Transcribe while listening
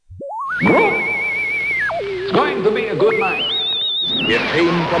Group, it's going to be a good night. It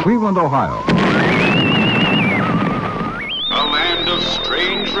came from Cleveland, Ohio. A land of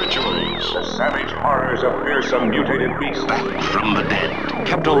strange rituals. the savage horrors of fearsome mutated beasts. Back from the dead.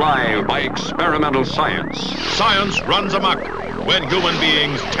 Kept alive by experimental science. Science runs amok when human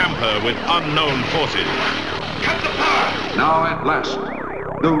beings tamper with unknown forces. Cut the power! Now at last,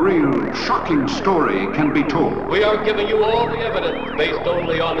 the real shocking story can be told. We are giving you all the evidence based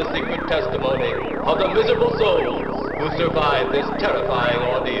only on the secret testimony of the miserable souls who survived this terrifying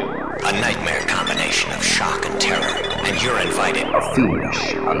ordeal. A nightmare combination of shock and terror, and you're invited. A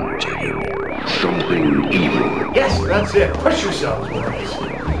fiendish unto something evil. Yes, that's it. Push yourselves, boys.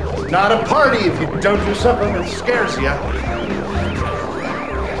 It's not a party if you don't do something that scares you.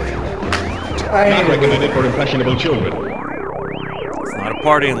 Not recommended for impressionable children. It's not a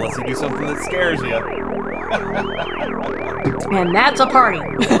party unless you do something that scares you. And that's a party.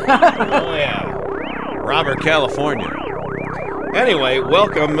 Oh, yeah. Robert, California. Anyway,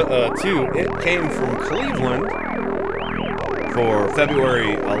 welcome to It Came From Cleveland for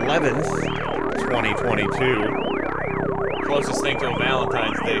February 11th, 2022. Closest thing to a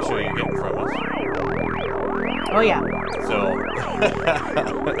Valentine's Day show you're getting from us. Oh, yeah. So,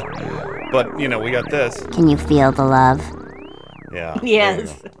 but, you know, we got this. Can you feel the love? Yeah.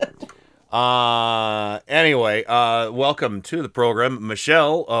 Yes. Anyway, welcome to the program.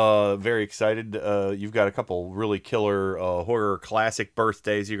 Michelle, very excited. You've got a couple really killer horror classic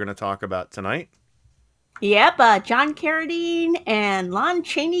birthdays you're going to talk about tonight. Yep, John Carradine and Lon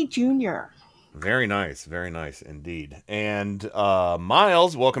Chaney Jr. Very nice indeed. And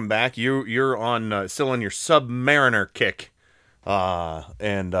Miles, welcome back. You're on still on your Submariner kick,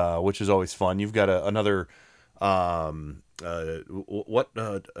 and which is always fun. You've got another a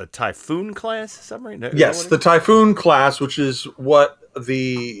Typhoon class submarine? Yes, the Typhoon class, which is what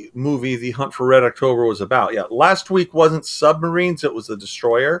the movie The Hunt for Red October was about. Yeah, last week wasn't submarines; it was a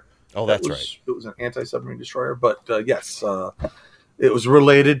destroyer. Oh, that's right. It was an anti-submarine destroyer, but yes, it was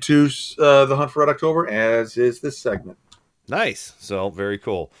related to The Hunt for Red October, as is this segment. Nice. So very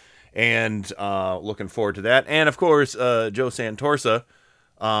cool, and looking forward to that. And of course, Joe Santorsa.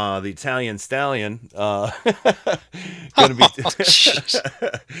 The Italian Stallion, gonna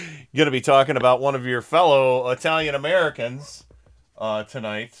be talking about one of your fellow Italian Americans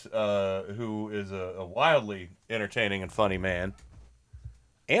tonight, who is a wildly entertaining and funny man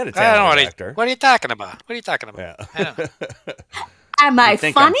and a talented actor. What are you talking about? What are you talking about? Yeah. I don't know. Am I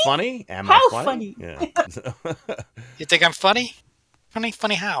think funny? I'm funny? Am How I funny? funny? Yeah. You think I'm funny?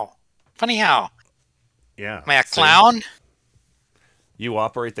 Funny how? Funny how? Yeah. Am I a clown? You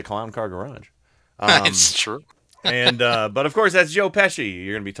operate the Clown Car Garage. It's true. And but of course that's Joe Pesci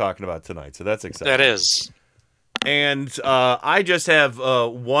you're going to be talking about tonight, so that's exciting. That is. And I just have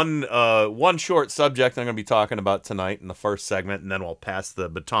one short subject I'm going to be talking about tonight in the first segment, and then we'll pass the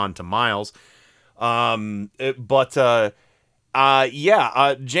baton to Miles. James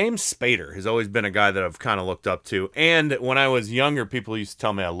Spader has always been a guy that I've kind of looked up to. And when I was younger, people used to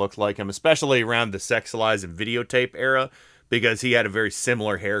tell me I looked like him, especially around the Sex, Lies, and Videotape era, because he had a very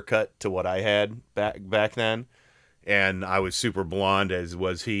similar haircut to what I had back then. And I was super blonde, as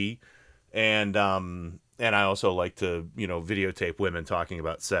was he. And I also like to, videotape women talking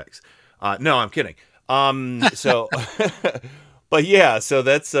about sex. No, I'm kidding. So, but yeah, so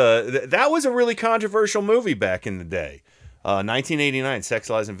that's, that was a really controversial movie back in the day. 1989, Sex,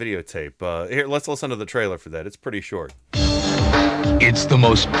 Lies, and Videotape. Here, let's listen to the trailer for that. It's pretty short. It's the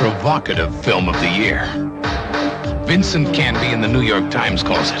most provocative film of the year. Vincent Canby in the New York Times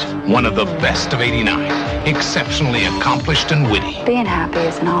calls it one of the best of '89. Exceptionally accomplished and witty. Being happy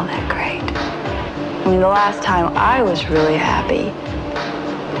isn't all that great. I mean, the last time I was really happy,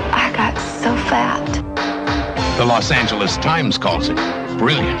 I got so fat. The Los Angeles Times calls it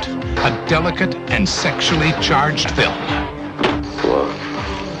brilliant, a delicate and sexually charged film. So,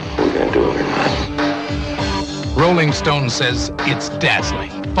 we're gonna do it or not? Rolling Stone says it's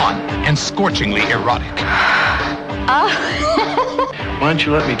dazzling, fun, and scorchingly erotic. Why don't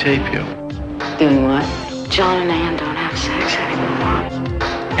you let me tape you? Doing what? John and Ann don't have sex anymore.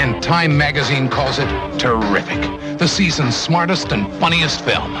 And Time Magazine calls it terrific. The season's smartest and funniest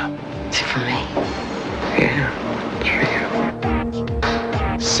film. Is it for me? Yeah, it's for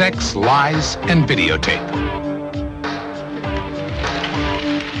you. Sex, Lies, and Videotape.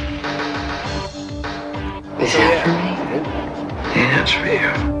 Is that for me? Yeah, it's for you.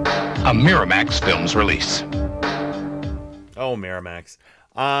 A Miramax Films release. Oh, Miramax.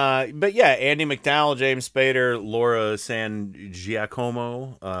 But yeah, Andy McDowell, James Spader, Laura San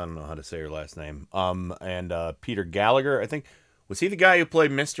Giacomo. I don't know how to say her last name. And Peter Gallagher, I think, Was he the guy who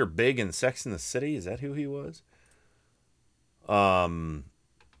played Mr. Big in Sex and the City? Is that who he was? I've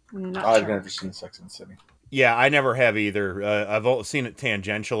never seen Sex and the City. Yeah, I never have either. I've seen it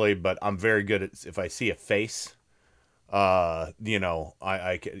tangentially, but I'm very good at if I see a face, I and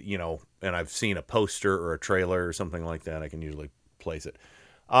I've seen a poster or a trailer or something like that, I can usually place it.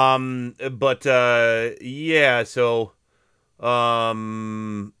 Yeah, so,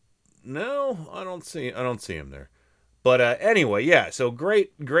 no, I don't see him there. But anyway, yeah, so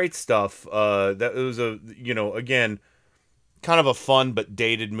great stuff. That was again, kind of a fun but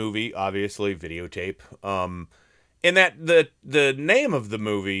dated movie, obviously, videotape. And that the name of the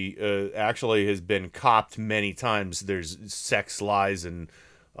movie actually has been copped many times. There's Sex, Lies, and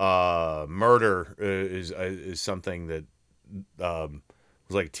Murder is something that was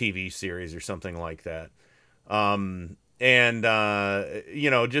like a TV series or something like that.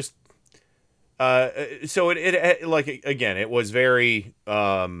 So it like, again, it was very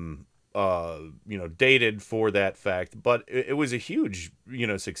dated for that fact, but it was a huge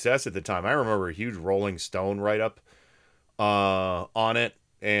success at the time. I remember a huge Rolling Stone write-up on it,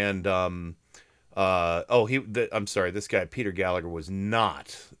 and I'm sorry, this guy Peter Gallagher was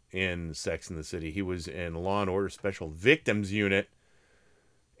not in Sex and the City. He was in Law and Order Special Victims Unit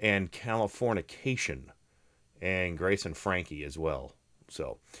and Californication and Grace and Frankie as well.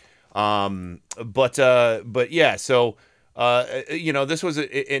 So but yeah, so this was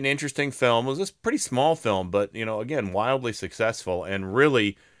an interesting film. It was a pretty small film, but again, wildly successful and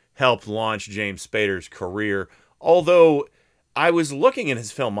really helped launch James Spader's career. Although I was looking at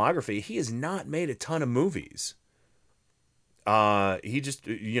his filmography, he has not made a ton of movies. He just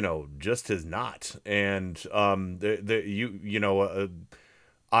has not. And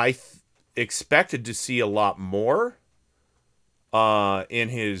I expected to see a lot more in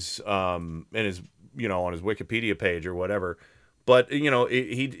his on his Wikipedia page or whatever. But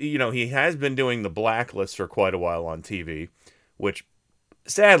he has been doing The Blacklist for quite a while on TV, which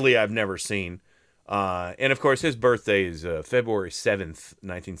sadly I've never seen. And of course his birthday is February 7th,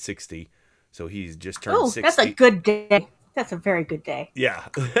 1960. So he's just turned 60. That's a good day. That's a very good day. Yeah.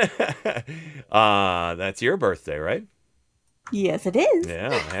 That's your birthday, right? Yes, it is.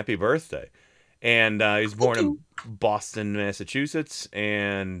 Yeah, happy birthday. And he was born in Boston, Massachusetts,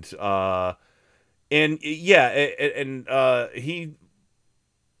 and he,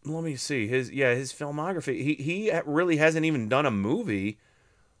 let me see his filmography. He really hasn't even done a movie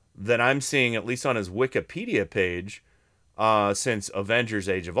that I'm seeing, at least on his Wikipedia page, since Avengers: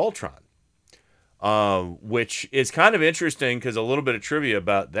 Age of Ultron. Which is kind of interesting because a little bit of trivia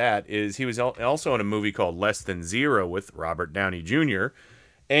about that is he was also in a movie called Less Than Zero with Robert Downey Jr.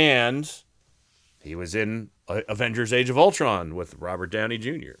 and he was in Avengers: Age of Ultron with Robert Downey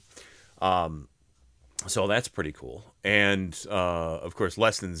Jr. So that's pretty cool. And of course,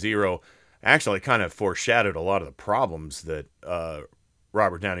 Less Than Zero actually kind of foreshadowed a lot of the problems that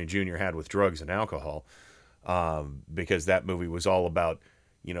Robert Downey Jr. had with drugs and alcohol, because that movie was all about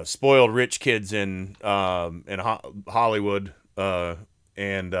spoiled rich kids in Hollywood,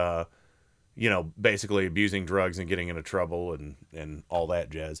 and basically abusing drugs and getting into trouble and all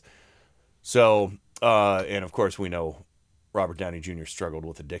that jazz. So, and of course we know Robert Downey Jr. struggled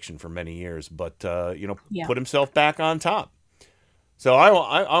with addiction for many years, but put himself back on top. So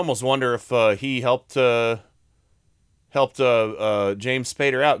I almost wonder if he helped James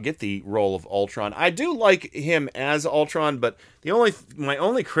Spader out get the role of Ultron. I do like him as Ultron, but my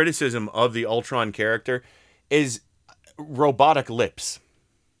only criticism of the Ultron character is robotic lips.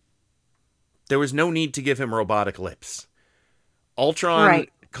 There was no need to give him robotic lips. Ultron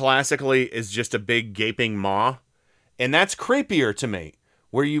classically is just a big gaping maw, and that's creepier to me.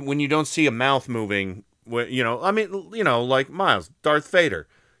 When you don't see a mouth moving, like Miles, Darth Vader,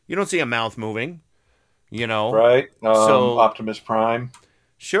 you don't see a mouth moving. Right? So Optimus Prime.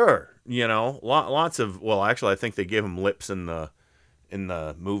 Sure. Lots of, well, actually I think they gave him lips in the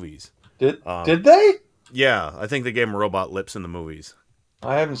movies. Did they? Yeah, I think they gave him robot lips in the movies.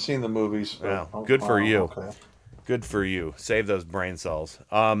 I haven't seen the movies. Yeah, good for you. Okay. Good for you. Save those brain cells.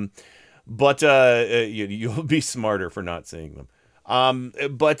 But you'll be smarter for not seeing them.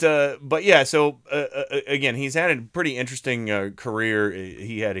 But yeah, so again, he's had a pretty interesting career.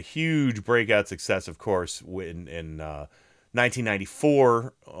 He had a huge breakout success, of course, in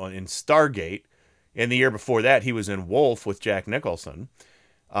 1994 in Stargate. And the year before that, he was in Wolf with Jack Nicholson.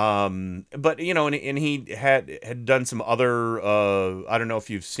 But and he had done some other, I don't know if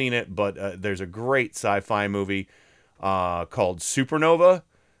you've seen it, but there's a great sci-fi movie called Supernova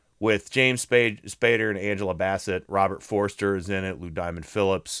with James Spader and Angela Bassett. Robert Forster is in it, Lou Diamond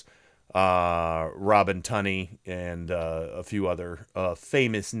Phillips, Robin Tunney, and a few other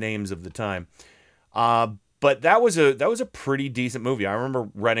famous names of the time. But that was a pretty decent movie. I remember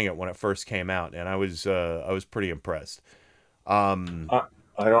renting it when it first came out, and I was pretty impressed. I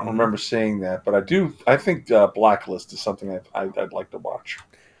don't remember seeing that, but I think Blacklist is something I'd like to watch.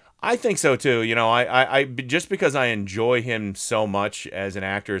 I think so too. You know, I just because I enjoy him so much as an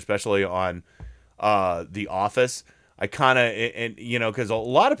actor, especially on The Office. I kind of, and you know, because a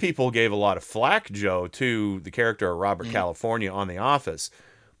lot of people gave a lot of flack, Joe, to the character of Robert California on The Office,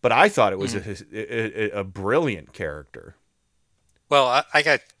 but I thought it was a brilliant character. Well,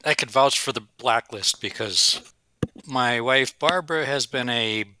 I could vouch for the Blacklist because my wife Barbara has been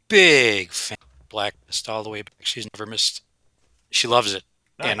a big fan of Blacklist all the way back. She's never missed. She loves it,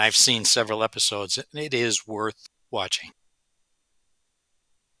 and I've seen several episodes, and it is worth watching.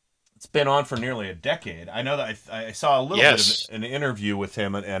 It's been on for nearly a decade. I know that I saw a little bit of an interview with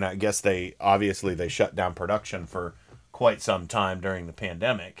him, and I guess they shut down production for quite some time during the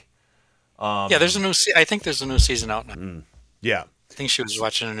pandemic. There's a new. I think there's a new season out now. Yeah, I think she was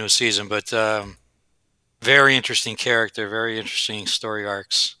watching a new season, but very interesting character, very interesting story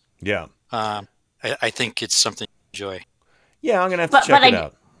arcs. Yeah, I think it's something to enjoy. Yeah, I'm gonna have to check it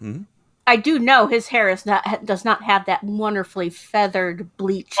out. Mm-hmm. I do know his hair does not have that wonderfully feathered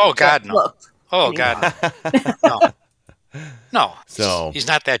bleach. Oh God, no! Look Oh God, no! No, so he's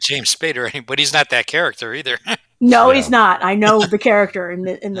not that James Spader, but he's not that character either. No, he's not. I know the character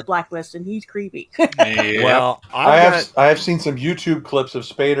in the Blacklist, and he's creepy. Well, I have seen some YouTube clips of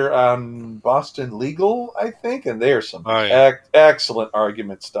Spader on Boston Legal, I think, and there's some excellent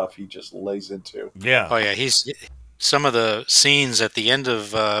argument stuff he just lays into. Yeah. Oh yeah, he's some of the scenes at the end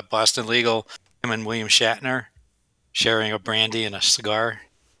of Boston Legal, him and William Shatner sharing a brandy and a cigar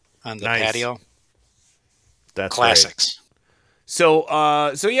on the patio. That's classics. Right. So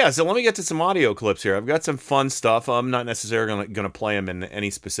let me get to some audio clips here. I've got some fun stuff. I'm not necessarily going to play them in any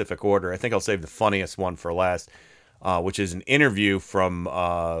specific order. I think I'll save the funniest one for last, which is an interview from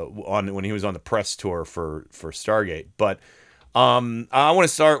when he was on the press tour for Stargate. But I want to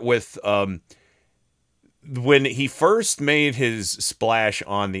start with when he first made his splash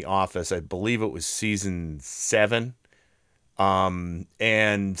on The Office. I believe it was season 7,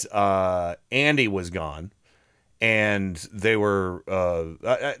 and Andy was gone. And they were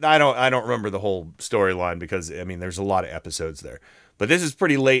I don't remember the whole storyline because I mean there's a lot of episodes there. But this is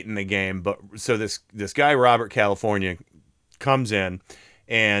pretty late in the game. But so this guy Robert California comes in,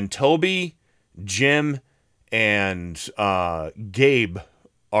 and Toby, Jim, and Gabe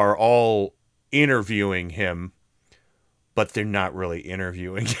are all interviewing him, but they're not really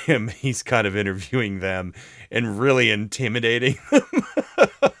interviewing him. He's kind of interviewing them and really intimidating them.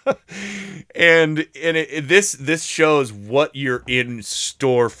 And this shows what you're in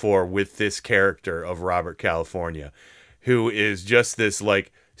store for with this character of Robert California, who is just this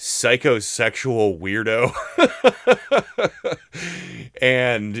like psychosexual weirdo,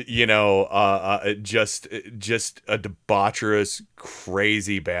 and you know, just a debaucherous,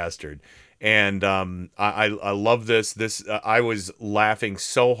 crazy bastard. And I love this. I was laughing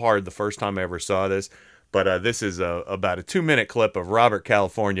so hard the first time I ever saw this. But this is about a 2-minute clip of Robert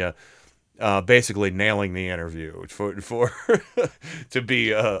California basically nailing the interview for to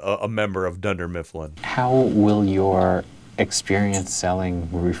be a member of Dunder Mifflin. How will your experience selling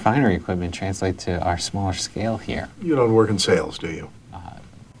refinery equipment translate to our smaller scale here? You don't work in sales, do you?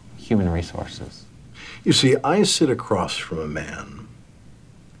 Human resources. You see, I sit across from a man.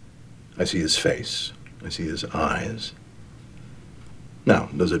 I see his face. I see his eyes. Now,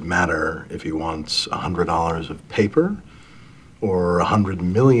 does it matter if he wants $100 of paper or $100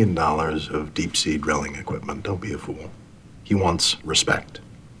 million of deep-sea drilling equipment? Don't be a fool. He wants respect.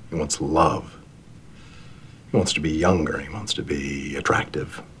 He wants love. He wants to be younger. He wants to be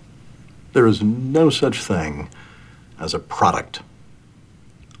attractive. There is no such thing as a product.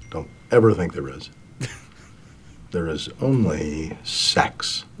 Don't ever think there is. There is only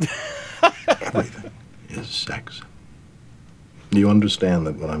sex. Everything is sex. Do you understand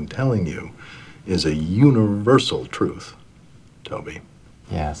that what I'm telling you is a universal truth, Toby?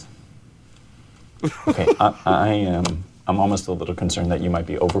 Yes. Okay, I'm almost a little concerned that you might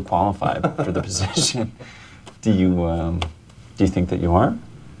be overqualified for the position. Do you think that you are?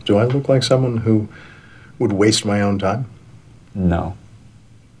 Do I look like someone who would waste my own time? No.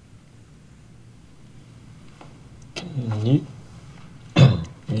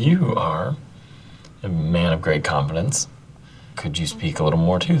 You are a man of great confidence. Could you speak a little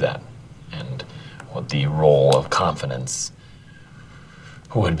more to that and what the role of confidence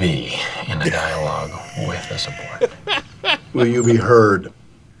would be in a dialogue with a subordinate? Will you be heard?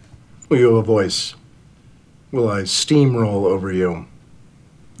 Well, you have a voice. Will I steamroll over you?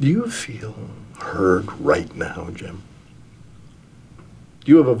 Do you feel heard right now, Jim?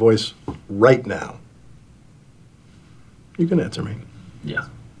 Do you have a voice right now? You can answer me. Yeah.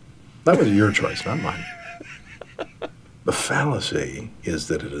 That was your choice, not mine. The fallacy is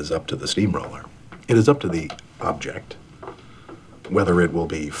that it is up to the steamroller. It is up to the object whether it will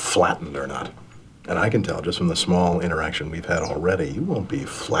be flattened or not. And I can tell just from the small interaction we've had already, you won't be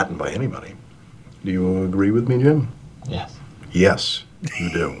flattened by anybody. Do you agree with me, Jim? Yes. Yes,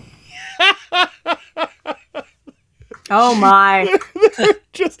 you do. Oh my.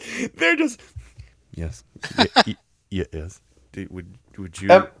 they're just yes. Yes. Would you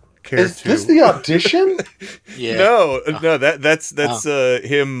care is to this the audition? Yeah. No, that's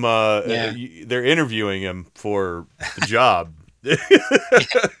him Yeah. they're interviewing him for the job. These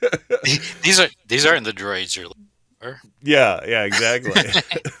aren't the droids you're looking for. Yeah, exactly.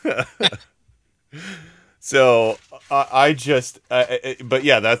 So but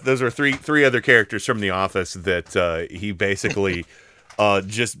yeah, those are three other characters from The Office that he basically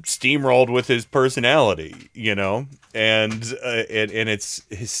just steamrolled with his personality, and it's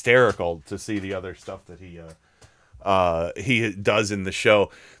hysterical to see the other stuff that he does in the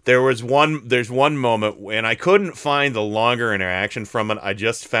show. There's one moment, and I couldn't find the longer interaction from it. I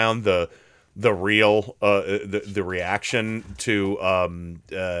just found the real the reaction to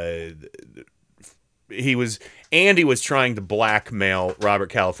Andy was trying to blackmail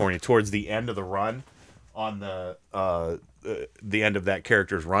Robert California towards the end of the run on the end of that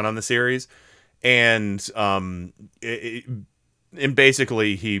character's run on the series, and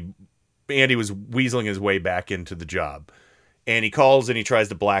basically Andy was weaseling his way back into the job, and he calls and he tries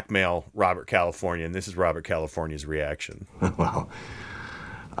to blackmail Robert California, and this is Robert California's reaction. Well,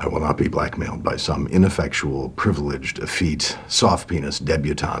 I will not be blackmailed by some ineffectual, privileged, effete, soft-penis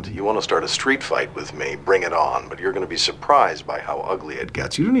debutante. You want to start a street fight with me, bring it on, but you're going to be surprised by how ugly it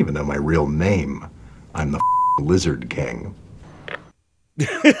gets. You don't even know my real name. I'm the Lizard King.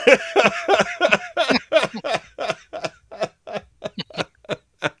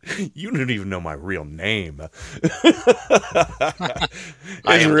 You don't even know my real name. I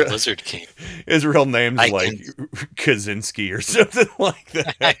am the Lizard King. His real name's Kaczynski or something like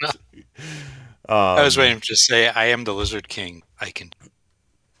that. I know. I was waiting to say, I am the Lizard King. I can.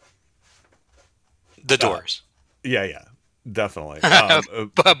 The Doors. Yeah, definitely.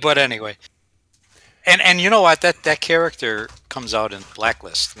 But anyway. And you know what? That character comes out in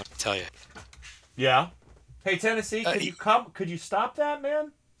Blacklist, let me tell you. Yeah. Hey, Tennessee, could you stop that,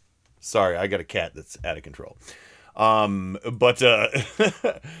 man? Sorry, I got a cat that's out of control.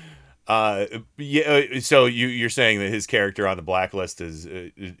 Yeah. So you're saying that his character on the Blacklist is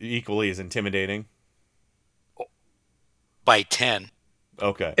equally as intimidating? By 10.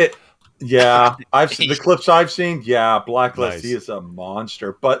 Okay. Yeah, I've seen the clips I've seen. Yeah, Blacklist, Nice. He is a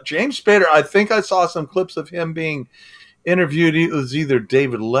monster. But James Spader, I think I saw some clips of him being interviewed. It was either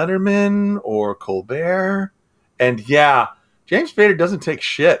David Letterman or Colbert. And yeah, James Spader doesn't take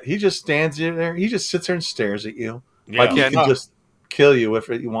shit. He just stands there. He just sits there and stares at you. Yeah. Like he could just kill you if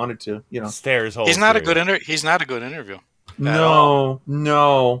he wanted to. Stares. He's not a good interview. No.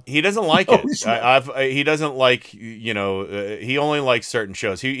 He doesn't like it. He doesn't like, he only likes certain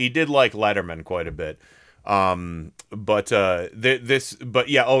shows. He did like Letterman quite a bit. But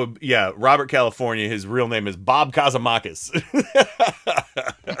Robert California, his real name is Bob Kazamakis.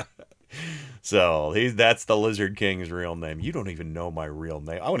 So that's the Lizard King's real name. You don't even know my real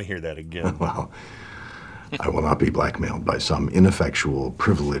name. I want to hear that again. Well, I will not be blackmailed by some ineffectual,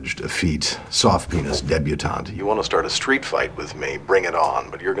 privileged, effete, soft-penis debutante. You want to start a street fight with me, bring it on,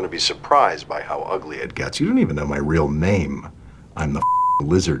 but you're going to be surprised by how ugly it gets. You don't even know my real name. I'm the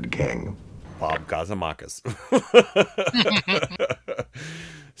Lizard King. Bob Kazamakis.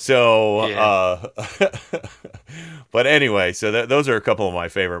 So, but anyway, so those are a couple of my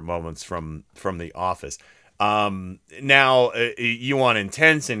favorite moments from The Office. Now, you want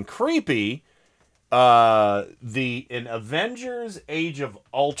intense and creepy. In Avengers Age of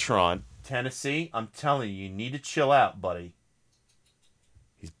Ultron, Tennessee, I'm telling you, you need to chill out, buddy.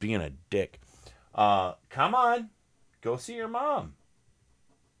 He's being a dick. Come on. Go see your mom.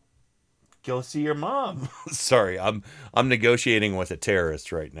 Sorry, I'm negotiating with a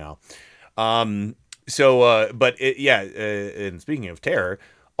terrorist right now. And speaking of terror,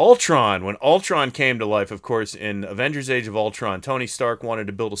 Ultron, when Ultron came to life, of course, in Avengers Age of Ultron, Tony Stark wanted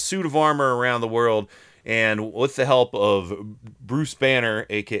to build a suit of armor around the world, and with the help of Bruce Banner,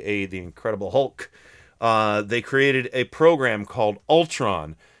 aka the Incredible Hulk, they created a program called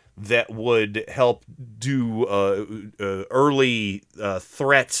Ultron that would help do early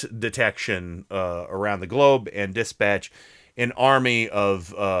threat detection around the globe and dispatch an army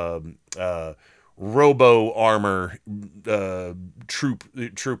of robo armor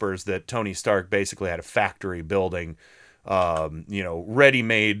troopers that Tony Stark basically had a factory building,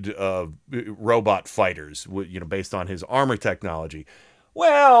 ready-made robot fighters, based on his armor technology.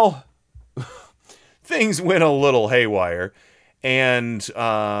 Well, things went a little haywire, and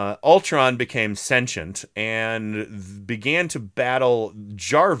Ultron became sentient and began to battle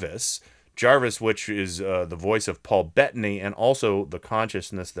Jarvis, which is the voice of Paul Bettany, and also the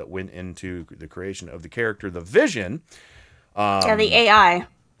consciousness that went into the creation of the character, the Vision. The AI.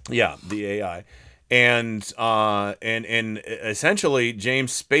 Yeah, the AI. And essentially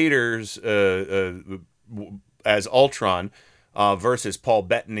James Spader's as Ultron versus Paul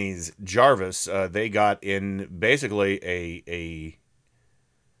Bettany's Jarvis, they got in basically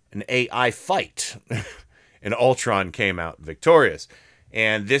an AI fight, and Ultron came out victorious.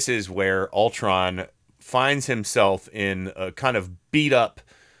 And this is where Ultron finds himself in a kind of beat up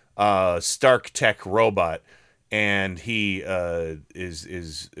Stark Tech robot, and he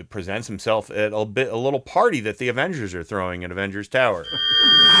presents himself at a little party that the Avengers are throwing in Avengers Tower.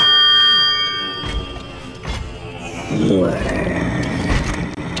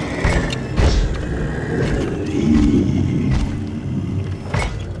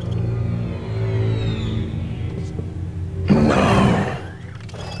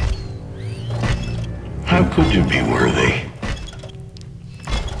 How could you be worthy?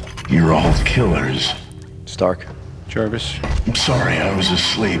 You're all killers. Stark. Jarvis. I'm sorry, I was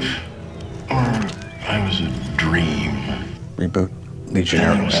asleep. Or I was a dream. Reboot.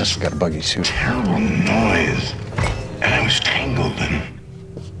 Legionnaire has got a buggy suit. Terrible noise. And I was tangled in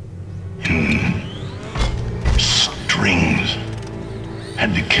strings.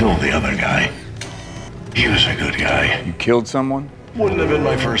 Had to kill the other guy. He was a good guy. You killed someone? Wouldn't have been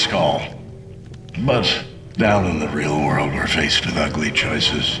my first call. But down in the real world, we're faced with ugly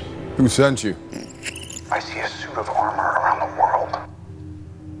choices. Who sent you? I see a suit of armor around the world.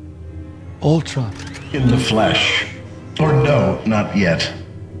 Ultron. In the flesh. Or no, not yet.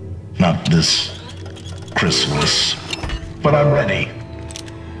 Not this chrysalis. But I'm ready.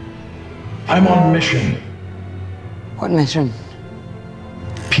 I'm on mission. What mission?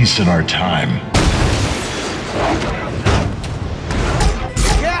 Peace in our time.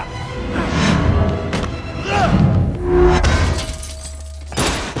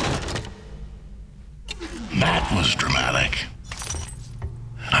 That was dramatic.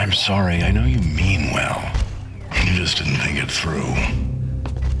 I'm sorry, I know you mean well. You just didn't think it through.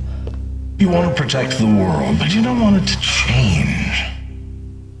 You want to protect the world, but you don't want it to change.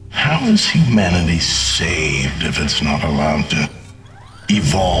 How is humanity saved if it's not allowed to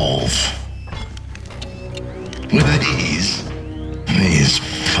evolve? With these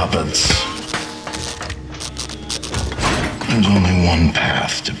puppets. There's only one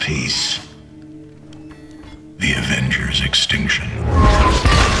path to peace. The Avengers' extinction.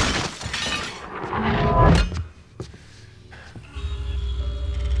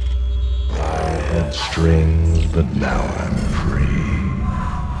 I had strings, but now I'm free.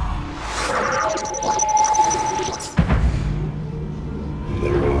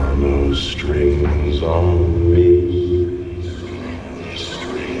 There are no strings on me.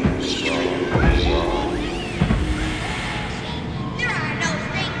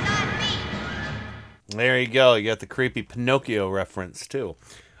 There you go. You got the creepy Pinocchio reference, too.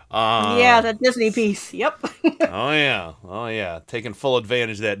 Yeah, the Disney piece. Yep. Oh, yeah. Taking full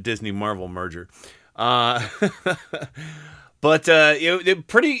advantage of that Disney-Marvel merger. But,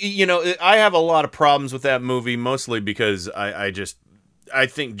 I have a lot of problems with that movie, mostly because I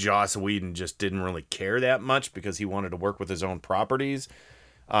think Joss Whedon just didn't really care that much because he wanted to work with his own properties.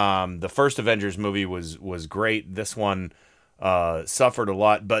 The first Avengers movie was great. This one suffered a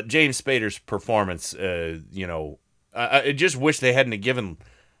lot, but James Spader's performance, I just wish they hadn't given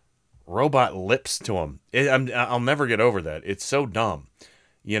robot lips to him. I'll never get over that. It's so dumb.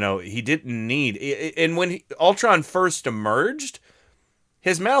 He didn't need, and when Ultron first emerged,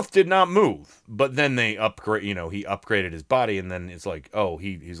 his mouth did not move, but then they he upgraded his body, and then it's like, oh,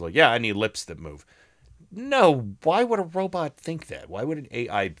 he's like, yeah, I need lips that move. No, why would a robot think that? Why would an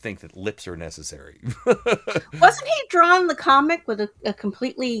AI think that lips are necessary? Wasn't he drawn the comic with a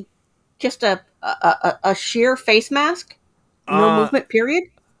completely, just a sheer face mask? No movement, period?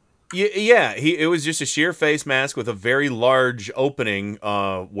 Yeah, it was just a sheer face mask with a very large opening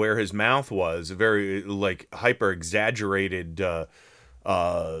where his mouth was, a very, hyper-exaggerated,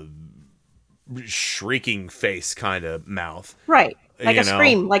 shrieking face kind of mouth. Right. Like you a know.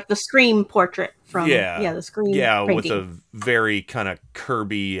 Scream, like the Scream portrait from the Scream. Yeah, with painting. a very kind of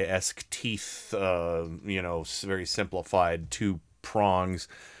Kirby-esque teeth, very simplified 2 prongs.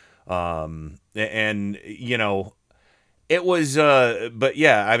 And it was, but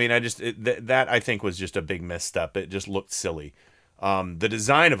yeah, I mean, that I think was just a big misstep. It just looked silly. The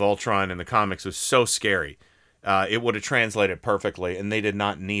design of Ultron in the comics was so scary. It would have translated perfectly, and they did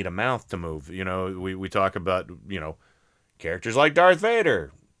not need a mouth to move. We talk about, characters like Darth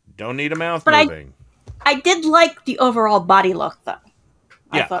Vader don't need a mouth moving. I did like the overall body look, though.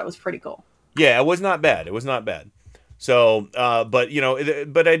 I Yeah. thought it was pretty cool. Yeah, it was not bad. So,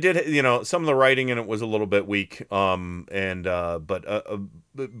 but I did, some of the writing in it was a little bit weak. But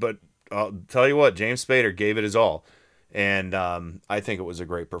I'll tell you what, James Spader gave it his all, and I think it was a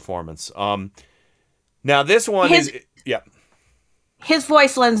great performance. Now this one His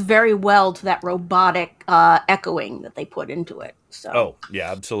voice lends very well to that robotic echoing that they put into it. So. Oh,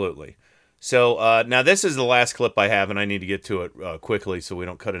 yeah, absolutely. So now this is the last clip I have, and I need to get to it quickly so we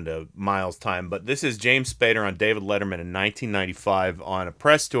don't cut into Miles' time. But this is James Spader on David Letterman in 1995 on a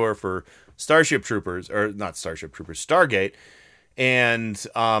press tour for Stargate. And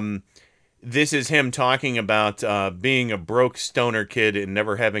this is him talking about being a broke stoner kid and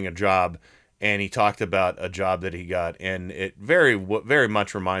never having a job. And he talked about a job that he got, and it very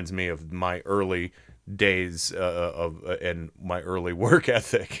much reminds me of my early days and my early work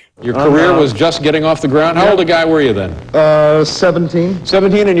ethic. Your career was just getting off the ground. How old a guy were you then? 17.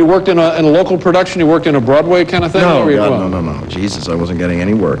 17, and you worked in a local production? You worked in a Broadway kind of thing? No, no. Jesus, I wasn't getting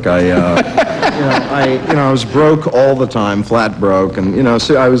any work. I was broke all the time, flat broke, and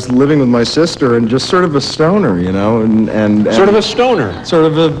so I was living with my sister and just sort of a stoner, and Sort of a stoner? Sort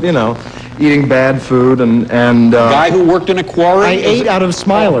of a, eating bad food and guy who worked in a quarry? I ate out of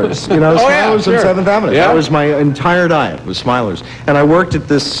Smilers, Smilers on 7th Avenue. Yeah. That was my entire diet, was Smilers. And I worked at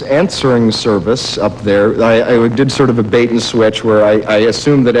this answering service up there. I did sort of a bait and switch where I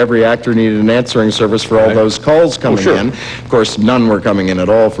assumed that every actor needed an answering service for all those calls coming in. Of course, none were coming in at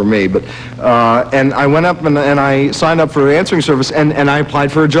all for me, but and I went up and I signed up for an answering service and I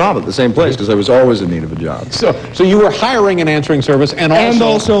applied for a job at the same place because I was always in need of a job. So you were hiring an answering service and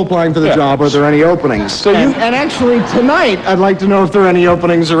also applying for the job. Are there any openings? So and actually tonight, I'd like to know if there are any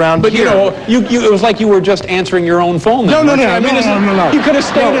openings around But here. it was like you were just answering your own phone then. No. You could have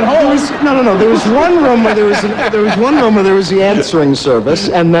stayed at home. There was one room where there was the answering service,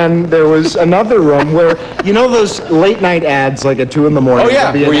 and then there was another room where those late night ads like at 2 a.m. Oh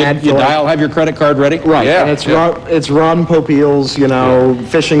yeah, there'd be an where ad you for, like- dial, have your credit card ready. Right, Yeah, and it's Ron Popeil's,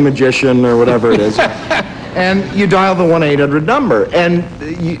 fishing magician or whatever it is. And you dial the 1-800 number, and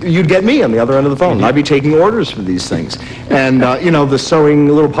you'd get me on the other end of the phone. I'd be taking orders for these things. And,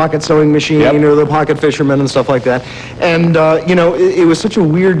 the little pocket sewing machine or the pocket fisherman and stuff like that. And, it was such a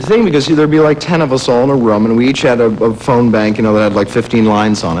weird thing because there'd be like 10 of us all in a room, and we each had a phone bank, that had like 15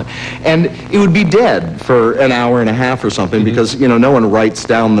 lines on it. And it would be dead for an hour and a half or something because, no one writes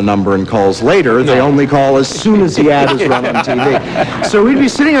down the number and calls later. They only call as soon as the ad is run on TV. So we'd be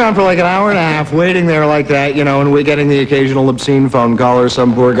sitting around for like an hour and a half waiting there like that, and we're getting the occasional obscene phone call or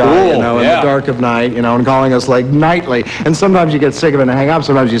some poor guy, in the dark of night, and calling us like nightly. And sometimes you get sick of it and hang up.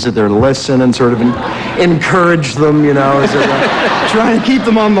 Sometimes you sit there and listen and sort of encourage them, as they're trying to keep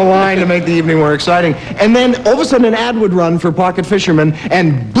them on the line to make the evening more exciting. And then all of a sudden an ad would run for Pocket Fisherman,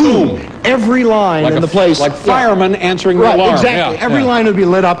 and boom, every line Like in the place. like firemen answering the Right, alarm. exactly. Yeah, Every line would be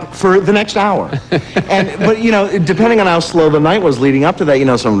lit up for the next hour. But depending on how slow the night was leading up to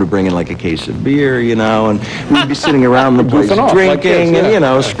that, someone would bring in like a case of beer, and we'd be sitting around the place Goofing off like drinking this,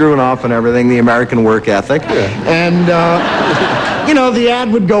 and, screwing off and everything, the American work ethic. And, the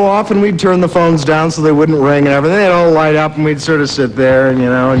ad would go off and we'd turn the phones down so they wouldn't ring and everything. They'd all light up and we'd sort of sit there and,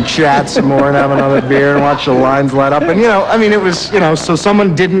 and chat some more and have another beer and watch the lines light up. And, it was, so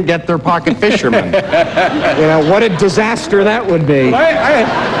someone didn't get their Pocket Fisherman. What a disaster that would be.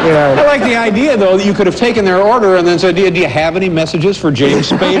 I like the idea, though, that you could have taken their order and then said, do you have any messages for James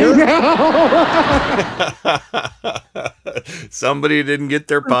Spader? Somebody didn't get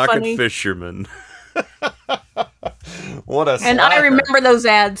their Pocket funny. Fisherman. What a And I slacker. remember those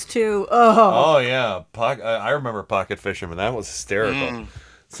ads too. Oh yeah, I remember Pocket Fisherman. That was hysterical.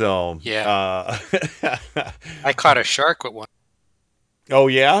 So Yeah. I caught a shark with one. Oh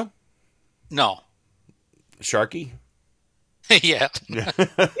yeah, No. Sharky. Yeah.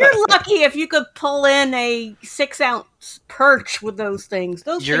 You're lucky if you could pull in a 6-ounce perch with those things.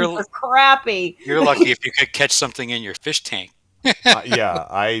 Those You're- things are crappy. You're lucky if you could catch something in your fish tank.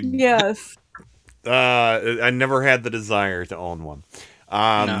 Yes. I never had the desire to own one.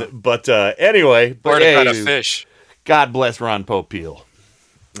 No. But anyway, Or but to cut a hey, fish. God bless Ron Popeil.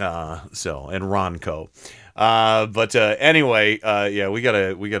 And Ronco. But anyway, yeah, we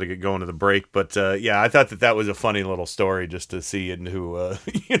gotta get going to the break. But yeah, I thought that was a funny little story just to see into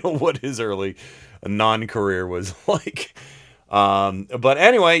what his early non-career was like. But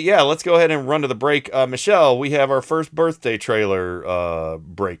anyway, yeah, let's go ahead and run to the break. Michelle, we have our first birthday trailer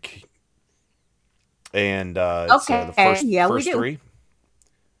break, and it's the first we do. three.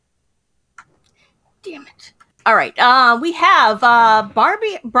 Damn it! All right, we have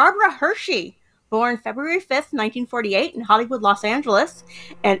Barbara Hershey, born February 5th, 1948 in Hollywood, Los Angeles.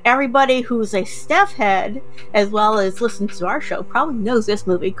 And everybody who's a staff head, as well as listens to our show, probably knows this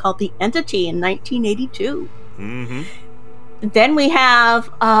movie called The Entity in 1982. Mm-hmm. Then we have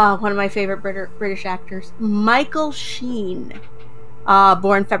one of my favorite British actors, Michael Sheen,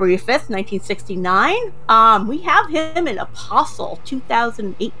 born February 5th, 1969. We have him in Apostle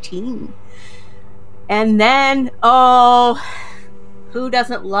 2018. And then, who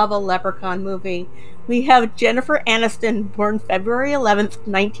doesn't love a Leprechaun movie? We have Jennifer Aniston, born February 11th,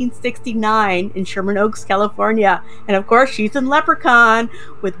 1969 in Sherman Oaks, California. And of course, she's in Leprechaun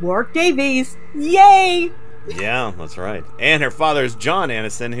with Warwick Davies. Yay! Yeah, that's right. And her father is John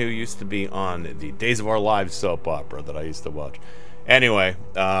Aniston, who used to be on the Days of Our Lives soap opera that I used to watch. Anyway,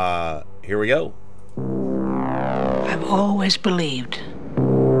 here we go. I've always believed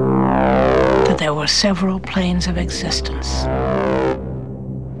that there were several planes of existence,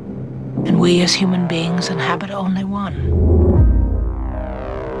 and we as human beings inhabit only one.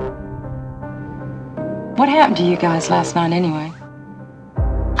 What happened to you guys last night anyway?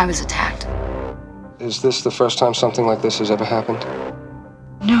 I was attacked. Is this the first time something like this has ever happened?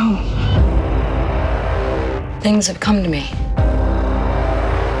 No. Things have come to me.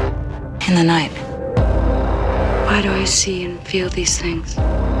 In the night. Why do I see and feel these things?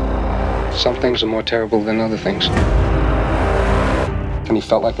 Some things are more terrible than other things. And he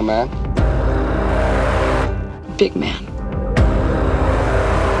felt like a man? Big man.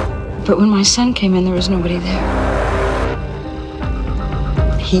 But when my son came in, there was nobody there.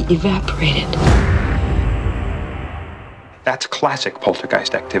 He evaporated. That's classic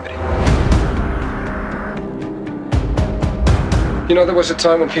poltergeist activity. You know, there was a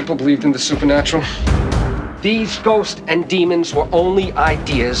time when people believed in the supernatural. These ghosts and demons were only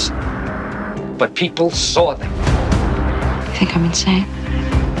ideas, but people saw them. You think I'm insane?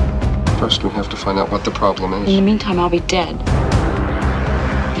 First, we have to find out what the problem is. In the meantime, I'll be dead.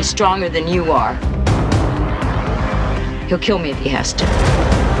 He's stronger than you are. He'll kill me if he has to.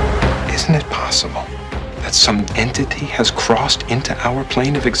 Isn't it possible that some entity has crossed into our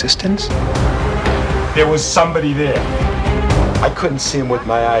plane of existence? There was somebody there. I couldn't see him with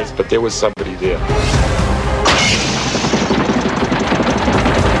my eyes, but there was somebody there.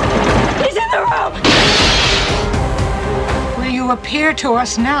 He's in the room! Will you appear to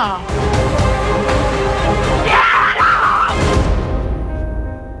us now?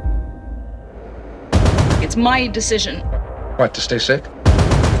 It's my decision What, to stay sick?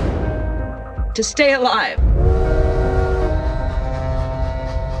 to stay alive.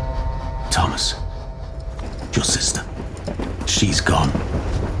 Thomas, your sister, she's gone.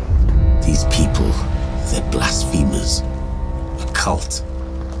 These people, they're blasphemers. A cult,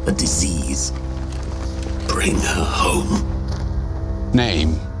 a disease. Bring her home.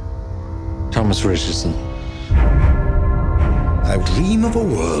 Name? Thomas Richardson. I dream of a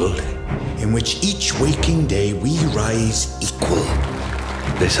world in which each waking day we rise equal.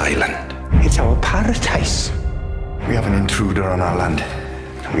 This island, it's our paradise. We have an intruder on our land.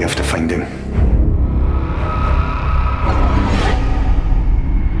 We have to find him.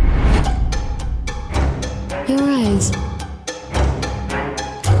 Your eyes.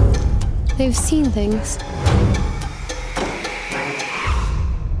 They've seen things.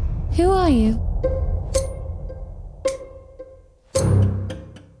 Who are you?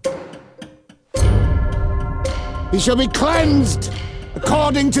 He shall be cleansed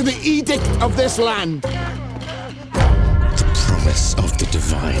according to the edict of this land. The promise of the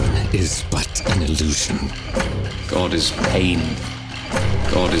divine is but an illusion. God is pain.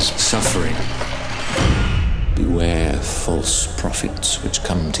 God is suffering. Beware false prophets which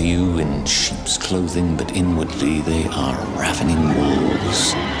come to you in sheep's clothing, but inwardly they are ravening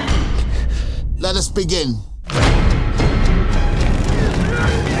wolves. Let us begin.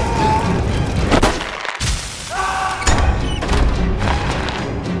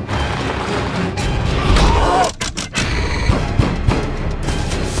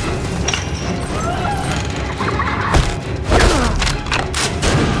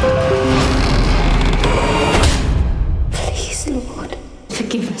 Please, Lord,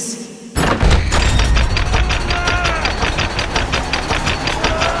 forgive us.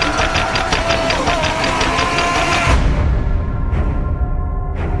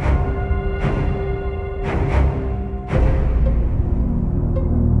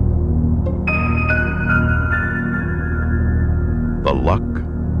 luck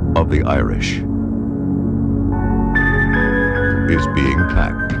of the Irish is being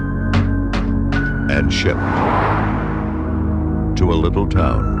packed and shipped to a little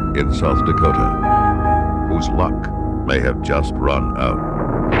town in South Dakota whose luck may have just run out.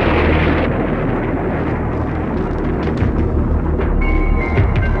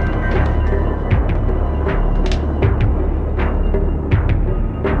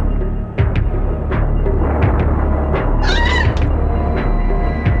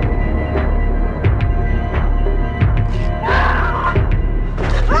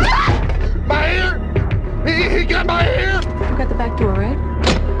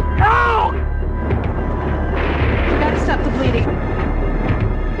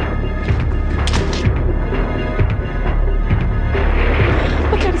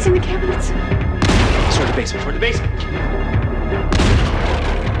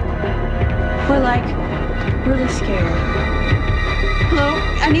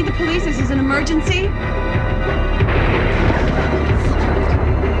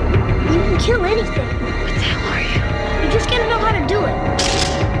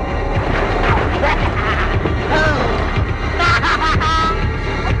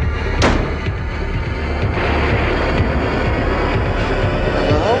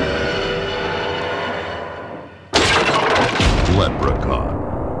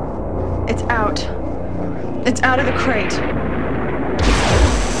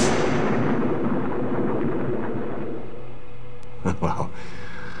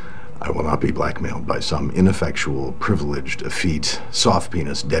 Some ineffectual, privileged, effete,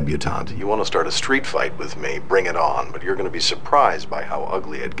 soft-penis debutante. You want to start a street fight with me, bring it on, but you're going to be surprised by how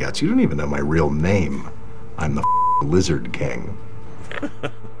ugly it gets. You don't even know my real name. I'm the Lizard King. You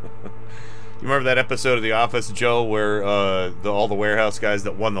remember that episode of The Office, Joe, where all the warehouse guys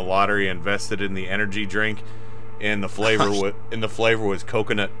that won the lottery invested in the energy drink, and the flavor was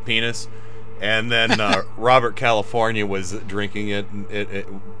coconut penis? And then Robert California was drinking it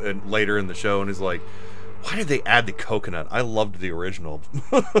and later in the show, and he's like, why did they add the coconut? I loved the original.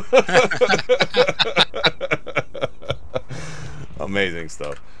 Amazing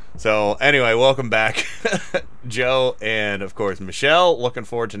stuff. So anyway, welcome back, Joe, and of course Michelle. Looking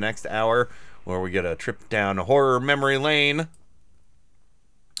forward to next hour where we get a trip down horror memory lane.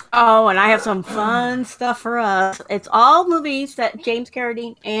 Oh, and I have some fun stuff for us. It's all movies that James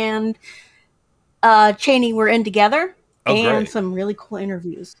Carradine and Chaney were in together, and some really cool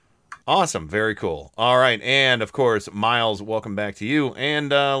interviews. Awesome, very cool. All right, and of course, Miles, welcome back to you.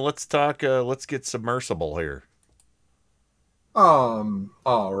 And let's talk. Let's get submersible here.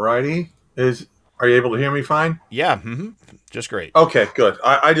 Alrighty. Are you able to hear me fine? Yeah. Just great. Okay, good.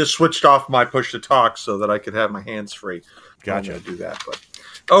 I just switched off my push to talk so that I could have my hands free. Gotcha. I'm gonna do that, but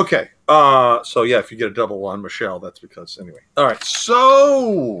okay. So yeah, if you get a double on Michelle, that's because anyway. All right.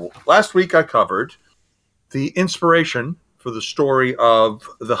 So last week I covered the inspiration for the story of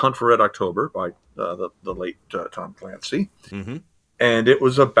The Hunt for Red October by the late Tom Clancy, and it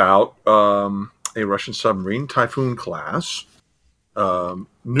was about a Russian submarine, Typhoon class,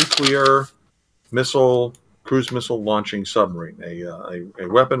 nuclear missile, cruise missile launching submarine, a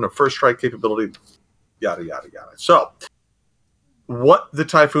weapon of first strike capability, yada yada yada. So, what the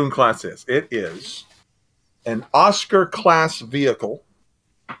Typhoon class is? It is an Oscar class vehicle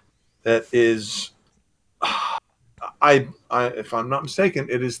that is, if I'm not mistaken,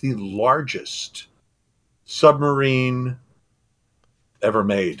 it is the largest submarine ever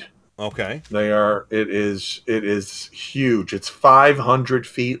made. Okay. It is huge. It's 500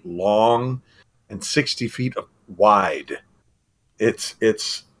 feet long and 60 feet wide. It's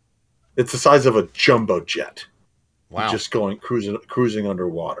the size of a jumbo jet. Wow. Just cruising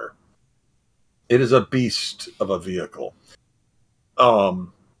underwater. It is a beast of a vehicle.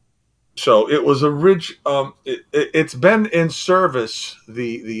 So it was it's been in service,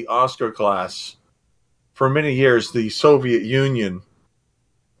 the Oscar class, for many years. The Soviet Union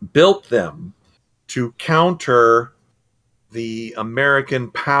built them to counter the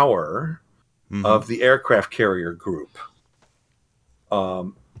American power of the aircraft carrier group.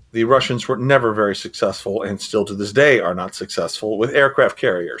 The Russians were never very successful, and still to this day are not successful with aircraft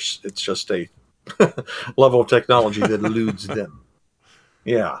carriers. It's just a level of technology that eludes them.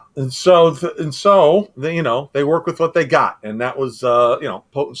 Yeah, and so they, they work with what they got, and that was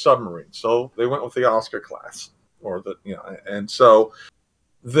potent submarines. So they went with the Oscar class, and so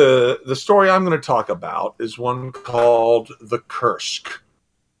the story I'm going to talk about is one called the Kursk.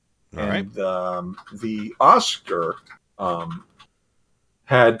 All right. And the Oscar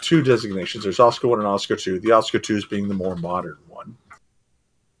had two designations. There's Oscar 1 and Oscar 2. The Oscar 2 is being the more modern one.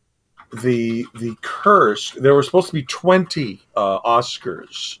 The Kursk, there were supposed to be 20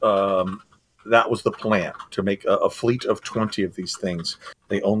 Oscars. That was the plan, to make a fleet of 20 of these things.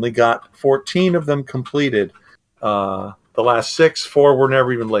 They only got 14 of them completed. The last 4 were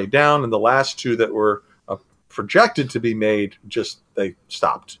never even laid down, and the last 2 that were projected to be made, they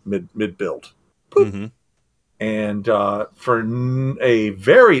stopped mid-build. Mm-hmm. And for a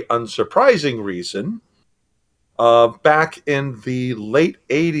very unsurprising reason, back in the late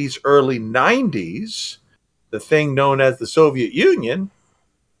 80s, early 90s, the thing known as the Soviet Union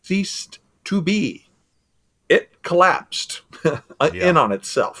ceased to be. It collapsed in on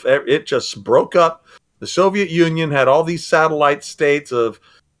itself. It just broke up. The Soviet Union had all these satellite states of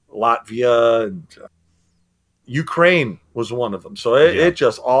Latvia, and Ukraine was one of them. So it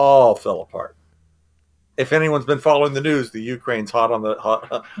just all fell apart. If anyone's been following the news, the Ukraine's hot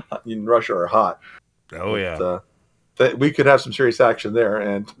in Russia are hot. Oh, yeah. We could have some serious action there,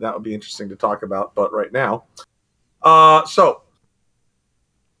 and that would be interesting to talk about. But right now, so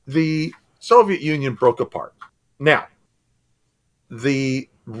the Soviet Union broke apart. Now, the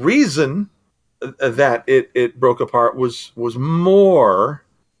reason that it broke apart was more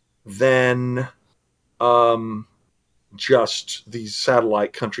than just these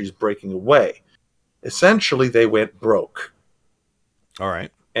satellite countries breaking away. Essentially, they went broke. All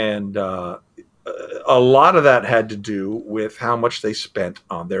right. And a lot of that had to do with how much they spent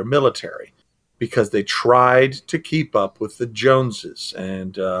on their military, because they tried to keep up with the Joneses.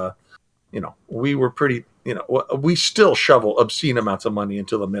 And, we were pretty, we still shovel obscene amounts of money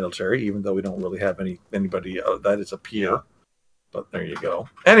into the military, even though we don't really have anybody that is a peer. But there you go.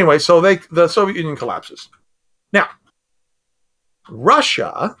 Anyway, so the Soviet Union collapses. Now,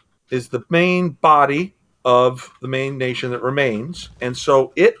 Russia is the main body of the main nation that remains, and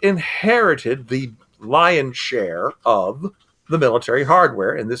so it inherited the lion's share of the military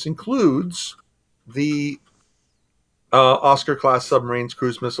hardware, and this includes the Oscar-class submarines,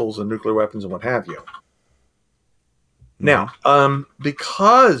 cruise missiles, and nuclear weapons, and what have you. Now,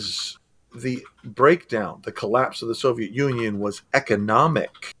 because the breakdown, the collapse of the Soviet Union was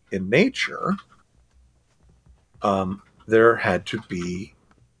economic in nature, there had to be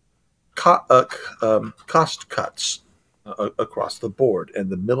cost cuts across the board, and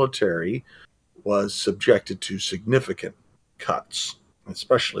the military was subjected to significant cuts,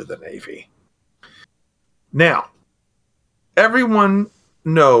 especially the Navy. Now, everyone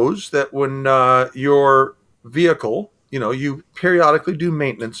knows that when your vehicle, you periodically do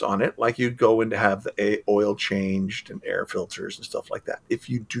maintenance on it, like you'd go in to have the oil changed and air filters and stuff like that. If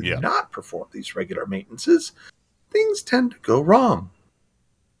you do not perform these regular maintenances, things tend to go wrong.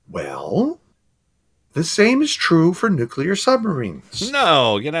 Well, the same is true for nuclear submarines.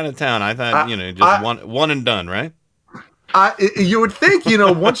 No, get out of town. I thought, just one and done, right? You would think,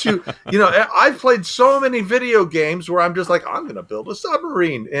 once I've played so many video games where I'm just like, I'm going to build a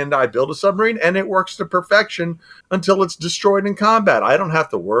submarine, and I build a submarine and it works to perfection until it's destroyed in combat. I don't have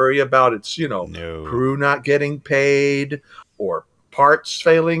to worry about its, crew not getting paid or parts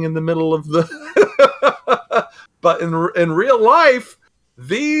failing in the middle of the, but in real life,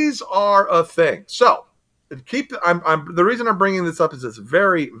 these are a thing. So the reason I'm bringing this up is it's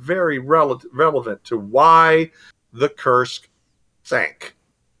very, very relevant to why the Kursk sank.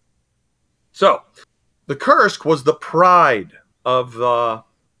 So, the Kursk was the pride of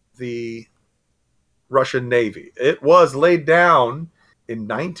the Russian Navy. It was laid down in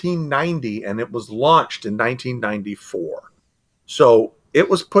 1990, and it was launched in 1994. So, it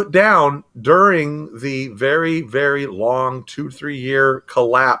was put down during the very, very long 2-3 year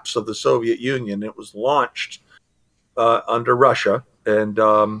collapse of the Soviet Union. It was launched under Russia, and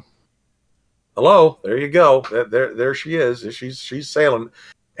hello, there you go. There she is. She's sailing,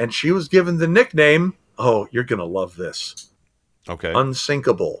 and she was given the nickname. Oh, you're gonna love this. Okay.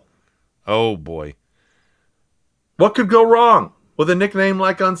 Unsinkable. Oh boy. What could go wrong with a nickname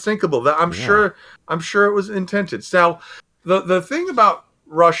like Unsinkable? I'm sure it was intended. Now, the thing about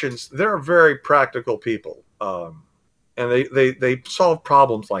Russians, they're very practical people, and they solve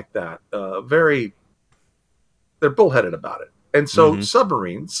problems like that. They're bullheaded about it, and so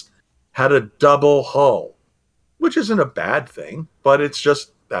submarines had a double hull, which isn't a bad thing, but it's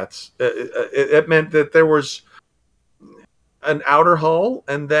just it meant that there was an outer hull,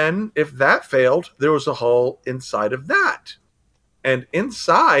 and then if that failed, there was a hull inside of that, and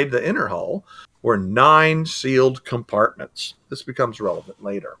inside the inner hull were 9 sealed compartments. This becomes relevant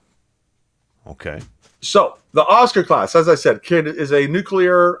later. Okay. So the Oscar class, as I said, is a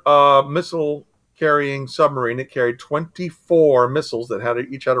nuclear missile carrying submarine. It carried 24 missiles that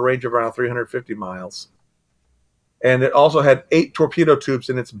each had a range of around 350 miles. And it also had 8 torpedo tubes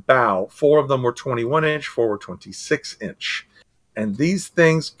in its bow. 4 of them were 21-inch, 4 were 26-inch. And these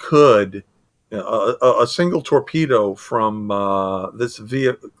things could, a single torpedo from this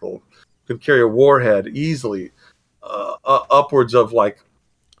vehicle could carry a warhead easily upwards of like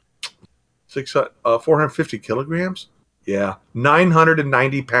 450 kilograms. Yeah,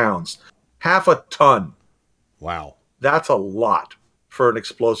 990 pounds, half a ton. Wow. That's a lot for an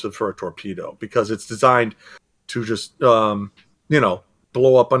explosive for a torpedo because it's designed to just,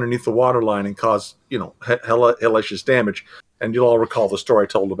 blow up underneath the waterline and cause, hellacious damage. And you'll all recall the story I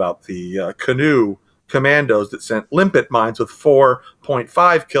told about the canoe commandos that sent limpet mines with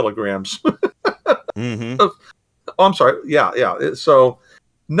 4.5 kilograms. Mm-hmm. Oh, I'm sorry. Yeah. So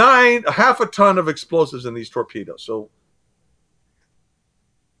half a ton of explosives in these torpedoes. So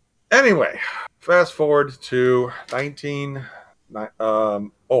anyway, fast forward to I'm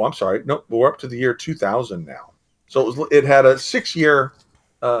sorry. No, we're up to the year 2000 now. So it had a 6-year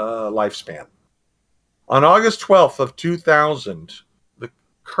lifespan. On August 12th of 2000, the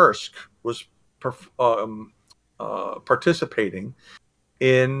Kursk was participating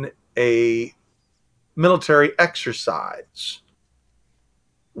in a military exercise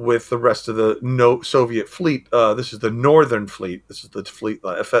with the rest of the Soviet fleet. This is the Northern Fleet. This is the fleet,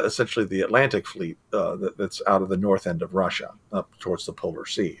 essentially the Atlantic Fleet that's out of the north end of Russia, up towards the Polar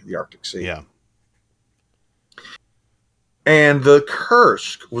Sea, the Arctic Sea. Yeah. And the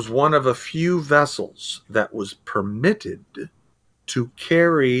Kursk was one of a few vessels that was permitted to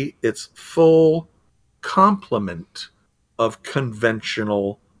carry its full complement of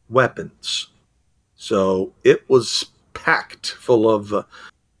conventional weapons. So it was packed full of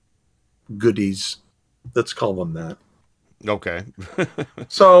goodies. Let's call them that. Okay.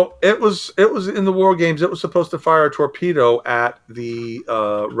 So it was in the war games. It was supposed to fire a torpedo at the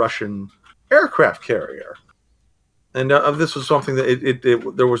Russian aircraft carrier. And this was something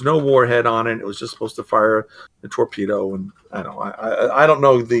that there was no warhead on it. It was just supposed to fire a torpedo, and I don't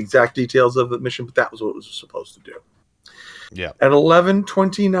know the exact details of the mission, but that was what it was supposed to do. Yeah. At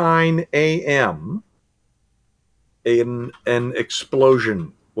 11:29 a.m., an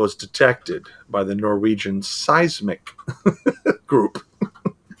explosion was detected by the Norwegian seismic group.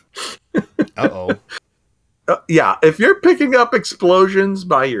 Uh-oh. Yeah, if you're picking up explosions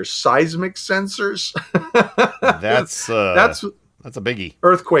by your seismic sensors, that's a biggie.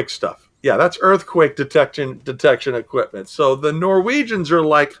 Earthquake stuff. Yeah, that's earthquake detection equipment. So the Norwegians are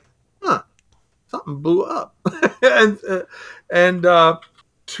like, something blew up. and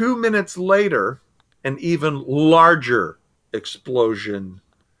 2 minutes later, an even larger explosion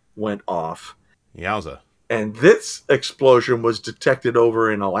went off. Yowza. And this explosion was detected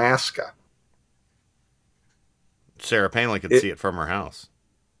over in Alaska. Sarah Palin could see it from her house.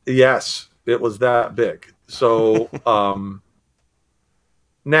 Yes, it was that big. So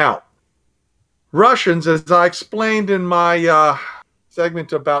now, Russians, as I explained in my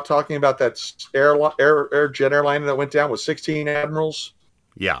segment about talking about that jet airliner that went down with 16 admirals,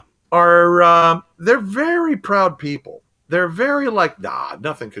 yeah, they're very proud people. They're very like,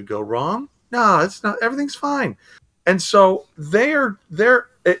 nothing could go wrong. It's not. Everything's fine. And so these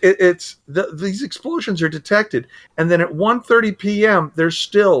explosions are detected, and then at 1:30 p.m. there's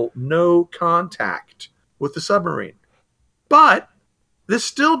still no contact with the submarine. But this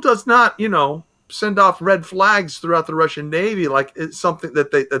still does not, send off red flags throughout the Russian Navy like it's something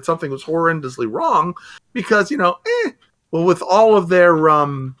that something was horrendously wrong, because with all of their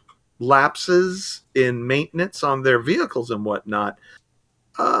lapses in maintenance on their vehicles and whatnot.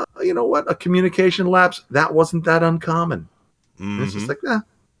 A communication lapse, that wasn't that uncommon. Mm-hmm. It's just like,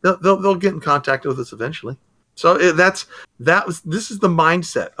 they'll get in contact with us eventually. So this is the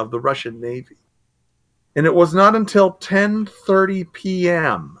mindset of the Russian Navy. And it was not until 10:30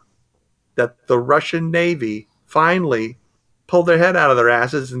 p.m. that the Russian Navy finally pulled their head out of their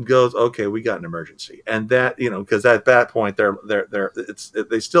asses and goes, okay, we got an emergency. And that, because at that point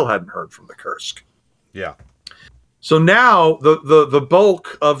they still hadn't heard from the Kursk. Yeah. So now the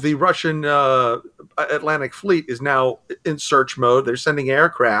bulk of the Russian Atlantic Fleet is now in search mode. They're sending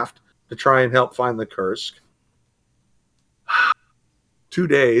aircraft to try and help find the Kursk. 2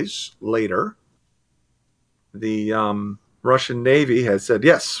 days later, the Russian Navy has said,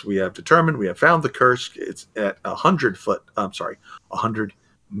 yes, we have found the Kursk. It's at 100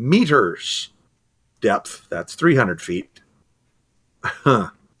 meters depth. That's 300 feet.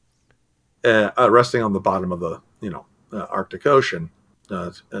 Resting on the bottom of the Arctic Ocean.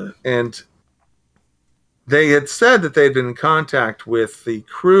 And they had said that they had been in contact with the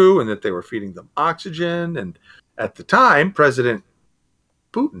crew and that they were feeding them oxygen. And at the time, President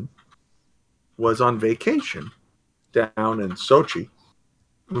Putin was on vacation down in Sochi,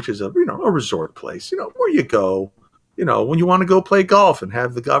 which is a resort place, where you go, when you want to go play golf and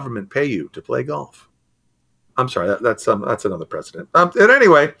have the government pay you to play golf. I'm sorry, that's another precedent. And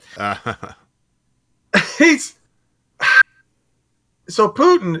anyway, so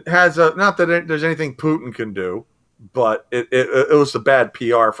Putin has not that there's anything Putin can do, but it was a bad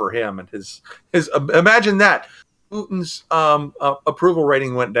PR for him and his imagine that Putin's approval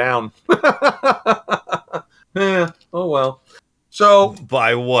rating went down. Oh well. So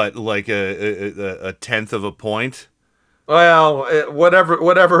by what, like a tenth of a point? Well,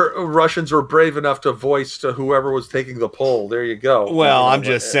 whatever Russians were brave enough to voice to whoever was taking the poll. There you go. Well, I'm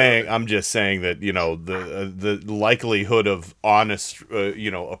just saying that the likelihood of honest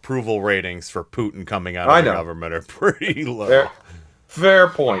approval ratings for Putin coming out of the government are pretty low. Fair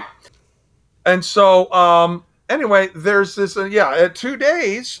point. And so anyway, there's this 2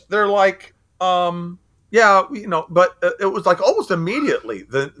 days they're like but it was like almost immediately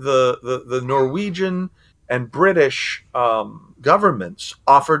the Norwegian and British governments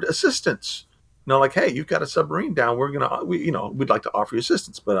offered assistance. Like, hey, you've got a submarine down. We'd like to offer you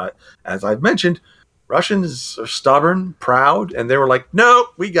assistance. But as I've mentioned, Russians are stubborn, proud, and they were like, no,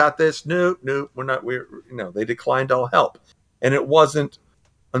 we got this. No, we're not. They declined all help. And it wasn't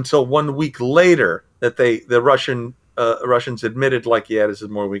until 1 week later that the Russians admitted, like, yeah, this is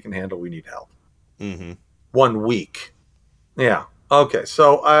more we can handle. We need help. Mm-hmm. 1 week. Yeah. Okay.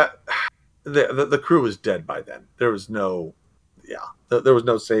 So the crew was dead by then. There was no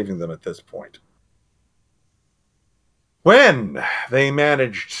saving them at this point. When they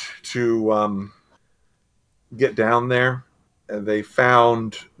managed to get down there, they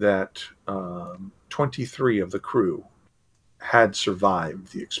found that 23 of the crew had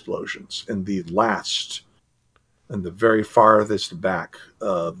survived the explosions in the very farthest back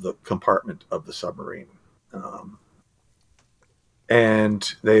of the compartment of the submarine.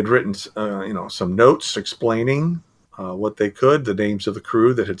 And they had written, some notes explaining what they could, the names of the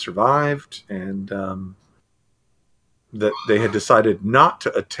crew that had survived, and that they had decided not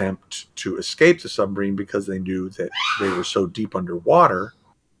to attempt to escape the submarine because they knew that they were so deep underwater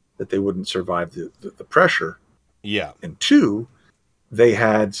that they wouldn't survive the pressure. Yeah. And 2, they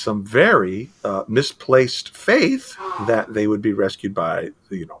had some very misplaced faith that they would be rescued by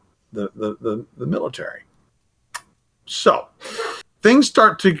the military. So things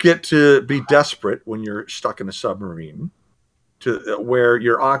start to get to be desperate when you're stuck in a submarine, to where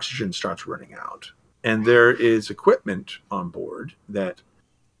your oxygen starts running out, and there is equipment on board that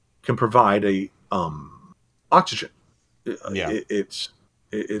can provide a oxygen. Yeah. It's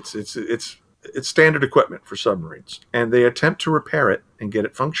standard equipment for submarines, and they attempt to repair it and get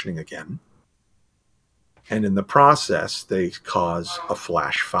it functioning again. And in the process, they cause a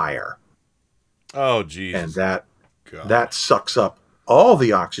flash fire. Oh, geez. And that sucks up all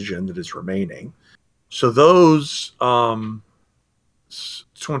the oxygen that is remaining. So those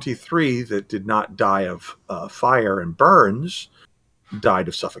 23 that did not die of fire and burns died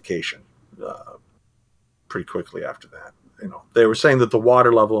of suffocation pretty quickly after that. They were saying that the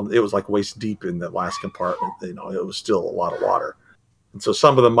water level, it was like waist deep in the last compartment. It was still a lot of water. And so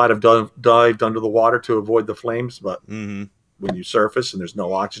some of them might have dived under the water to avoid the flames, but when you surface and there's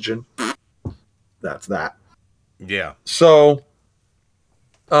no oxygen, that's that. Yeah. So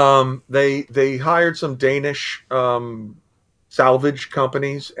they hired some Danish salvage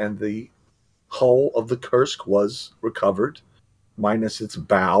companies, and the hull of the Kursk was recovered, minus its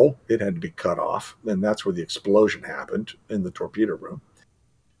bow. It had to be cut off, and that's where the explosion happened, in the torpedo room.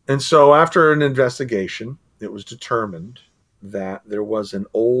 And so after an investigation, it was determined that there was an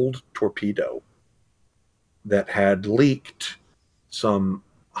old torpedo that had leaked some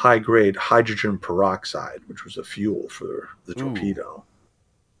high-grade hydrogen peroxide, which was a fuel for the torpedo.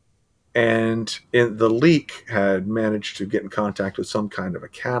 And the leak had managed to get in contact with some kind of a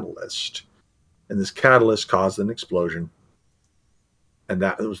catalyst, and this catalyst caused an explosion. And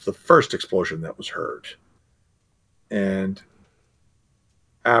that was the first explosion that was heard. And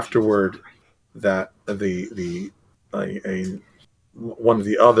afterward, that one of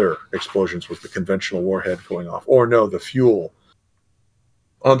the other explosions was the conventional warhead going off, or no, the fuel.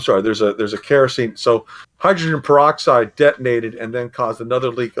 I'm sorry. There's a kerosene. So hydrogen peroxide detonated and then caused another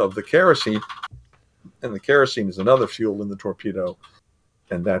leak of the kerosene, and the kerosene is another fuel in the torpedo,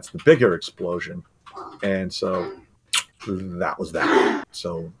 and that's the bigger explosion. And so that was that.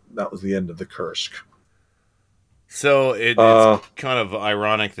 So that was the end of the Kursk. So it's kind of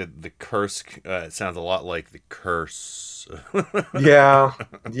ironic that the Kursk sounds a lot like the curse. Yeah,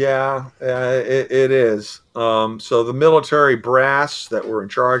 it is. So the military brass that were in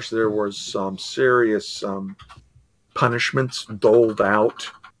charge, there was some serious punishments doled out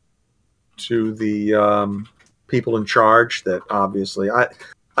to the people in charge. That obviously, I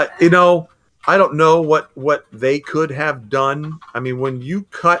don't know what they could have done. I mean, when you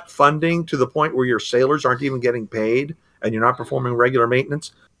cut funding to the point where your sailors aren't even getting paid and you're not performing regular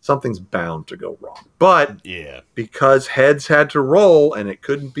maintenance, something's bound to go wrong. But because heads had to roll and it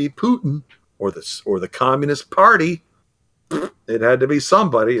couldn't be Putin or the Communist Party, it had to be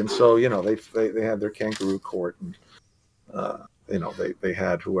somebody. And so, they had their kangaroo court, and they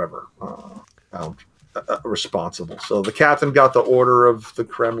had whoever found responsible. So the captain got the Order of the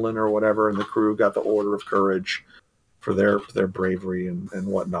Kremlin or whatever, and the crew got the Order of Courage for their bravery and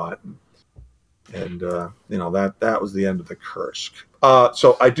whatnot. And that was the end of the Kursk.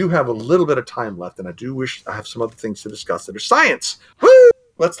 So I do have a little bit of time left, and I do wish I have some other things to discuss that are science. Woo!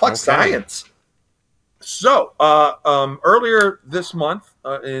 Let's talk science. So earlier this month,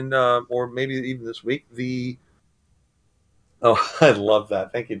 or maybe even this week, I love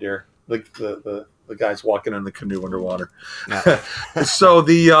that. Thank you, dear. The guy's walking in the canoe underwater. So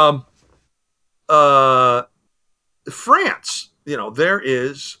France, there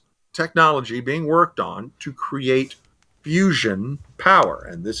is technology being worked on to create fusion power,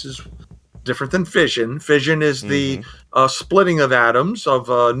 and this is different than fission. Fission is the splitting of atoms of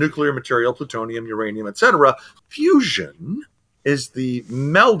nuclear material, plutonium, uranium, etc. Fusion is the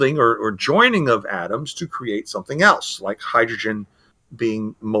melding or joining of atoms to create something else, like hydrogen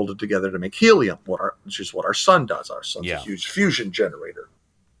being molded together to make helium, which is what our sun does. Our sun's a huge fusion generator.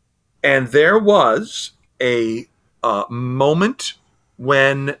 And there was a moment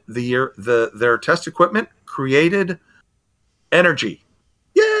when their test equipment created energy.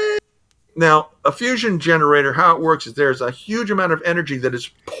 Yay! Now, a fusion generator, how it works is there's a huge amount of energy that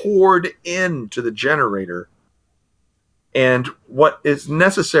is poured into the generator. And what is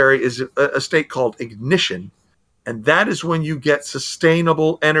necessary is a state called ignition. And that is when you get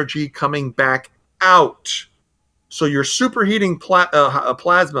sustainable energy coming back out. So you're superheating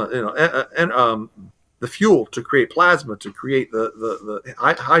plasma, the fuel to create plasma, to create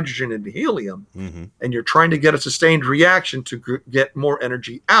the hydrogen into helium. And you're trying to get a sustained reaction to get more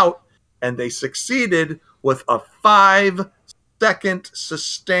energy out. And they succeeded with a 5-second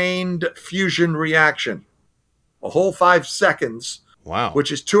sustained fusion reaction. A whole 5 seconds. Wow.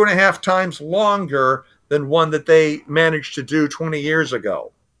 Which is 2.5 times longer than one that they managed to do 20 years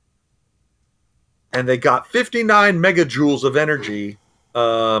ago. And they got 59 megajoules of energy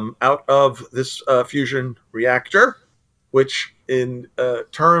out of this fusion reactor, which in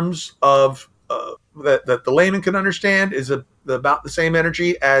terms of that the layman can understand is about the same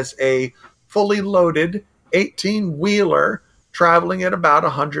energy as a fully loaded 18-wheeler traveling at about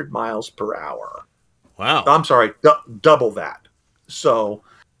 100 miles per hour. Wow. I'm sorry, double that. So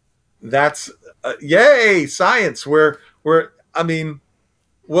that's yay, science. Will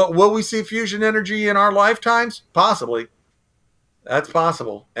we see fusion energy in our lifetimes? Possibly. That's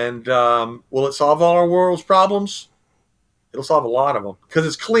possible. And will it solve all our world's problems? It'll solve a lot of them because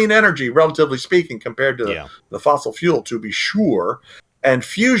it's clean energy, relatively speaking, compared to the fossil fuel, to be sure. And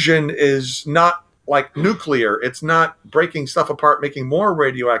fusion is not like nuclear. It's not breaking stuff apart, making more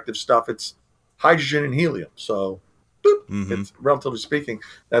radioactive stuff. It's hydrogen and helium. So, it's relatively speaking,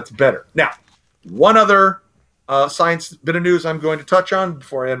 that's better. Now, one other science bit of news I'm going to touch on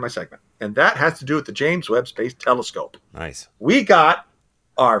before I end my segment, and that has to do with the James Webb Space Telescope. Nice. We got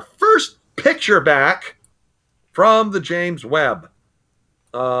our first picture back from the James Webb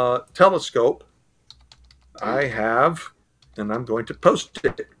telescope. I have, and I'm going to post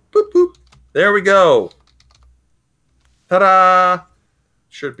it. Boop, boop. There we go. Ta-da!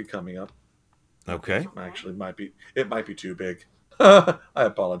 Should be coming up. Okay. Actually, it might be too big. I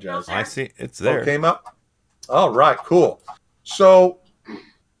apologize. I see. It's there. Oh, came up. All right, cool. So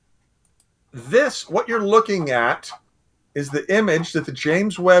what you're looking at is the image that the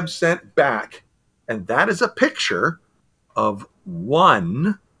James Webb sent back, and that is a picture of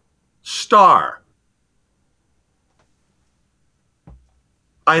one star.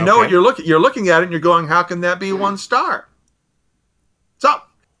 I know what you're looking at it and you're going, how can that be one star? So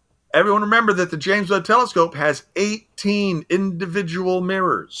everyone remember that the James Webb Telescope has 18 individual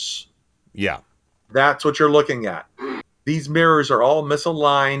mirrors. Yeah. That's what you're looking at. These mirrors are all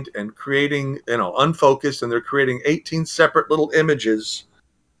misaligned and creating, unfocused, and they're creating 18 separate little images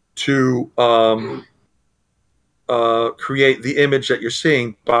to create the image that you're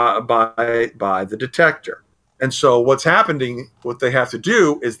seeing by the detector. And so what they have to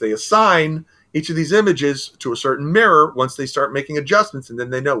do is they assign each of these images to a certain mirror once they start making adjustments, and then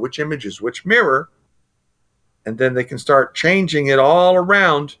they know which image is which mirror, and then they can start changing it all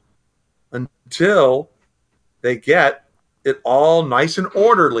around until they get it all nice and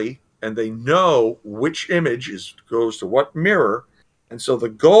orderly, and they know which image goes to what mirror. And so the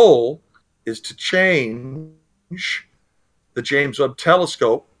goal is to change the James Webb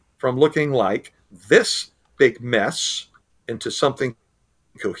Telescope from looking like this big mess into something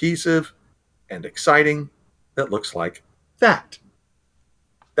cohesive and exciting that looks like that.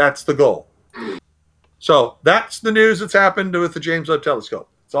 That's the goal. So that's the news that's happened with the James Webb Telescope.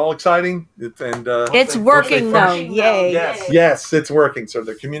 It's all exciting. It's working though. Yay. Yes, it's working. So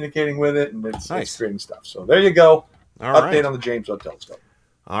they're communicating with it, and it's creating stuff. So there you go. Update on the James Webb Telescope.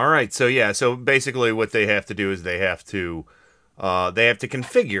 All right. So yeah. So basically, what they have to do is they have to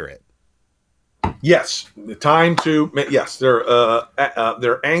configure it. Yes, the time to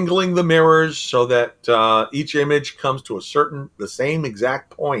they're angling the mirrors so that each image comes to the same exact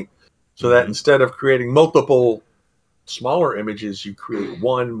point, so that instead of creating multiple smaller images, you create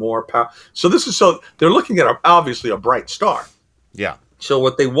one more power. So they're looking at obviously a bright star. Yeah. So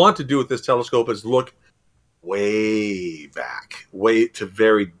what they want to do with this telescope is look way back, way to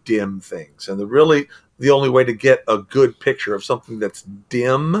very dim things, and the only way to get a good picture of something that's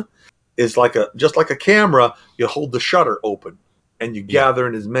dim is just like a camera. You hold the shutter open and you gather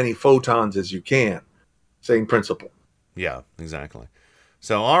in as many photons as you can. Same principle. Yeah, exactly.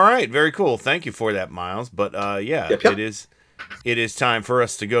 So, all right, very cool. Thank you for that, Miles. But Yep. it is time for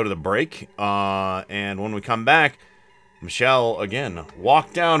us to go to the break. And when we come back, Michelle again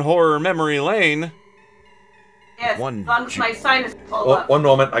walk down horror memory lane. Yes, my sinus pull up. One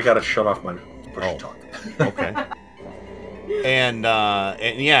moment, I gotta shut off my push talk. Okay. And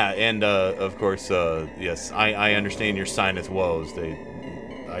of course, yes, I understand your sinus woes.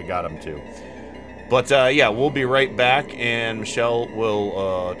 I got them too. But we'll be right back, and Michelle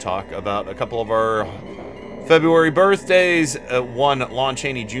will talk about a couple of our February birthdays. One Lon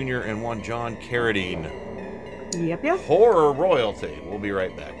Chaney Jr. and one John Carradine. Yep. Horror royalty. We'll be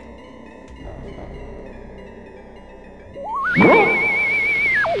right back.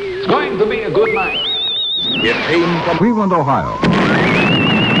 It's going to be a good night. It came from Cleveland, Ohio.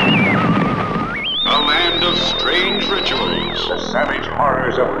 A land of strange rituals. The savage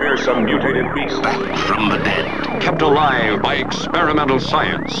horrors of fearsome mutated beasts. Back from the dead. Kept alive by experimental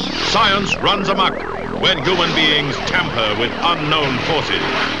science. Science runs amok when human beings tamper with unknown forces.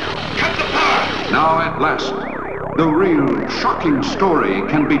 Cut the power! Now at last, the real shocking story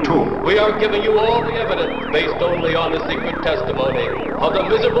can be told. We are giving you all the evidence based only on the secret testimony of the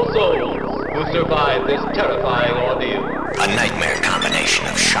miserable souls who survived this terrifying ordeal. A nightmare combination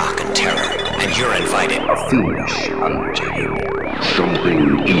of shock and terror, and you're invited. A fiendish undertaking.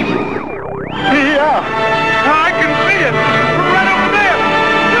 Something evil. Yeah! I can see it! Right over there!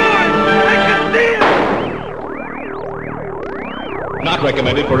 Do it! I can see it! Not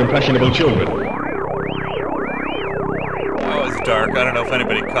recommended for impressionable children. That was dark. I don't know if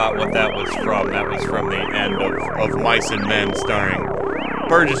anybody caught what that was from. That was from the end of Mice and Men, starring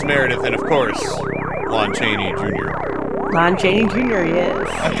Burgess Meredith and, of course, Lon Chaney Jr. Lon Chaney Jr., yes.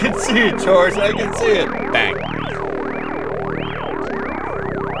 I can see it, George. I can see it. Bang.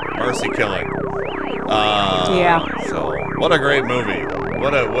 Mercy Killing. So, what a great movie.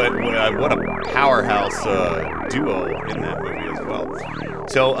 What a powerhouse duo in that movie as well.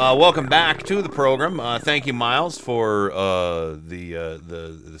 So, welcome back to the program. Thank you, Miles, for the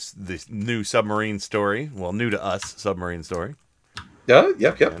new submarine story. Well, new to us submarine story.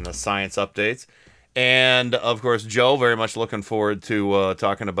 Yep. And the science updates. And, of course, Joe, very much looking forward to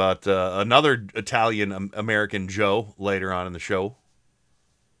talking about another Italian-American Joe later on in the show.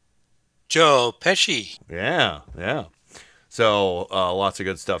 Joe Pesci. Yeah. So, lots of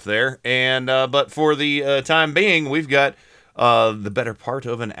good stuff there. And but for the time being, we've got the better part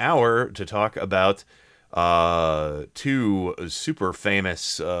of an hour to talk about two super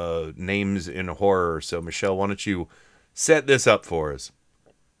famous names in horror. So, Michelle, why don't you set this up for us?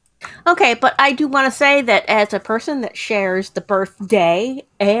 Okay, but I do want to say that as a person that shares the birthday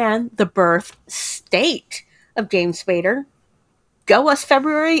and the birth state of James Spader, go us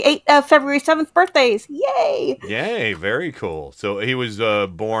February 7th birthdays. Yay! Yay, very cool. So he was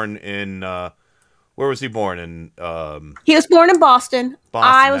born in, where was he born? He was born in Boston.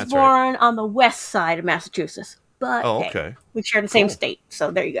 I was that's born on the west side of Massachusetts. But okay. We share the same state, so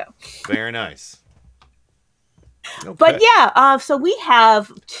there you go. Very nice. Okay. But yeah, so we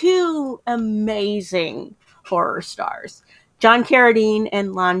have two amazing horror stars, John Carradine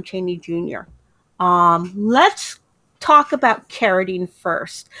and Lon Chaney Jr. Let's talk about Carradine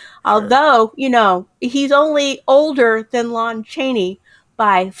first. Sure. Although, he's only older than Lon Chaney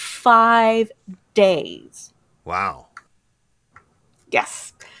by 5 days. Wow.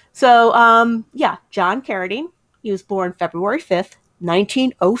 Yes. So, John Carradine. He was born February 5th,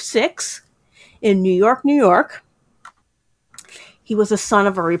 1906, in New York, New York. He was the son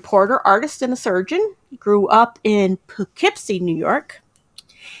of a reporter, artist, and a surgeon. He grew up in Poughkeepsie, New York.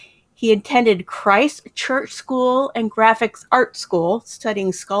 He attended Christ Church School and Graphics Art School,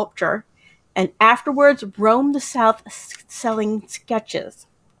 studying sculpture, and afterwards roamed the South selling sketches.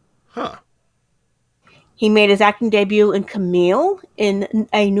 Huh. He made his acting debut in Camille in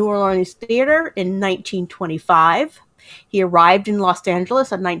a New Orleans theater in 1925. He arrived in Los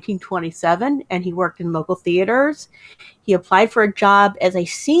Angeles in 1927, and he worked in local theaters. He applied for a job as a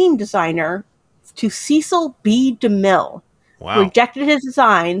scene designer to Cecil B. DeMille, Wow. who rejected his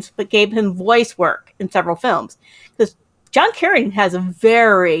designs but gave him voice work in several films. Because John Carradine has a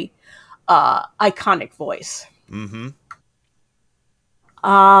very iconic voice. Mm-hmm.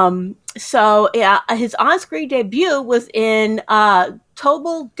 His on-screen debut was in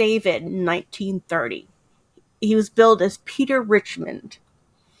Tobal David in 1930. He was billed as Peter Richmond.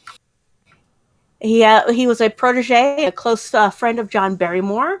 He was a protege, a close friend of John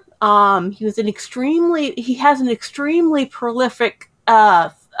Barrymore. He has an extremely prolific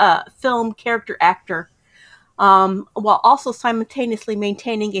film character actor, while also simultaneously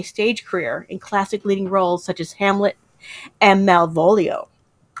maintaining a stage career in classic leading roles such as Hamlet and Malvolio.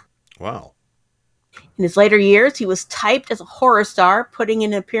 Wow. In his later years, he was typed as a horror star, putting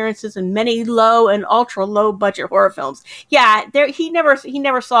in appearances in many low and ultra low budget horror films. Yeah, he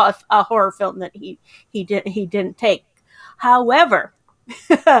never saw a horror film that he didn't take. However,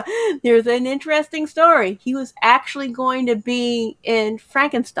 there's an interesting story. He was actually going to be in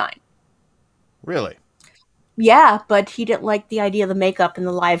Frankenstein. Really? Yeah, but he didn't like the idea of the makeup and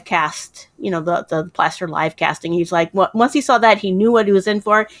the live cast, the plaster live casting. He's like, once he saw that, he knew what he was in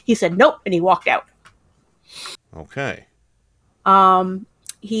for. He said, nope, and he walked out. Okay.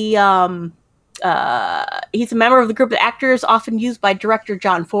 He's a member of the group of actors often used by director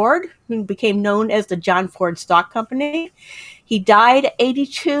John Ford, who became known as the John Ford Stock Company. He died at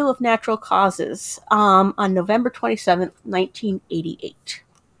 82 of natural causes on November 27th, 1988.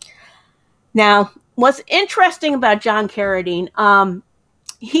 Now, what's interesting about John Carradine,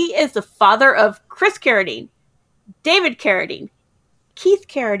 he is the father of Chris Carradine, David Carradine, Keith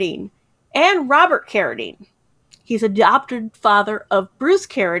Carradine, and Robert Carradine. He's adopted father of Bruce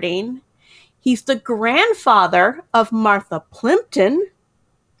Carradine. He's the grandfather of Martha Plimpton,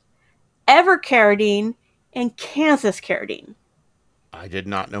 Ever Carradine, and Kansas Carradine. I did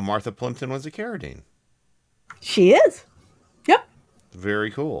not know Martha Plimpton was a Carradine. She is. Yep.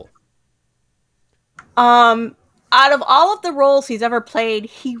 Very cool. Out of all of the roles he's ever played,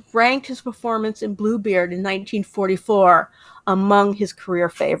 he ranked his performance in Bluebeard in 1944 among his career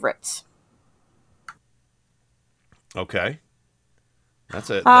favorites. Okay. That's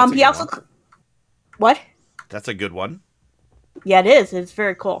a he also one. What? That's a good one. Yeah, it is. It's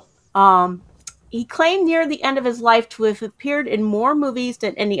very cool. He claimed near the end of his life to have appeared in more movies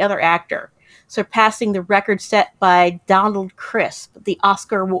than any other actor, surpassing the record set by Donald Crisp, the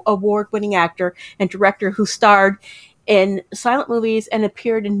Oscar award-winning actor and director who starred in silent movies and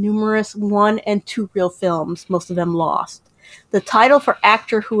appeared in numerous 1 and 2 reel films, most of them lost. The title for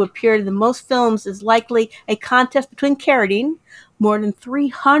actor who appeared in the most films is likely a contest between Carradine, more than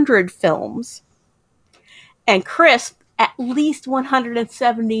 300 films, and Crisp, at least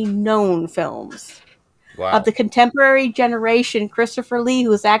 170 known films. Wow. Of the contemporary generation, Christopher Lee,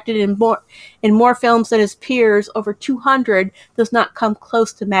 who has acted in more films than his peers, over 200, does not come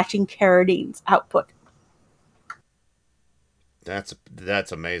close to matching Carradine's output. That's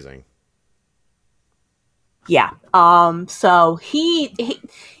amazing. Yeah. So he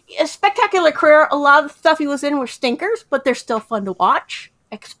a spectacular career. A lot of the stuff he was in were stinkers, but they're still fun to watch.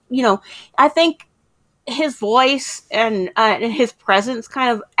 I think his voice and his presence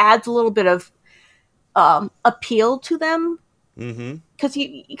kind of adds a little bit of appeal to them. Mm-hmm. Because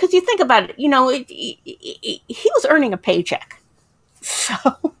you think about it, he was earning a paycheck. So,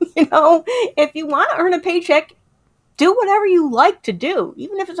 if you want to earn a paycheck, do whatever you like to do,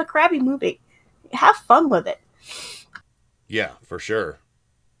 even if it's a crappy movie. Have fun with it. Yeah, for sure.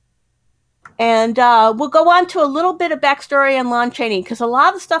 And we'll go on to a little bit of backstory on Lon Chaney, because a lot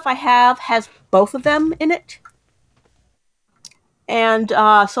of the stuff I have has both of them in it. And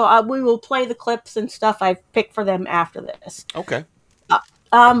we will play the clips and stuff I've picked for them after this. Okay.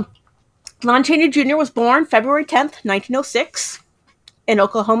 Lon Chaney Jr. was born February 10th, 1906 in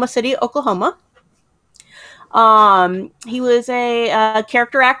Oklahoma City, Oklahoma. He was a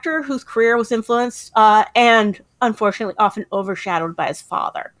character actor whose career was influenced and unfortunately often overshadowed by his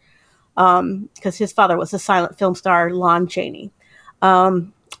father, because his father was a silent film star, Lon Chaney.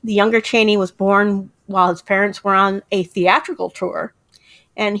 The younger Chaney was born while his parents were on a theatrical tour,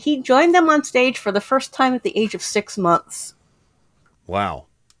 and he joined them on stage for the first time at the age of 6 months. Wow.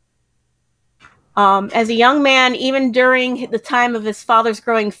 As a young man, even during the time of his father's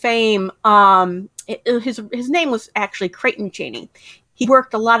growing fame, his name was actually Creighton Chaney. He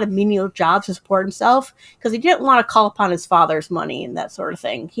worked a lot of menial jobs to support himself because he didn't want to call upon his father's money and that sort of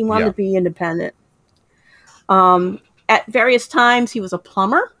thing. He wanted to be independent. At various times, he was a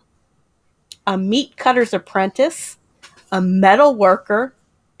plumber, a meat cutter's apprentice, a metal worker,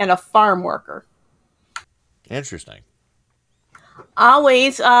 and a farm worker. Interesting.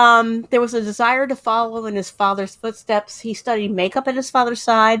 Always, there was a desire to follow in his father's footsteps. He studied makeup at his father's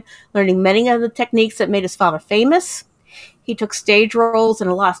side, learning many of the techniques that made his father famous. He took stage roles in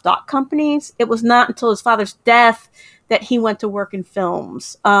a lot of stock companies. It was not until his father's death that he went to work in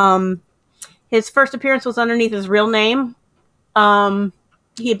films. His first appearance was underneath his real name.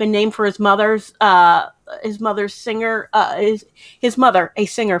 He had been named for his mother's singer, his mother, a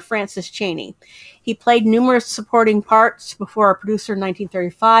singer, Frances Chaney. He played numerous supporting parts before a producer in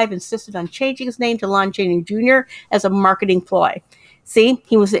 1935 insisted on changing his name to Lon Chaney Jr. as a marketing ploy. See,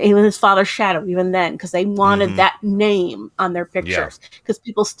 he was his father's shadow even then because they wanted that name on their pictures because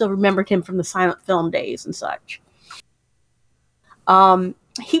people still remembered him from the silent film days and such.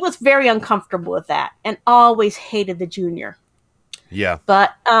 He was very uncomfortable with that and always hated the Junior. Yeah.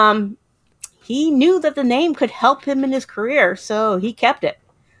 But he knew that the name could help him in his career, so he kept it.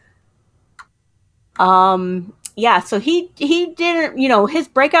 So he didn't, his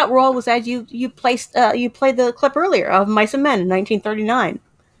breakout role was as you played the clip earlier of Mice and Men in 1939.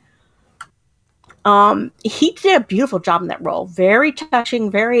 He did a beautiful job in that role. Very touching,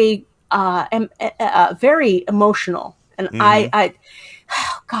 very very emotional. And I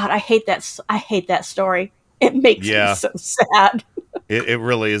hate that. I hate that story. It makes me so sad. It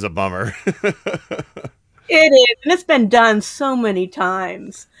really is a bummer. It is, and it's been done so many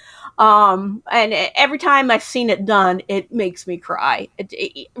times. And every time I've seen it done, it makes me cry.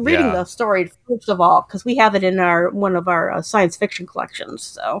 Reading the story, first of all, because we have it in one of our science fiction collections.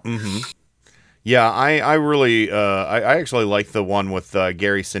 So, yeah, I really, I actually like the one with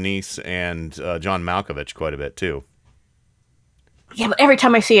Gary Sinise and John Malkovich quite a bit too. Yeah, but every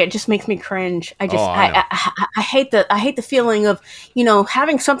time I see it, it just makes me cringe. I hate the feeling of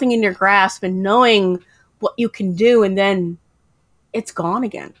having something in your grasp and knowing what you can do, and then it's gone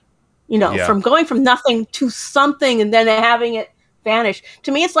again. From going from nothing to something and then having it vanish.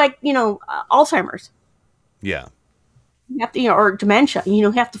 To me, it's like, Alzheimer's. Yeah. You have to, or dementia.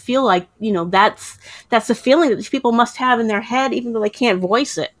 You have to feel like, that's the feeling that these people must have in their head, even though they can't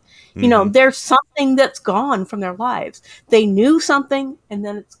voice it. There's something that's gone from their lives. They knew something and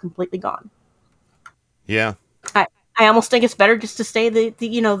then it's completely gone. Yeah. I almost think it's better just to stay the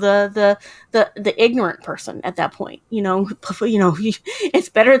ignorant person at that point. It's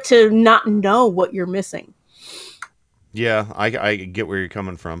better to not know what you're missing. Yeah, I get where you're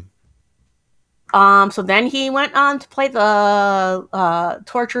coming from. So then he went on to play the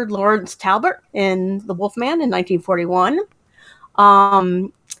tortured Lawrence Talbot in The Wolfman in 1941.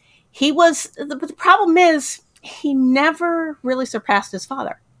 He was the problem is he never really surpassed his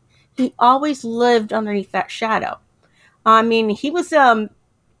father. He always lived underneath that shadow. I mean, he was in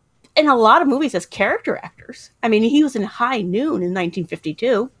a lot of movies as character actors. I mean, he was in High Noon in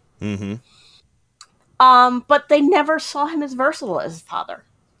 1952. But they never saw him as versatile as his father.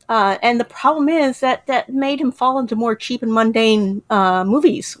 And the problem is that made him fall into more cheap and mundane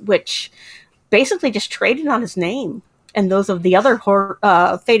movies, which basically just traded on his name and those of the other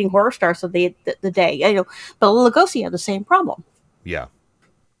fading horror stars of the day. Bela Lugosi had the same problem. Yeah.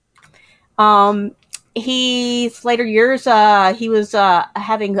 His later years, he was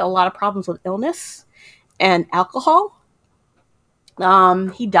having a lot of problems with illness and alcohol.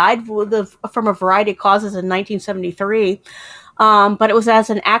 He died from a variety of causes in 1973, but it was as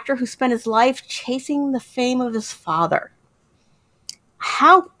an actor who spent his life chasing the fame of his father.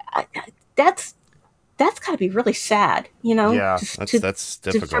 That's got to be really sad, Yeah, that's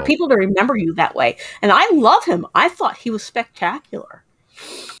difficult. For people to remember you that way. And I love him. I thought he was spectacular.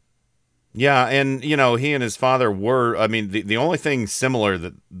 Yeah, and he and his father were. I mean, the only thing similar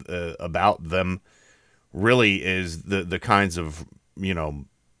that about them really is the kinds of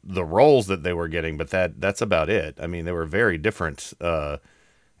the roles that they were getting, but that's about it. I mean, they were very different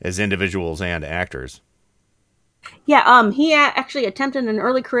as individuals and actors. Yeah, he actually attempted an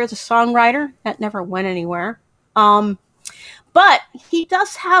early career as a songwriter that never went anywhere. But he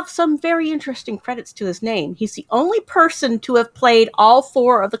does have some very interesting credits to his name. He's the only person to have played all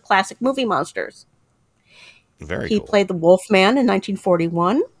 4 of the classic movie monsters. Very he cool. played the Wolfman in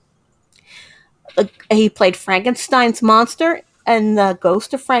 1941. He played Frankenstein's monster and the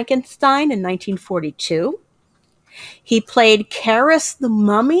Ghost of Frankenstein in 1942. He played Karis the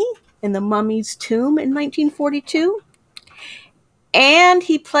Mummy in The Mummy's Tomb in 1942. And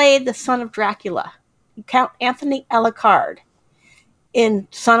he played the Son of Dracula, Count Anthony Alucard, in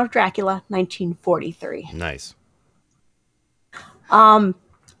Son of Dracula, 1943. Nice.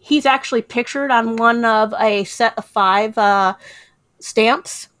 He's actually pictured on one of a set of 5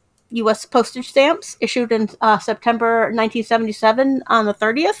 stamps, U.S. postage stamps, issued in September 1977 on the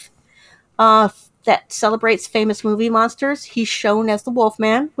 30th, that celebrates famous movie monsters. He's shown as the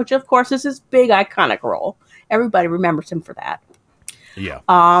Wolfman, which of course is his big iconic role. Everybody remembers him for that. Yeah.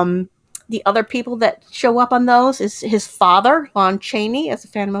 The other people that show up on those is his father, Lon Chaney, as the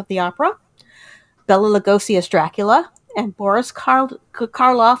Phantom of the Opera, Bela Lugosi as Dracula, and Boris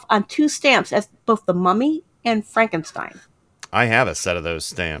Karloff on 2 stamps as both the Mummy and Frankenstein. I have a set of those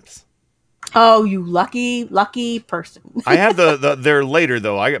stamps. Oh, you lucky person. I have they're later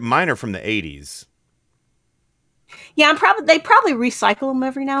though. Mine are from the 80s. Yeah, they probably recycle them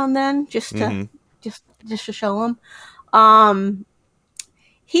every now and then just to to show them.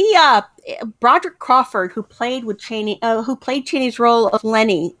 Broderick Crawford, who played Chaney's role of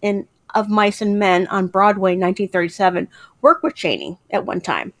Lenny in Of Mice and Men on Broadway in 1937, worked with Chaney at one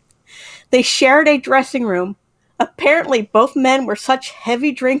time. They shared a dressing room. Apparently, both men were such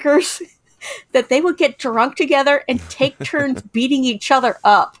heavy drinkers that they would get drunk together and take turns beating each other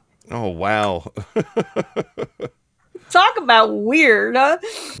up. Oh, wow. Talk about weird, huh?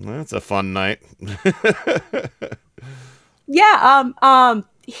 That's a fun night. Yeah,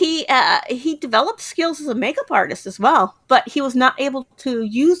 he developed skills as a makeup artist as well, but he was not able to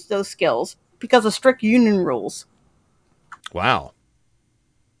use those skills because of strict union rules. Wow.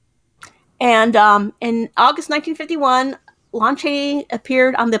 And in August 1951, Lon Chaney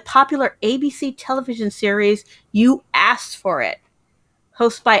appeared on the popular ABC television series You Asked for It,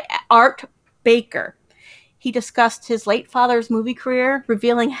 hosted by Art Baker. He discussed his late father's movie career,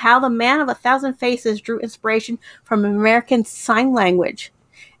 revealing how the Man of 1,000 Faces drew inspiration from American Sign Language,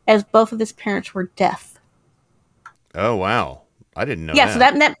 as both of his parents were deaf. Oh, wow. I didn't know that.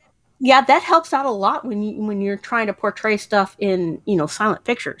 that. So that helps out a lot when you're trying to portray stuff in, silent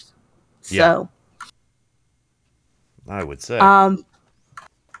pictures. So, I would say. But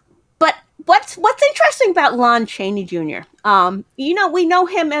what's interesting about Lon Chaney Jr.? We know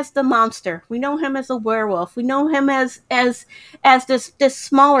him as the monster. We know him as a werewolf. We know him as this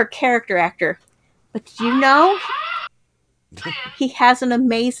smaller character actor. But do you know he has an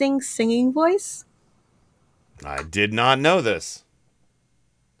amazing singing voice? I did not know this.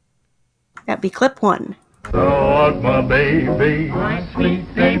 That'd be clip 1. Thou art my baby, my sweet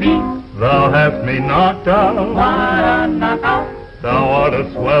baby. Thou hast me knocked out. Thou art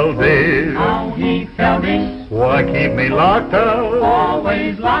a swell dear. How he fell thee. Why keep me locked out?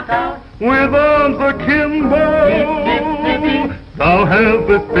 Always locked out. With arms akimbo. Thou hast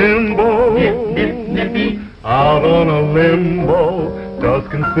the thimble. Out on a limbo.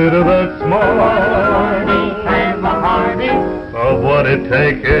 Dost consider that small. And the hardy. Of what it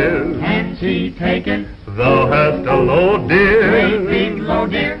taketh. Can she take it? Thou hast a load, dear. Great big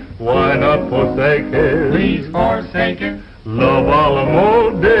load, dear. Why not forsake it? Please forsake it. Love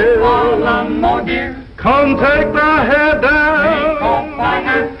Alamo, dear. Alamo, dear. Come take thy head down. Take off thy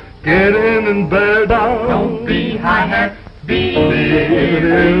hat. Get in and bear down. Don't be high hat. Be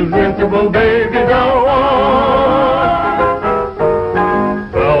invincible, baby, thou art.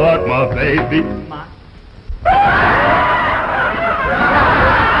 Thou art my baby.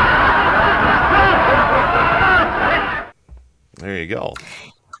 There you go.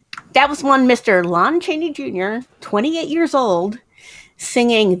 That was one Mr. Lon Chaney Jr., 28 years old,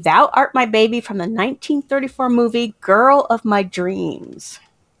 singing Thou Art My Baby from the 1934 movie Girl of My Dreams.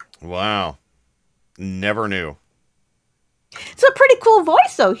 Wow. Never knew. It's a pretty cool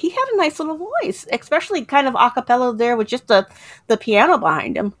voice, though. He had a nice little voice, especially kind of a cappella there with just the piano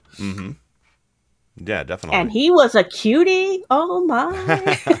behind him. Mm-hmm. Yeah, definitely. And he was a cutie. Oh,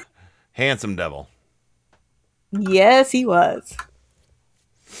 my. Handsome devil. Yes, he was.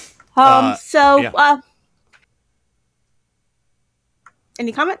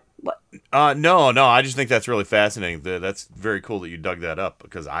 Any comment? What? No, I just think that's really fascinating. That's very cool that you dug that up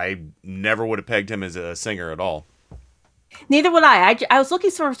because I never would have pegged him as a singer at all. Neither would I. I was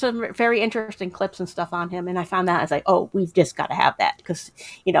looking for some very interesting clips and stuff on him, and I found that. I was like, oh, we've just got to have that because,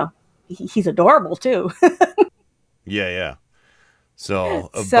 he's adorable, too. Yeah. So,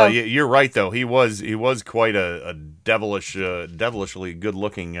 but you're right though. He was quite a devilishly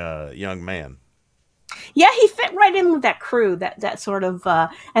good-looking young man. Yeah, he fit right in with that crew, that sort of,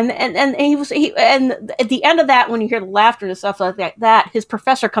 and at the end of that, when you hear the laughter and stuff like that, his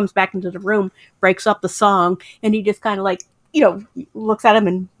professor comes back into the room, breaks up the song, and he just kind of like, looks at him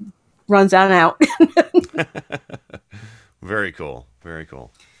and runs on out. Very cool. Very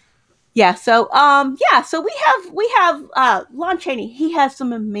cool. Yeah. So, so we have Lon Chaney. He has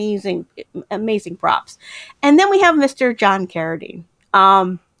some amazing props, and then we have Mr. John Carradine.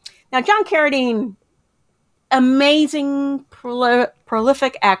 Now, John Carradine, amazing,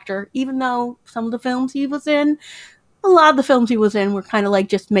 prolific actor, even though some of the films he was in, a lot of the films he was in were kind of like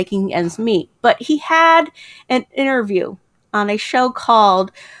just making ends meet. But he had an interview on a show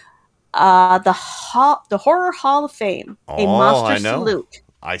called the Horror Hall of Fame, A Monster Salute.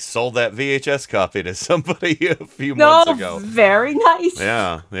 I sold that VHS copy to somebody a few months ago. Very nice.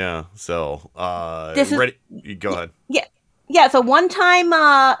 Yeah. So, ready? Go ahead. Yeah, it's a one-time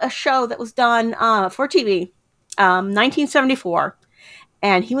a show that was done for TV, 1974,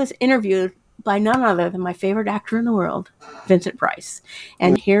 and he was interviewed by none other than my favorite actor in the world, Vincent Price.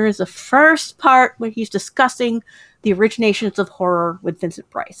 And here is the first part where he's discussing the originations of horror with Vincent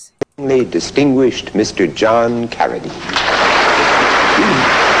Price. Distinguished Mr. John Carradine.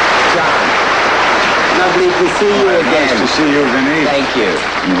 Lovely to see you again. Nice to see you, Vinny. Thank you.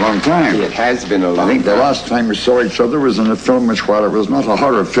 In a long time. It has been a long time. I think the last time we saw each other was in a film which, while it was not a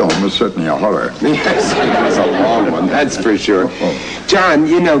horror film, was certainly a horror. Yes, it was a long one, that's for sure. John,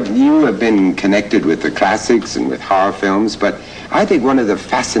 you have been connected with the classics and with horror films, but I think one of the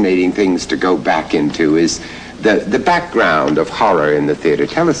fascinating things to go back into is the background of horror in the theater.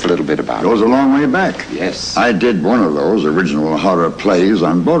 Tell us a little bit about it. It goes a long way back. Yes. I did one of those original horror plays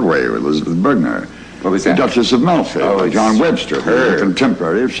on Broadway with Elizabeth Bergner. What was that? The Duchess of Malfi, John Webster, who was a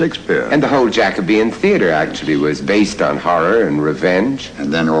contemporary of Shakespeare. And the whole Jacobean theater actually was based on horror and revenge.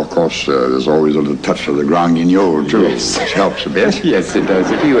 And then, of course, there's always a little touch of the Grand Guignol, too, which helps a bit. Yes, it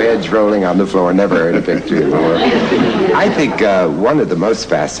does. A few heads rolling on the floor, never heard a picture in the world. I think one of the most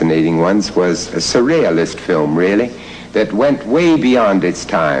fascinating ones was a surrealist film, really, that went way beyond its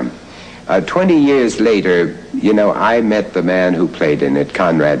time. 20 years later, I met the man who played in it,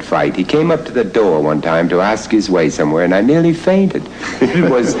 Conrad Veidt. He came up to the door one time to ask his way somewhere, and I nearly fainted. It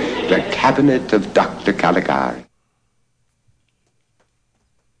was The Cabinet of Dr. Caligari.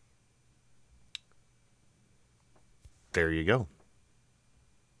 There you go.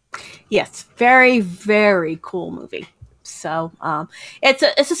 Yes, very, very cool movie. So it's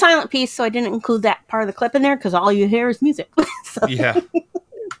a silent piece, so I didn't include that part of the clip in there because all you hear is music. So. Yeah.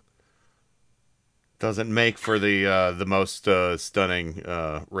 Doesn't make for the most stunning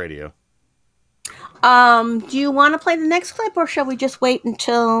radio. Do you want to play the next clip, or shall we just wait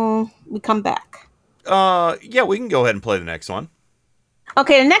until we come back? Yeah, we can go ahead and play the next one.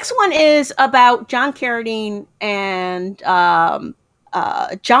 Okay, the next one is about John Carradine and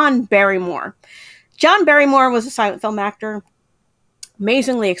John Barrymore. John Barrymore was a silent film actor,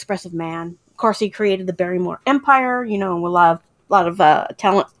 amazingly expressive man. Of course, he created the Barrymore Empire. A lot of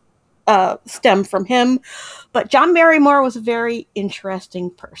talent stemmed from him. But John Barrymore was a very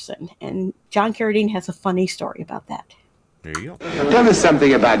interesting person, and John Carradine has a funny story about that. There you go. Tell us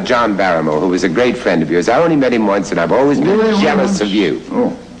something about John Barrymore, who was a great friend of yours. I only met him once, and I've always been jealous of you.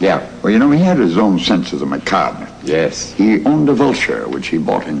 Oh. Yeah. Well, he had his own sense of the macabre. Yes. He owned a vulture, which he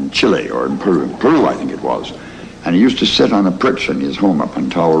bought in Chile or in Peru. Peru, I think it was. And he used to sit on a perch in his home up on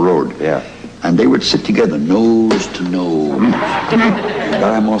Tower Road. Yeah. And they would sit together, nose to nose.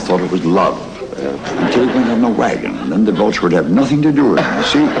 Barrymore thought it was love. Until he went on the wagon, and then the vulture would have nothing to do with it. You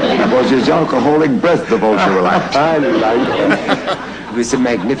see, it was his alcoholic breath the vulture relaxed. I like it. He was a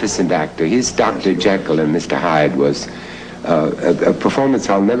magnificent actor. His Dr. Jekyll and Mr. Hyde was a performance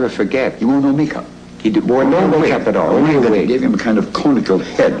I'll never forget. He wore no makeup. He wore no makeup at all. They gave him a kind of conical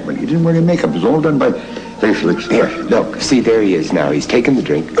head, but he didn't wear any makeup. It was all done by facial expression. Here, look, see, there he is now. He's taking the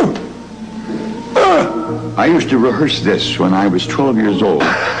drink. I used to rehearse this when I was 12 years old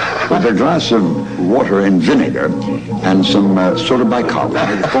with a glass of water and vinegar and some soda bicarb.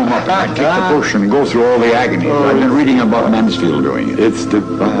 I'd foam up and I'd take the potion and go through all the agony. I've been reading about Mansfield doing it. It's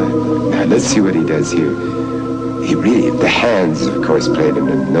divine. Now, let's see what he does here. The hands, of course, played an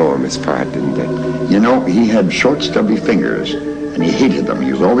enormous part, didn't they? He had short, stubby fingers, and he hated them.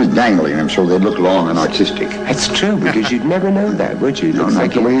 He was always dangling them so they'd look long and artistic. That's true, because you'd never know that, would you? No,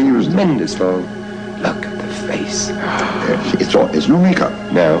 not the way he was. Tremendous long. Look at the face. It's no makeup.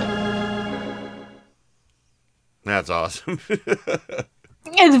 No. That's awesome.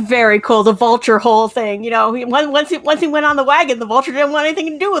 It's very cool. The vulture whole thing, once he went on the wagon, the vulture didn't want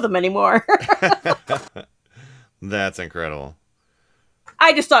anything to do with him anymore. That's incredible.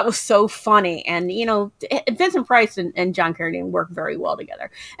 I just thought it was so funny. And, you know, Vincent Price and John Carradine work very well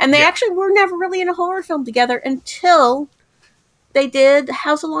together. And they actually were never really in a horror film together until they did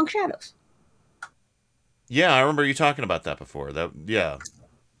House of Long Shadows. Yeah, I remember you talking about that before. Yeah,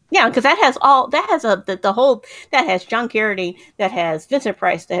 because that has John Carradine, that has Vincent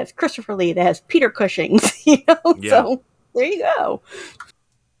Price, that has Christopher Lee, that has Peter Cushing. You know, so there you go.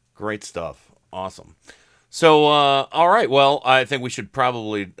 Great stuff. Awesome. So, all right. Well, I think we should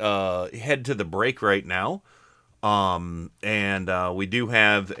probably head to the break right now. And we do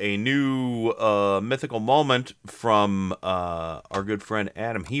have a new mythical moment from our good friend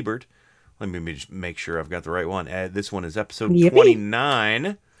Adam Hebert. Let me just make sure I've got the right one. This one is episode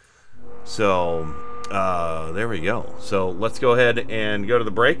 29. So, there we go. So, let's go ahead and go to the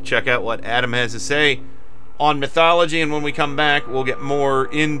break. Check out what Adam has to say on mythology. And when we come back, we'll get more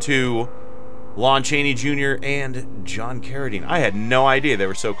into Lon Chaney Jr. and John Carradine. I had no idea they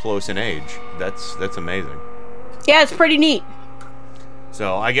were so close in age. That's amazing. Yeah, it's pretty neat.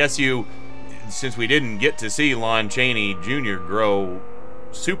 So I guess since we didn't get to see Lon Chaney Jr. grow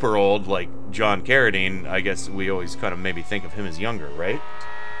super old like John Carradine, I guess we always kind of maybe think of him as younger, right?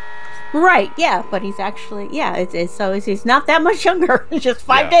 Right, yeah, but he's actually, he's not that much younger. It's just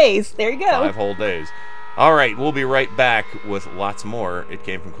 5 days. There you go. 5 whole days. All right, we'll be right back with lots more. It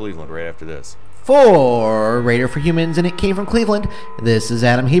Came from Cleveland right after this. For Raider for Humans and It Came from Cleveland, this is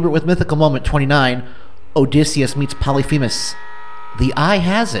Adam Hebert with Mythical Moment 29, Odysseus meets Polyphemus. The Eye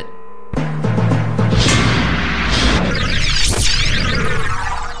has it.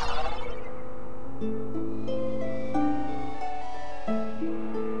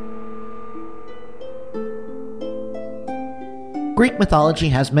 Greek mythology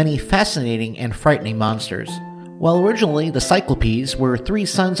has many fascinating and frightening monsters. While originally the Cyclopes were 3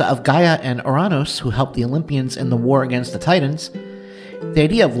 sons of Gaia and Uranus who helped the Olympians in the war against the Titans, the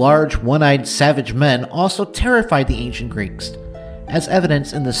idea of large, one-eyed, savage men also terrified the ancient Greeks, as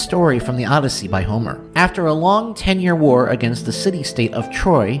evidenced in the story from the Odyssey by Homer. After a long 10-year war against the city-state of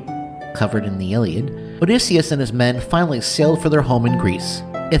Troy, covered in the Iliad, Odysseus and his men finally sailed for their home in Greece,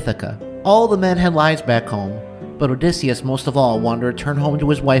 Ithaca. All the men had lives back home, but Odysseus most of all wanted to return home to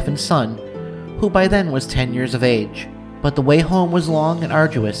his wife and son, who by then was 10 years of age. But the way home was long and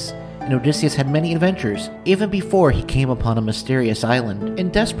arduous, and Odysseus had many adventures, even before he came upon a mysterious island. In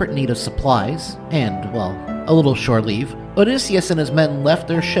desperate need of supplies, and, well, a little shore leave, Odysseus and his men left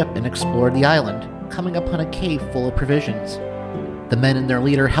their ship and explored the island, coming upon a cave full of provisions. The men and their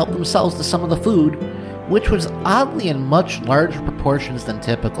leader helped themselves to some of the food, which was oddly in much larger proportions than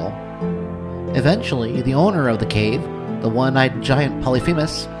typical. Eventually, the owner of the cave, the one-eyed giant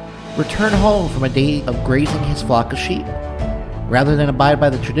Polyphemus, returned home from a day of grazing his flock of sheep. Rather than abide by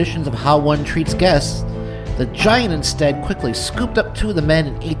the traditions of how one treats guests, the giant instead quickly scooped up 2 of the men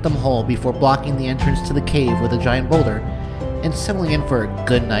and ate them whole before blocking the entrance to the cave with a giant boulder and settling in for a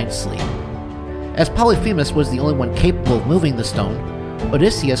good night's sleep. As Polyphemus was the only one capable of moving the stone,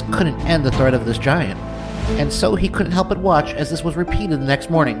 Odysseus couldn't end the threat of this giant, and so he couldn't help but watch as this was repeated the next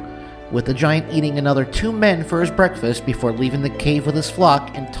morning, with the giant eating another 2 men for his breakfast before leaving the cave with his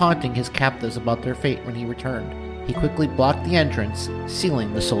flock and taunting his captives about their fate when he returned. He quickly blocked the entrance,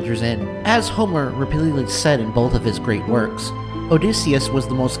 sealing the soldiers in. As Homer repeatedly said in both of his great works, Odysseus was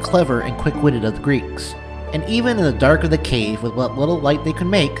the most clever and quick-witted of the Greeks. And even in the dark of the cave, with what little light they could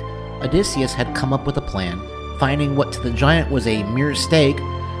make, Odysseus had come up with a plan, finding what to the giant was a mere stake,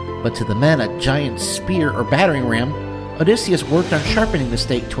 but to the men a giant spear or battering ram. Odysseus worked on sharpening the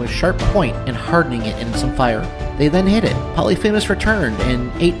stake to a sharp point and hardening it in some fire. They then hid it. Polyphemus returned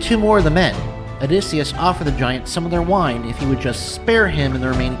and ate 2 more of the men. Odysseus offered the giant some of their wine if he would just spare him and the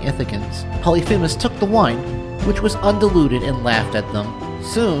remaining Ithacans. Polyphemus took the wine, which was undiluted, and laughed at them.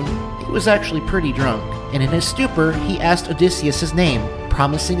 Soon, he was actually pretty drunk, and in his stupor, he asked Odysseus his name,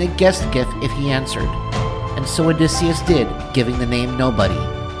 promising a guest gift if he answered. And so Odysseus did, giving the name Nobody.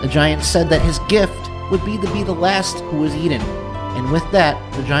 The giant said that his gift would be to be the last who was eaten, and with that,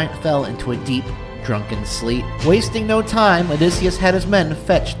 the giant fell into a deep, drunken sleep. Wasting no time, Odysseus had his men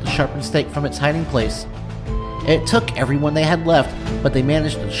fetch the sharpened stake from its hiding place. It took everyone they had left, but they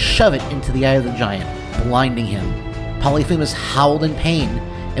managed to shove it into the eye of the giant, blinding him. Polyphemus howled in pain,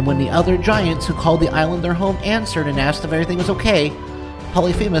 and when the other giants who called the island their home answered and asked if everything was okay,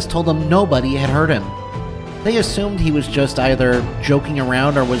 Polyphemus told them nobody had hurt him. They assumed he was just either joking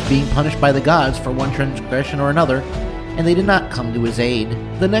around or was being punished by the gods for one transgression or another, and they did not come to his aid.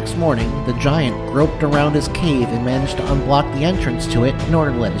 The next morning, the giant groped around his cave and managed to unblock the entrance to it in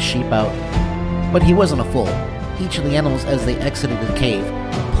order to let his sheep out. But he wasn't a fool. Each of the animals as they exited the cave,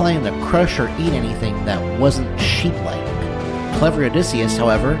 planning to crush or eat anything that wasn't sheep-like. Clever Odysseus,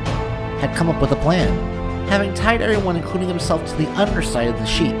 however, had come up with a plan, having tied everyone, including himself, to the underside of the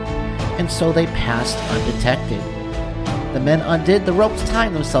sheet, and so they passed undetected. The men undid the ropes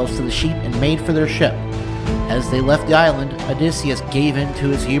tying themselves to the sheet and made for their ship. As they left the island, Odysseus gave in to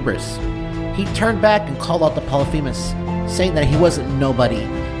his hubris. He turned back and called out to Polyphemus, saying that he wasn't nobody.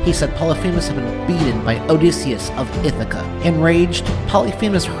 He said Polyphemus had been beaten by Odysseus of Ithaca. Enraged,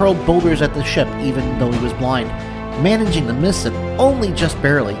 Polyphemus hurled boulders at the ship even though he was blind, managing to miss it only just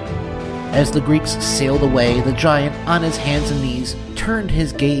barely. As the Greeks sailed away, the giant, on his hands and knees, turned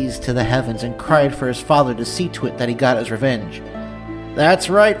his gaze to the heavens and cried for his father to see to it that he got his revenge. That's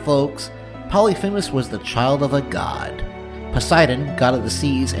right, folks. Polyphemus was the child of a god. Poseidon, god of the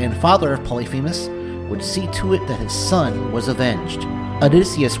seas and father of Polyphemus, would see to it that his son was avenged.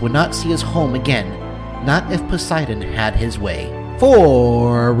 Odysseus would not see his home again, not if Poseidon had his way.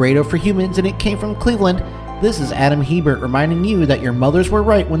 For Radio for Humans, and it came from Cleveland, this is Adam Hebert reminding you that your mothers were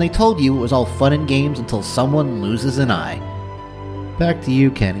right when they told you it was all fun and games until someone loses an eye. Back to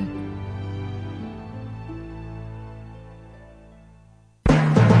you, Kenny.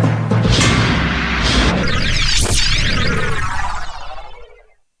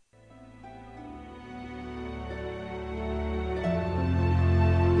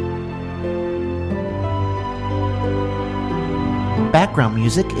 Background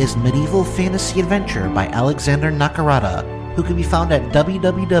music is Medieval Fantasy Adventure by Alexander Nakarada, who can be found at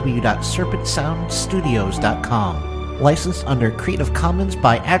www.serpentsoundstudios.com. Licensed under Creative Commons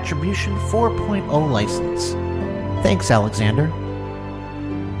by Attribution 4.0 license. Thanks, Alexander.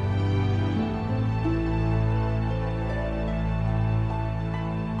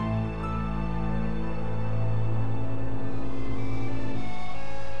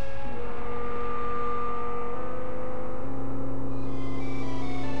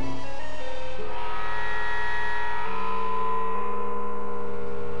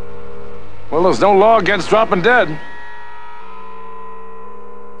 Well, there's no law against dropping dead.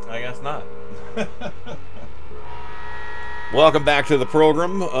 I guess not. Welcome back to the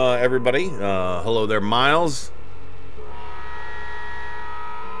program, everybody. Hello there, Miles.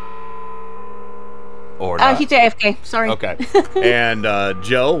 Or not. He's AFK. Sorry. Okay. And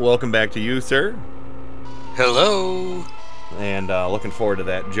Joe, welcome back to you, sir. Hello. And looking forward to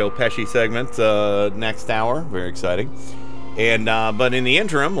that Joe Pesci segment next hour. Very exciting. And but in the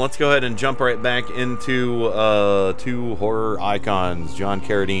interim, let's go ahead and jump right back into two horror icons, John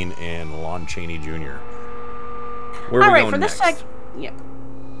Carradine and Lon Chaney Jr. Where are we going next?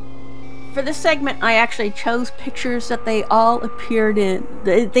 For this segment, I actually chose pictures that they all appeared in.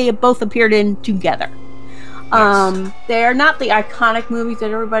 They both appeared in together. Nice. They are not the iconic movies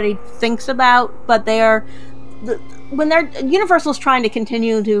that everybody thinks about, but they are. When Universal's trying to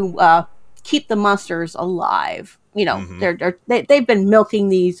continue to keep the monsters alive. You know, they've been milking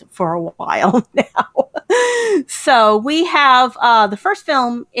these for a while now. So we have the first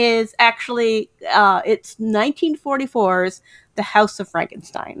film is actually it's 1944's The House of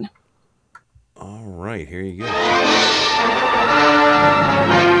Frankenstein. All right, here you go.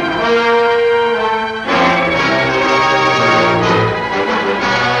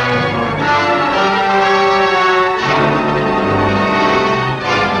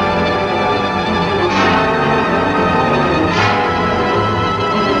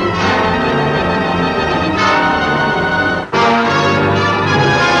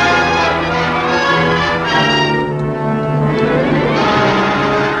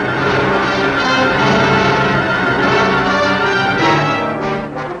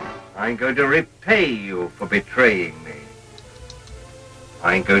 I'm going to repay you for betraying me.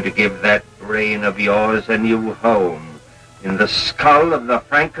 I'm going to give that brain of yours a new home in the skull of the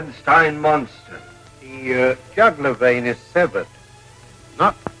Frankenstein monster. The jugular vein is severed,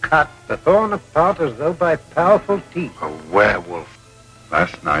 not cut, but torn apart as though by powerful teeth. A werewolf.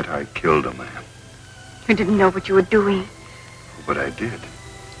 Last night I killed a man, You didn't know what you were doing. but I did.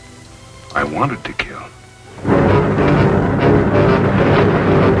 I wanted to kill.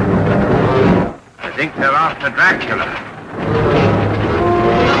 I think they're after Dracula.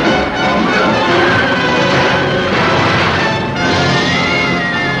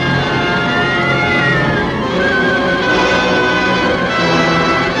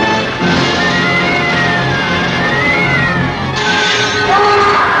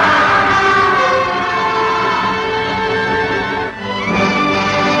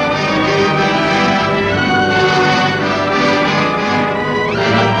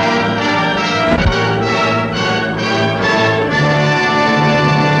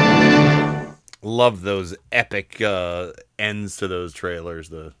 Love those epic ends to those trailers.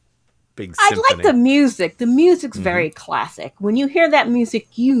 The big I symphony. like the music. The music's very classic. When you hear that music,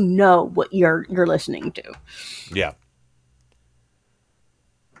 you know what you're listening to. Yeah.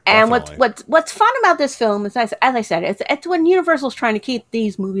 And Definitely. what's fun about this film is, as I said, it's when Universal's trying to keep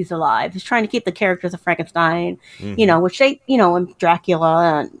these movies alive. It's trying to keep the characters of Frankenstein, which they, and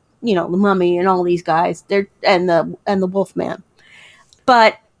Dracula and the Mummy and all these guys. And the Wolfman,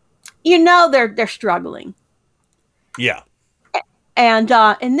 but they're struggling. Yeah. And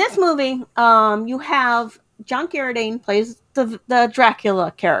in this movie, you have John Carradine plays the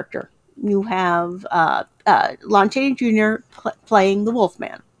Dracula character. You have Lon Chaney Jr. Playing the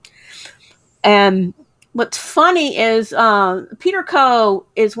Wolfman. And what's funny is Peter Coe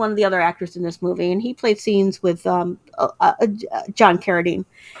is one of the other actors in this movie, and he played scenes with John Carradine.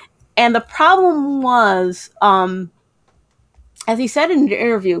 And the problem was, as he said in an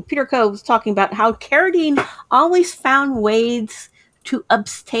interview, Peter Coe was talking about how Carradine always found ways to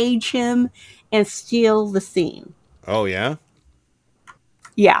upstage him and steal the scene. Oh yeah.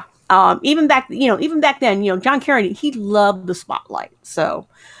 Yeah. Even back then, John Carradine, he loved the spotlight. So,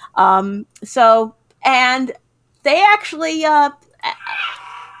 and they actually, he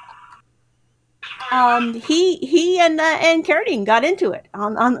and Carradine got into it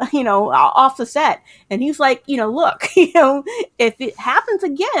on off the set, and he's like, look, if it happens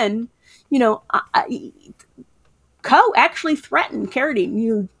again, Coe actually threatened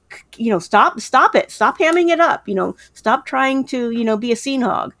Carradine, stop it, stop hamming it up, stop trying to, be a scene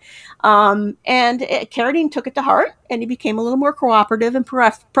hog. And Carradine took it to heart, and he became a little more cooperative and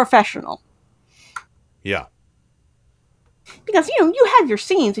professional. Yeah. Because, you have your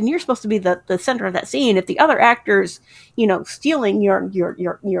scenes, and you're supposed to be the center of that scene. If the other actor's, stealing your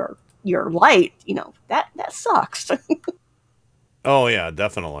light, that sucks. Oh yeah,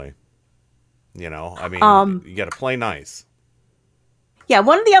 definitely. You got to play nice. Yeah,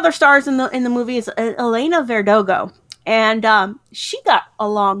 one of the other stars in the movie is Elena Verdugo, and she got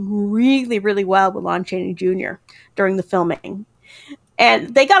along really, really well with Lon Chaney Jr. during the filming.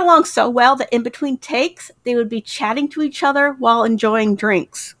 And they got along so well that in between takes, they would be chatting to each other while enjoying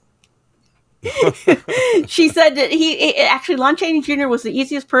drinks. She said that Lon Chaney Jr. was the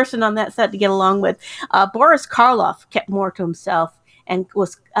easiest person on that set to get along with. Boris Karloff kept more to himself and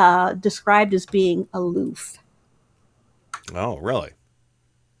was described as being aloof. Oh, really?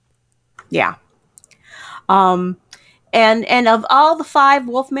 Yeah. And of all the 5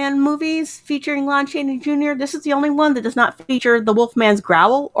 Wolfman movies featuring Lon Chaney Jr., this is the only one that does not feature the Wolfman's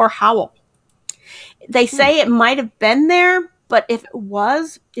growl or howl. They say it might have been there, but if it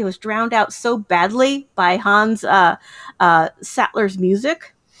was drowned out so badly by Hans Sattler's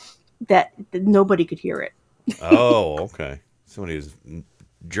music that nobody could hear it. Oh, okay. Somebody was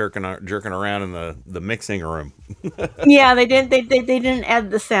jerking around in the mixing room. Yeah, they didn't add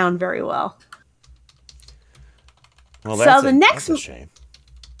the sound very well. Well, that's a shame.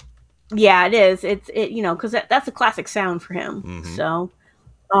 Yeah, it is. It's because that's a classic sound for him. Mm-hmm. So,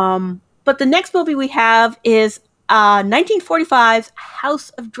 but the next movie we have is 1945's House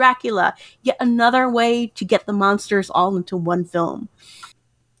of Dracula. Yet another way to get the monsters all into one film.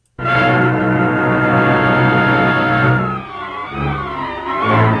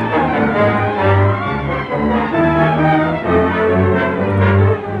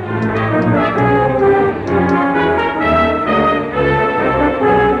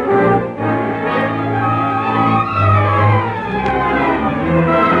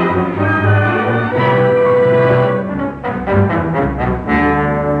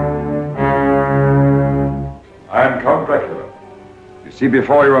 I am Count Dracula. You see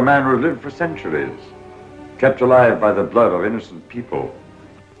before you a man who has lived for centuries, kept alive by the blood of innocent people.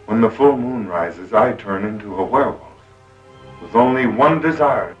 When the full moon rises, I turn into a werewolf, with only one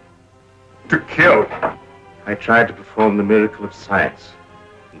desire: to kill. I tried to perform the miracle of science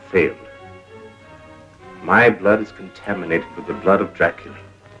and failed. My blood is contaminated with the blood of Dracula.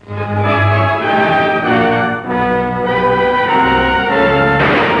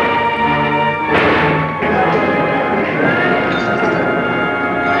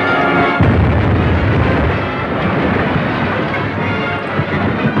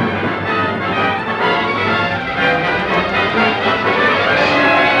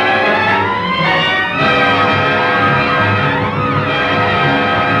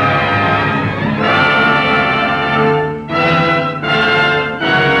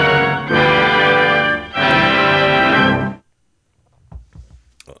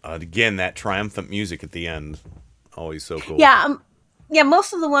 Again, that triumphant music at the end, always so cool. Yeah, Yeah,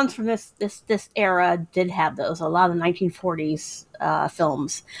 most of the ones from this era did have those. A lot of the 1940s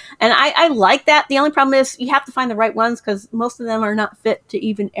films, and I like that. The only problem is you have to find the right ones because most of them are not fit to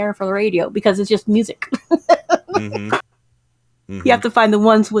even air for the radio because it's just music. You have to find the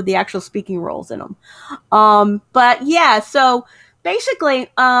ones with the actual speaking roles in them. But yeah, so basically,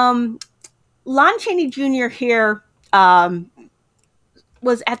 Lon Chaney Jr. here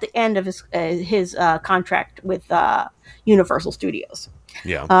was at the end of his contract with Universal Studios.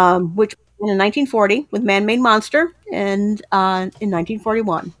 Yeah. Which in 1940 with Man-Made Monster, and in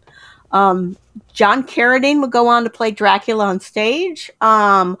 1941. John Carradine would go on to play Dracula on stage,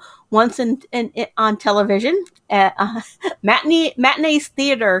 once on television at Matinee's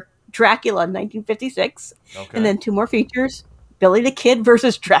Theater Dracula in 1956, and then 2 more features. Billy the Kid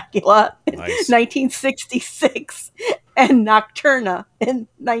versus Dracula in 1966, and Nocturna in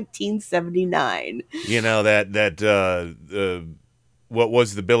 1979. You know that what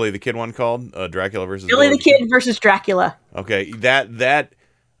was the Billy the Kid one called? Dracula versus Billy the Kid versus Dracula. Okay, that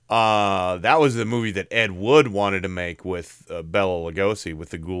was the movie that Ed Wood wanted to make with Bela Lugosi with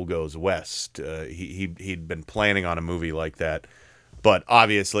The Ghoul Goes West. He'd been planning on a movie like that, but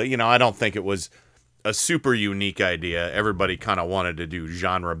obviously, I don't think it was a super unique idea. Everybody kind of wanted to do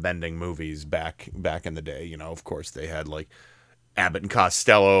genre-bending movies back in the day. Of course, they had like Abbott and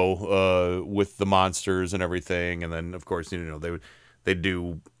Costello with the monsters and everything, and then of course they'd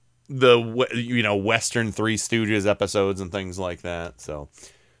do the Western Three Stooges episodes and things like that. So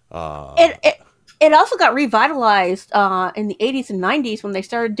it also got revitalized in the 80s and 90s when they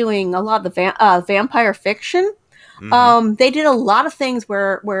started doing a lot of the vampire fiction. They did a lot of things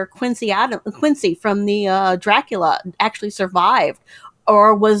where Quincy from the Dracula actually survived,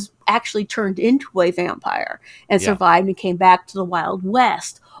 or was actually turned into a vampire and survived and came back to the Wild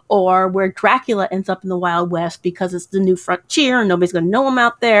West, or where Dracula ends up in the Wild West because it's the new frontier and nobody's going to know him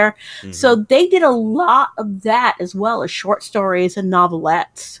out there. So they did a lot of that, as well as short stories and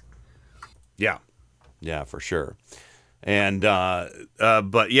novelettes. Yeah, for sure. And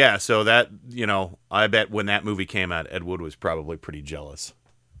but yeah, so that I bet when that movie came out, Ed Wood was probably pretty jealous.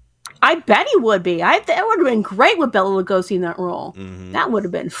 I bet he would be. That would have been great with Bela Lugosi in that role. That would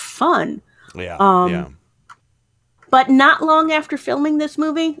have been fun. Yeah. But not long after filming this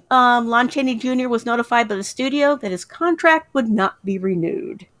movie, Lon Chaney Jr. was notified by the studio that his contract would not be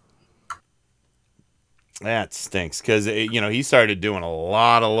renewed. That stinks because he started doing a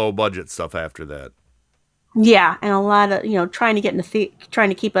lot of low budget stuff after that. Yeah, and a lot of trying to get into trying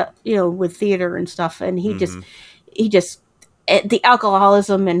to keep up with theater and stuff, and he just the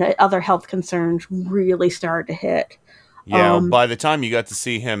alcoholism and other health concerns really started to hit. Yeah, by the time you got to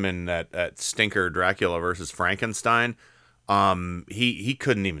see him in that stinker Dracula versus Frankenstein, he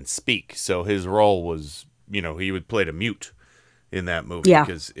couldn't even speak. So his role was he would play a mute in that movie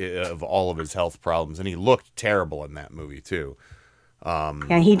because of all of his health problems, and he looked terrible in that movie too.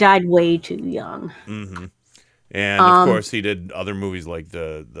 Yeah, he died way too young. And of course, he did other movies like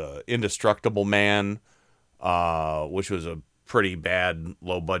the Indestructible Man, which was a pretty bad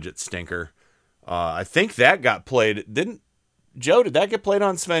low budget stinker. I think that got played. Did that get played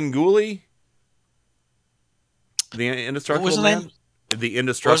on Svengoolie? The Indestructible what was Man. The name? The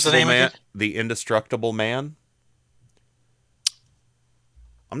Indestructible Man. Again? The Indestructible Man.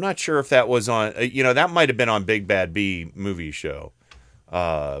 I'm not sure if that was on. That might have been on Big Bad B movie show.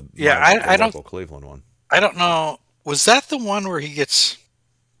 I don't. Cleveland one. I don't know. Was that the one where he gets?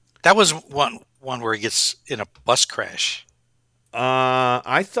 That was one where he gets in a bus crash.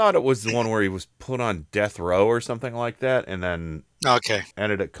 I thought it was the one where he was put on death row or something like that, and then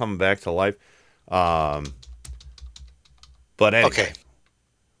ended up coming back to life. But anyway, okay,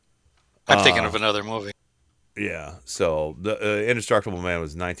 I'm thinking of another movie. Yeah. So the Indestructible Man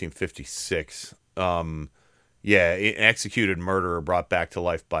was 1956. Executed murderer brought back to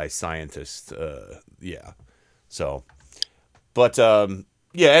life by scientists. So, but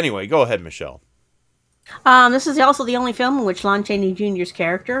anyway, go ahead, Michelle. This is also the only film in which Lon Chaney Jr.'s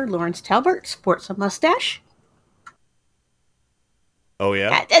character, Lawrence Talbot, sports a mustache. Oh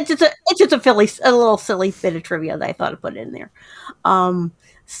yeah, it's just a little silly bit of trivia that I thought I'd put in there.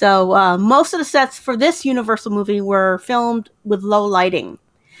 So most of the sets for this Universal movie were filmed with low lighting.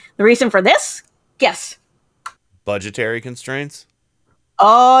 The reason for this? Guess. Budgetary constraints?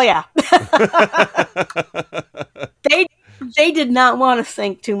 Oh yeah. They did not want to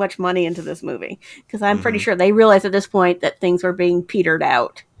sink too much money into this movie because I'm pretty sure they realized at this point that things were being petered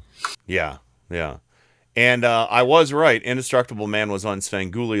out. Yeah. And I was right. Indestructible Man was on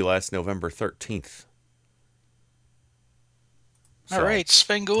Svengoolie last November 13th. All right,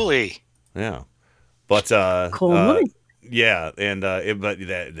 Svengoolie. Yeah. But cool movie. Yeah, and but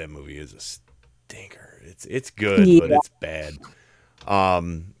that movie is a stinker. It's good, but it's bad.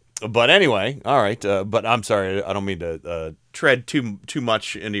 But anyway, all right. But I'm sorry, I don't mean to tread too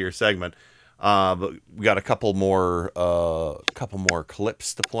much into your segment. But we got a couple more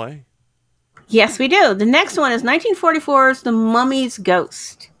clips to play. Yes, we do. The next one is 1944's The Mummy's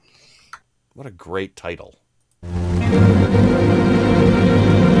Ghost. What a great title.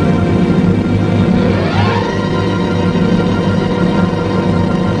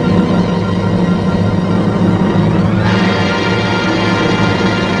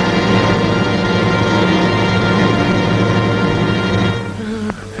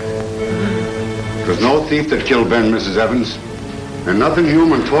 It was no thief that killed Ben, Mrs. Evans. And nothing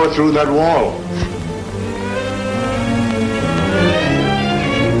human tore through that wall.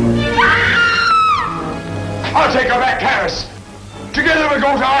 I'll take her back, Harris. Together we'll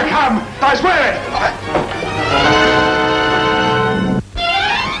go to Arkham. I swear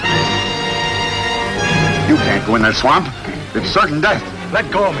it. You can't go in that swamp. It's certain death.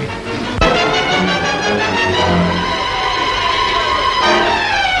 Let go of me.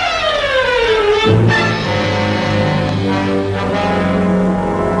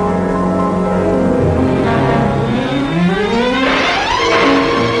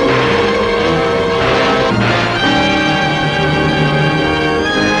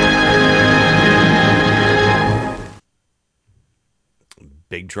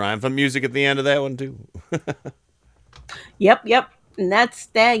 Big triumphant music at the end of that one too. Yep. And that's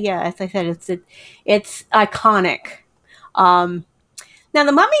that. Yeah, as I said, it's iconic. Now,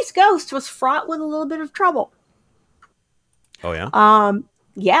 The Mummy's Ghost was fraught with a little bit of trouble. Oh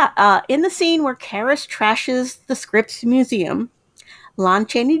yeah. In the scene where Karras trashes the Scripps Museum, Lon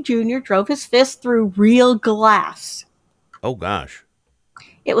Chaney Jr. drove his fist through real glass. Oh gosh.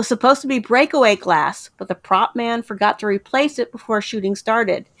 It was supposed to be breakaway glass, but the prop man forgot to replace it before shooting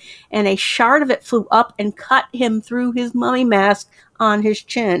started, and a shard of it flew up and cut him through his mummy mask on his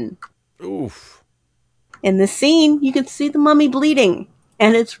chin. Oof. In the scene, you can see the mummy bleeding,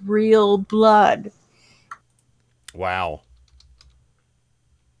 and it's real blood. Wow.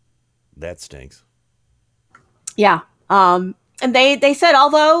 That stinks. Yeah. And they said,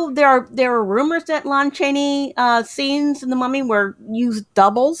 although there are rumors that Lon Chaney scenes in The Mummy were used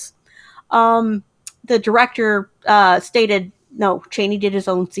doubles, the director stated no, Chaney did his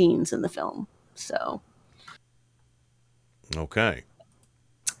own scenes in the film. So. Okay.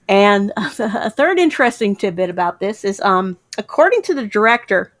 And a third interesting tidbit about this is, according to the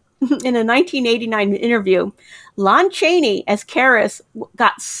director, in a 1989 interview, Lon Chaney as Karras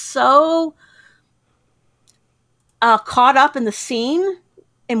got so caught up in the scene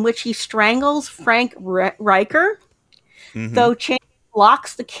in which he strangles Frank Riker. Mm-hmm. Though Chaney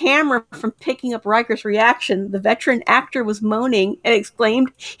blocks the camera from picking up Riker's reaction, the veteran actor was moaning and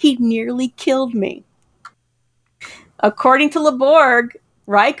exclaimed, "He nearly killed me." According to LeBorg,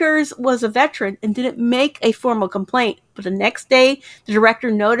 Rikers was a veteran and didn't make a formal complaint, but the next day, the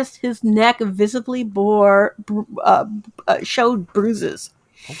director noticed his neck visibly showed bruises.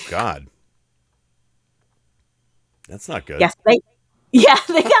 Oh, God. That's not good. Yes, they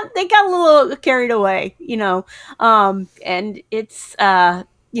got a little carried away, and it's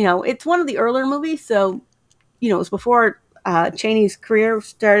it's one of the earlier movies, so it was before Chaney's career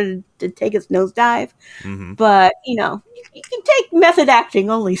started to take its nosedive. Mm-hmm. But you can take method acting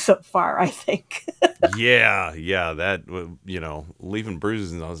only so far, I think. yeah, that leaving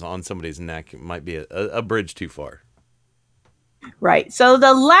bruises on somebody's neck might be a bridge too far. Right. So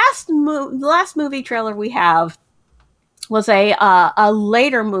the last movie trailer we have was a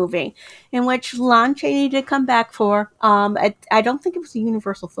later movie in which Lon Chaney did come back for. I don't think it was a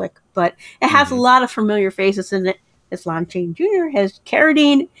Universal flick, but it has a lot of familiar faces in it. It's Lon Chaney Jr., has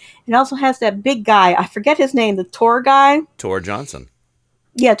Carradine, and also has that big guy. I forget his name, the Tor guy. Tor Johnson.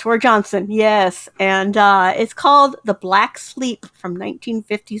 Yeah, Tor Johnson, yes. And it's called The Black Sleep from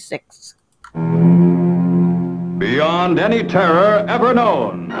 1956. Beyond any terror ever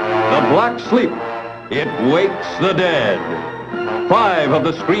known, The Black Sleep. It wakes the dead. 5 of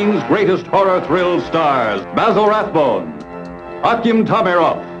the screen's greatest horror thrill stars: Basil Rathbone, Akim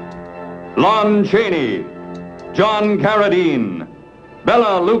Tamirov, Lon Chaney, John Carradine,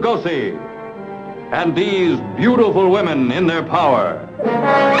 Bela Lugosi, and these beautiful women in their power.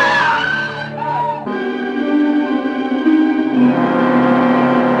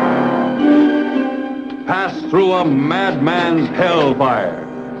 Pass through a madman's hellfire.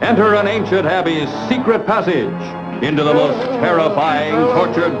 Enter an ancient abbey's secret passage into the most terrifying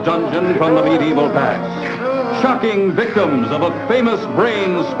torture dungeon from the medieval past. Shocking victims of a famous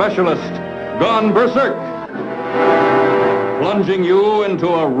brain specialist gone berserk. plunging you into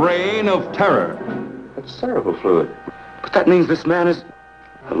a reign of terror. That's cerebral fluid. But that means this man is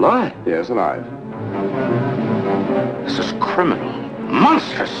alive. Yes, alive. This is criminal.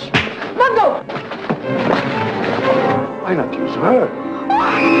 Monstrous. Mungo! Why not use her?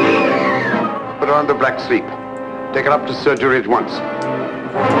 Put her under black sleep. Take her up to surgery at once.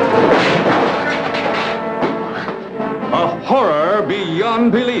 A horror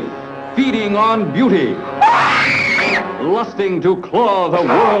beyond belief, feeding on beauty, lusting to claw the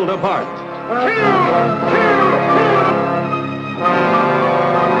world apart.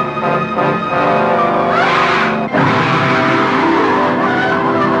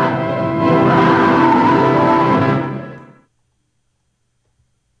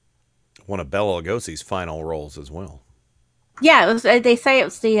 One of Bela Lugosi's final roles as well. Yeah, it was, they say it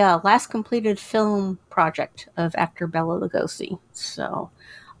was the last completed film project of actor Bela Lugosi. So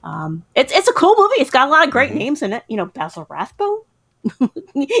it's a cool movie. It's got a lot of great names in it. You know, Basil Rathbone.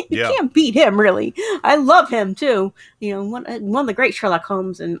 You can't beat him, really. I love him too. You know, one of the great Sherlock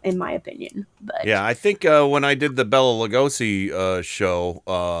Holmes in my opinion. But yeah, I think when I did the Bela Lugosi show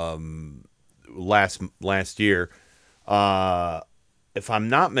last year, if I'm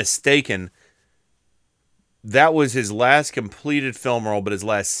not mistaken, that was his last completed film role, but his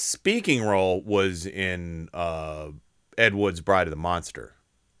last speaking role was in Ed Wood's Bride of the Monster.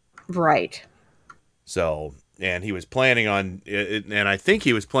 Right. So, and he was planning on it, and I think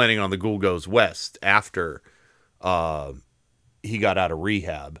he was planning on The Ghoul Goes West after he got out of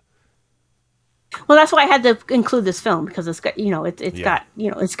rehab. Well, that's why I had to include this film, because it's got, it's got,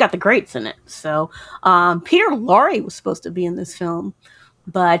 it's got the greats in it. So, Peter Lorre was supposed to be in this film,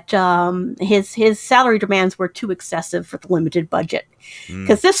 but his salary demands were too excessive for the limited budget.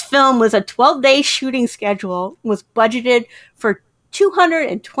 Because this film was a 12-day shooting schedule, was budgeted for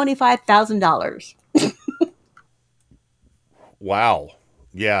 $225,000. Wow.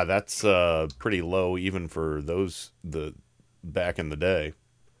 Yeah, that's pretty low even for the back in the day.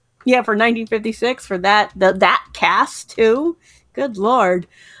 Yeah, for 1956, for that cast too. Good Lord.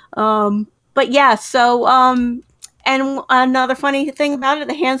 But yeah, so and another funny thing about it,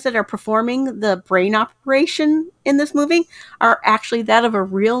 the hands that are performing the brain operation in this movie are actually that of a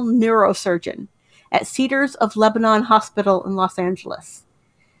real neurosurgeon at Cedars of Lebanon Hospital in Los Angeles.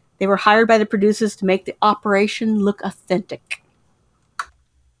 They were hired by the producers to make the operation look authentic.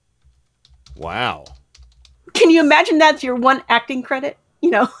 Wow. Can you imagine that's your one acting credit?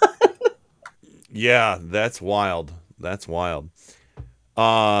 Yeah, that's wild. That's wild.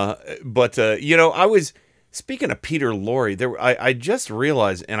 But I was speaking of Peter Lorre. I just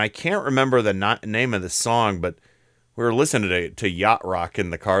realized, and I can't remember the name of the song, but we were listening to Yacht Rock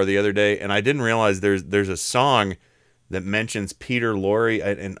in the car the other day, and I didn't realize there's a song that mentions Peter Lorre.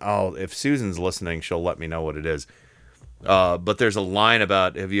 And if Susan's listening, she'll let me know what it is. But there's a line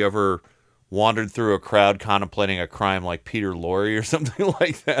about, have you ever wandered through a crowd contemplating a crime like Peter Lorre or something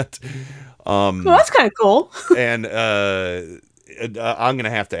like that? Well, that's kind of cool. And I'm gonna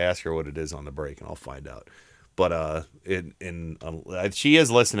have to ask her what it is on the break, and I'll find out. But she is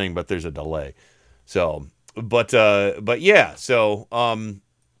listening, but there's a delay. So, but yeah. So,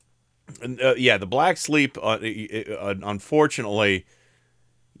 the Black Sleep. Unfortunately,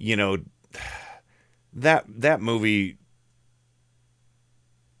 that movie.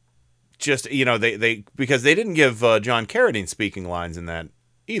 Just they because they didn't give John Carradine speaking lines in that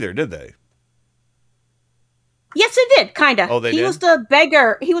either, did they? Yes, it did, kind of. Oh, they did? He was the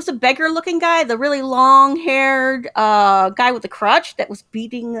beggar. He was the beggar-looking guy, the really long-haired guy with the crutch that was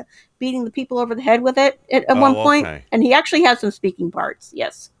beating the people over the head with it at one point. Okay. And he actually had some speaking parts.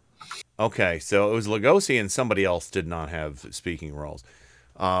 Yes. Okay, so it was Lugosi and somebody else did not have speaking roles,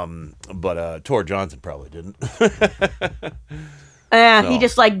 but Tor Johnson probably didn't. He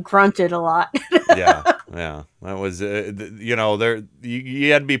just grunted a lot. yeah. That was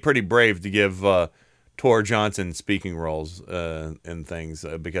you had to be pretty brave to give Tor Johnson speaking roles and things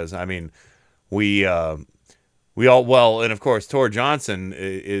because I mean we all and of course Tor Johnson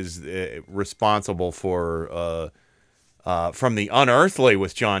is responsible for from The Unearthly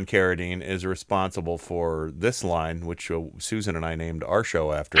with John Carradine is responsible for this line, which Susan and I named our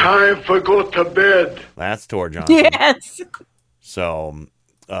show after. Time for go to bed. That's Tor Johnson. Yes. So,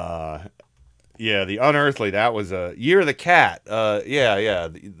 The Unearthly, that was a Year of the Cat.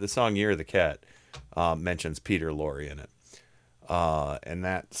 The song Year of the Cat mentions Peter Lorre in it. And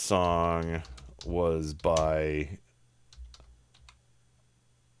that song was by,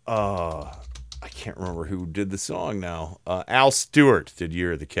 I can't remember who did the song now. Al Stewart did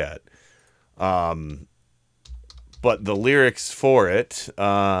Year of the Cat. But the lyrics for it,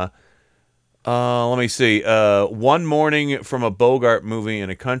 Let me see. One morning from a Bogart movie in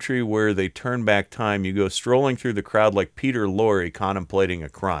a country where they turn back time, you go strolling through the crowd like Peter Lorre contemplating a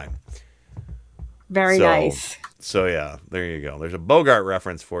crime. Very nice. So yeah, there you go. There's a Bogart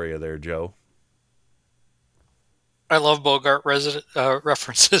reference for you there, Joe. I love Bogart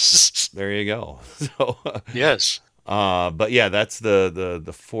references. There you go. So yes. But yeah, that's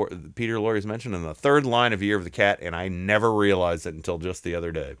the four Peter Lorre is mentioned in the third line of Year of the Cat, and I never realized it until just the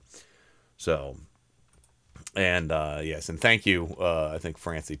other day. So, and yes, and thank you. I think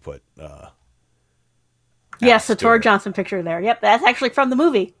Francie put. Yes, the Tor Johnson picture there. Yep, that's actually from the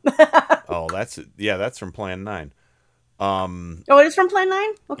movie. Oh, that's from Plan 9. Oh, it is from Plan 9?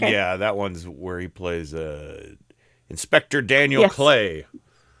 Okay. Yeah, that one's where he plays Inspector Daniel Clay.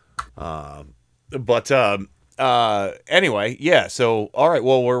 Anyway, yeah, so all right,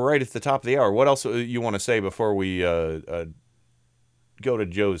 well, we're right at the top of the hour. What else you want to say before we go to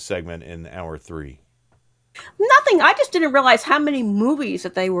Joe's segment in hour 3? Nothing. I just didn't realize how many movies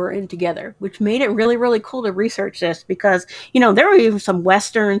that they were in together, which made it really, really cool to research this because, there were even some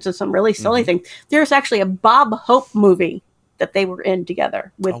Westerns and some really silly things. There's actually a Bob Hope movie that they were in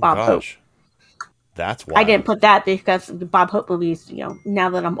together with Bob Hope. That's why I didn't put that because the Bob Hope movies, now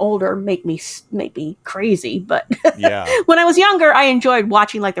that I'm older, make me crazy. But yeah, when I was younger, I enjoyed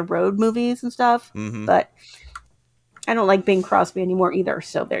watching like the road movies and stuff. Mm-hmm. But I don't like Bing Crosby anymore either.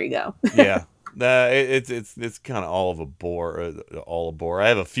 So there you go. Yeah. It's kind of all a bore. I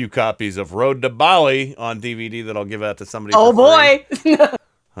have a few copies of Road to Bali on DVD that I'll give out to somebody. Oh boy!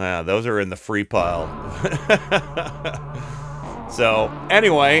 Yeah, those are in the free pile. So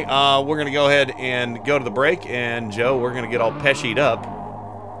anyway, we're gonna go ahead and go to the break, and Joe, we're gonna get all Pesci'd up.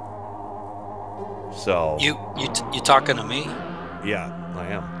 So you talking to me? Yeah, I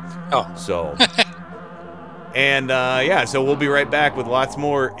am. Oh, so. And, so we'll be right back with lots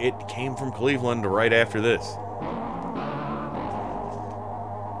more It Came from Cleveland right after this.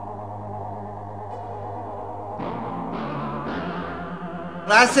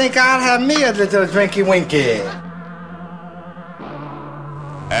 I think I'll have me a little drinky winky.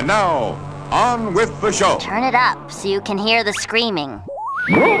 And now, on with the show. Turn it up so you can hear the screaming.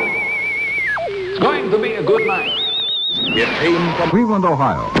 It's going to be a good night. It came from Cleveland,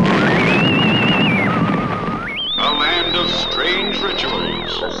 Ohio. A land of strange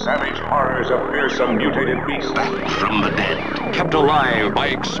rituals. The savage horrors of fearsome mutated beasts. Back from the dead. Kept alive by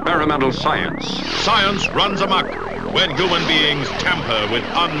experimental science. Science runs amok when human beings tamper with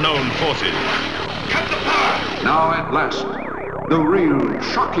unknown forces. Get the power! Now at last, the real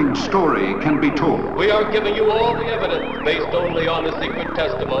shocking story can be told. We are giving you all the evidence based only on the secret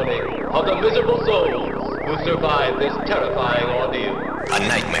testimony of the miserable souls who survived this terrifying ordeal. A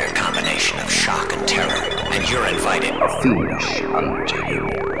nightmare combination of shock and terror, and you're invited. Finish unto you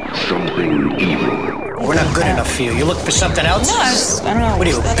something evil. We're not good enough for you. You look for something else? No, I don't know. What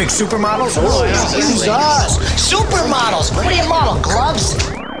are you, big supermodels? Oh, Use us! Supermodels! What do you model, gloves?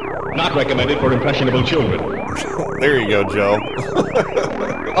 Not recommended for impressionable children. There you go, Joe.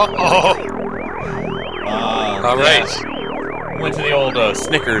 All right. Went to the old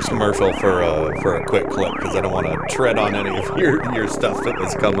Snickers commercial for a quick clip because I don't want to tread on any of your stuff that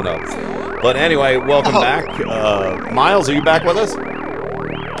was coming up. But anyway, welcome back. Miles, are you back with us?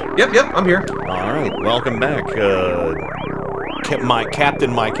 Yep, I'm here. All right, welcome back. My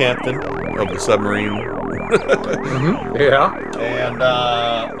captain of the submarine. Yeah. And,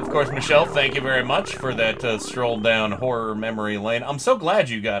 of course, Michelle, thank you very much for that stroll down horror memory lane. I'm so glad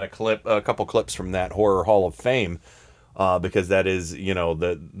you got a couple clips from that Horror Hall of Fame, because that is,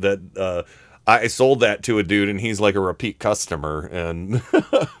 I sold that to a dude, and he's like a repeat customer, and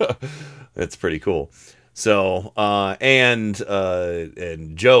it's pretty cool. So, and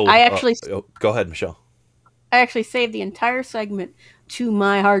Joe... I actually... go ahead, Michelle. I actually saved the entire segment to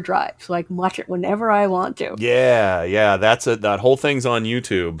my hard drive, so I can watch it whenever I want to. Yeah, that's it. That whole thing's on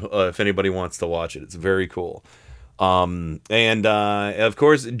YouTube. If anybody wants to watch it, it's very cool. And of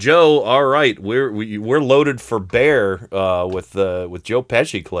course, Joe. All right, we're loaded for bear with Joe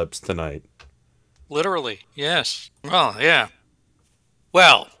Pesci clips tonight. Literally, yes. Well, yeah.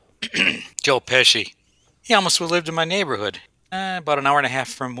 Well, Joe Pesci. He almost lived in my neighborhood, about an hour and a half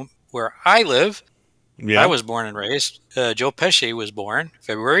from where I live. Yeah. I was born and raised. Joe Pesci was born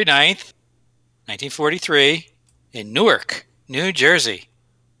February 9th, 1943, in Newark, New Jersey.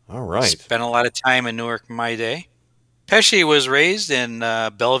 All right. Spent a lot of time in Newark in my day. Pesci was raised in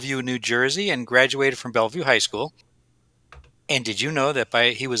Bellevue, New Jersey, and graduated from Bellevue High School. And did you know that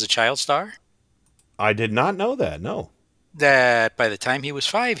he was a child star? I did not know that, no. That by the time he was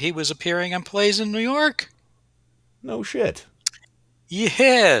 5, he was appearing on plays in New York. No shit.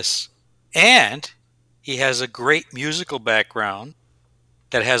 Yes. And he has a great musical background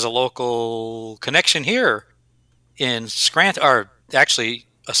that has a local connection here in Scranton, or actually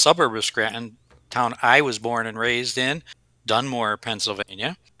a suburb of Scranton, town I was born and raised in, Dunmore,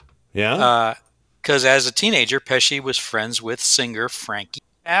 Pennsylvania. Yeah. Because as a teenager, Pesci was friends with singer Frankie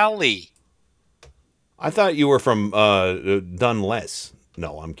Valli. I thought you were from Dunless.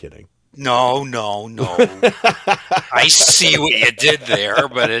 No, I'm kidding. No. I see what you did there,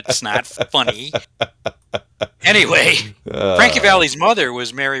 but it's not funny. Anyway, Frankie Valli's mother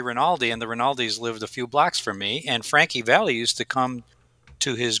was Mary Rinaldi, and the Rinaldis lived a few blocks from me. And Frankie Valli used to come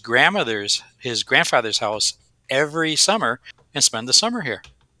to his grandfather's house every summer and spend the summer here.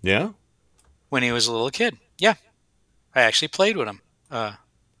 Yeah. When he was a little kid. Yeah. I actually played with him a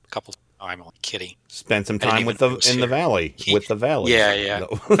couple. Oh, I'm only kidding. Spent some time with the valley. With the valley. Yeah. No,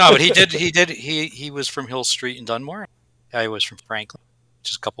 but he did. He was from Hill Street in Dunmore. I was from Franklin,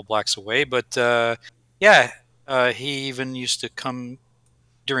 just a couple blocks away. But he even used to come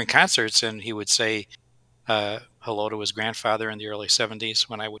during concerts, and he would say hello to his grandfather in the early 70s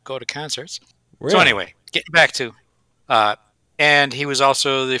when I would go to concerts. Really? So anyway, getting back to, and he was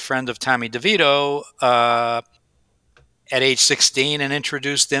also the friend of Tommy DeVito at age 16 and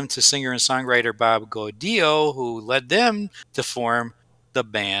introduced them to singer and songwriter Bob Gaudio, who led them to form the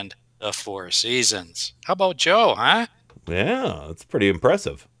band The Four Seasons. How about Joe, huh? Yeah, that's pretty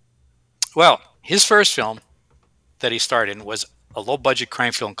impressive. Well, his first film that he starred in was a low-budget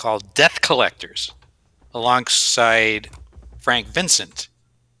crime film called Death Collectors, alongside Frank Vincent.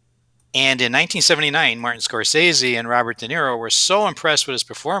 And in 1979, Martin Scorsese and Robert De Niro were so impressed with his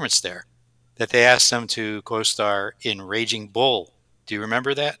performance there that they asked him to co-star in Raging Bull. Do you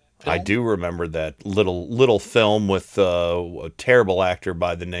remember that film? I do remember that little film with a terrible actor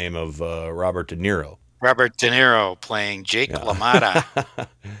by the name of Robert De Niro. Robert De Niro playing Jake LaMotta.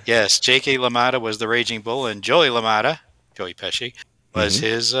 Yes, J.K. LaMotta was the Raging Bull, and Joey LaMotta, Joey Pesci, was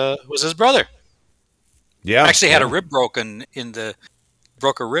his brother. Yeah, actually had a rib broke a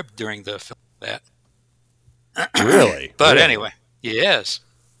rib during the film. That really, but really? Anyway, yes.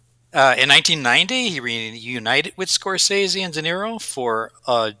 In 1990, he reunited with Scorsese and De Niro for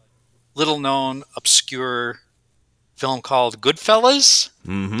a little-known, obscure film called Goodfellas.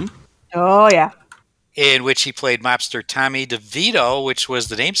 Mm-hmm. Oh yeah. In which he played mobster Tommy DeVito, which was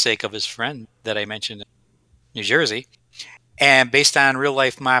the namesake of his friend that I mentioned in New Jersey, and based on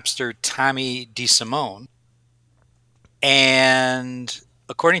real-life mobster Tommy DeSimone. And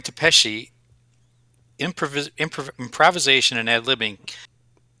according to Pesci, improvisation and ad-libbing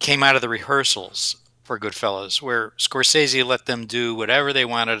came out of the rehearsals for Goodfellas, where Scorsese let them do whatever they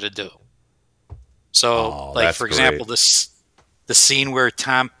wanted to do. So, for example, the scene where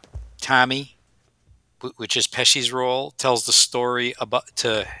Tommy, which is Pesci's role, tells the story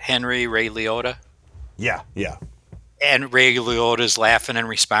to Henry Ray Liotta. Yeah. And Ray Liotta's laughing and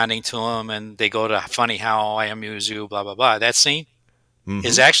responding to him, and they go to Funny How I Amuse You, blah, blah, blah. That scene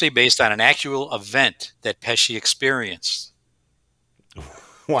is actually based on an actual event that Pesci experienced.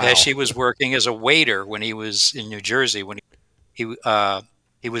 Wow. Pesci was working as a waiter when he was in New Jersey, when he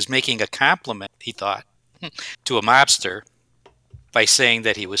was making a compliment, he thought, to a mobster by saying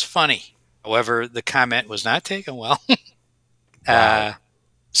that he was funny. However, the comment was not taken well. Wow.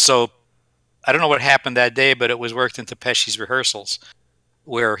 So I don't know what happened that day, but it was worked into Pesci's rehearsals,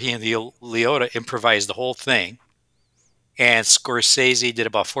 where he and Liotta improvised the whole thing. And Scorsese did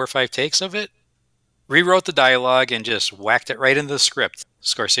about 4 or 5 takes of it, rewrote the dialogue, and just whacked it right into the script.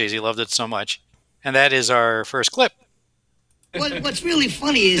 Scorsese loved it so much. And that is our first clip. What's really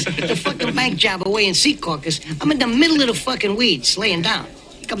funny is the fucking bank job away in Secaucus. I'm in the middle of the fucking weeds, laying down.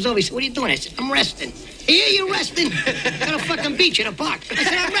 He comes over, he said, "What are you doing?" I said, "I'm resting." "Here, you resting?" "Got a fucking beach in a park." I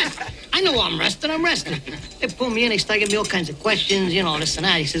said, "I'm resting." "I know I'm resting. They pull me in, they start giving me all kinds of questions, this and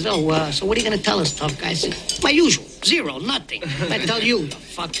that. He says, "Oh, so what are you going to tell us, tough guy?" I said, "My usual, 0, nothing. I tell you, the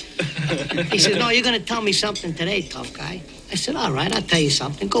fuck." He says, "No, you're going to tell me something today, tough guy." I said, "All right, I'll tell you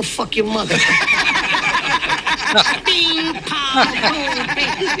something. Go fuck your mother." Bing, pow, boom,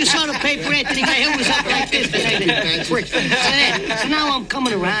 bing. You saw the paper, Anthony guy, it was up like this today. So now I'm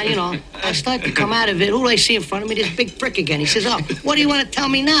coming around, I start to come out of it. Who do I see in front of me? This big prick again. He says, "Oh, what do you want to tell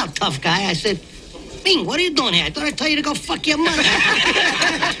me now, tough guy?" I said, "Bing, what are you doing here? I thought I'd tell you to go fuck your mother."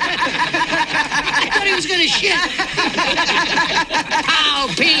 I thought he was going to shit. Pow,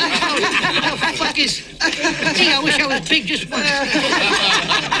 Bing, what the fuck is... Gee, I wish I was big just once.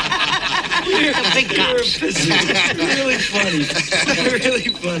 The big cops. Really funny. Really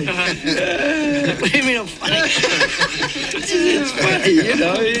funny. What do you mean I'm funny? It's funny, you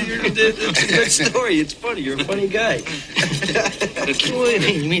know. It's a good story. It's funny. You're a funny guy. What do you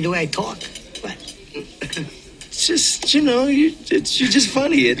mean? You mean the way I talk? What? It's just, you know, you're just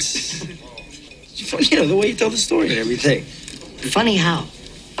funny. It's you know, the way you tell the story and everything. Funny how?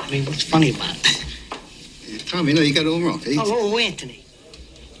 I mean, what's funny about it? Tommy, no, you got it all wrong. Oh, Anthony.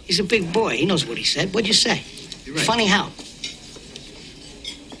 He's a big boy. He knows what he said. What'd you say? You're right. Funny how?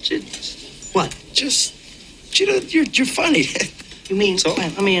 What? Just, you know, you're funny. You mean,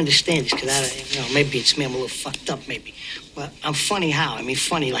 let me understand this, because maybe it's me, I'm a little fucked up, maybe. But I'm funny how? I mean,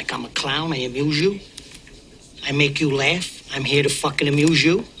 funny like I'm a clown, I amuse you. I make you laugh. I'm here to fucking amuse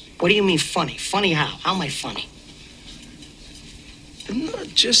you. What do you mean funny? Funny how? How am I funny? No,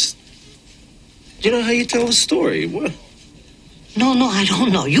 just, you know how you tell a story. What? No, I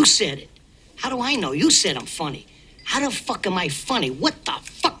don't know. You said it. How do I know? You said I'm funny. How the fuck am I funny? What the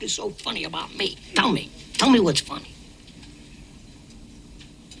fuck is so funny about me? Tell me. Tell me what's funny.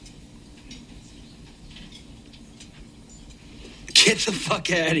 Get the fuck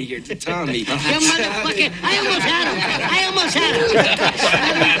out of here, Tommy. You motherfucker. I almost had him.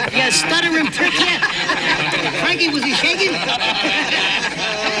 You stuttering prick yet? Frankie, was he shaking?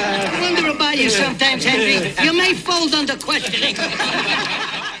 I wonder about you sometimes, Henry. You may fold under questioning.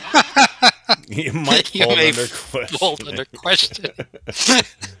 You might fold under question.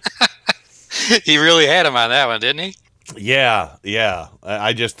 He really had him on that one, didn't he? Yeah.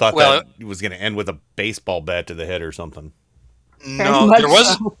 I just thought that it was going to end with a baseball bat to the head or something. No,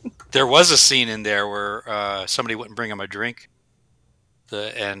 there was a scene in there where somebody wouldn't bring him a drink,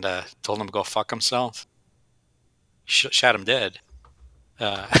 and told him to go fuck himself. Shot him dead.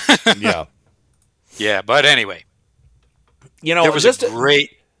 Yeah. But anyway, you know, there was a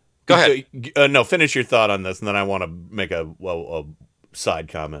great. Go ahead. No, finish your thought on this, and then I want to make a side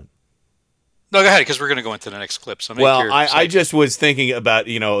comment. No, go ahead, because we're going to go into the next clip. So I just was thinking about,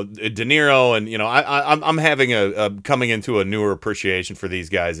 De Niro, and I'm having a coming into a newer appreciation for these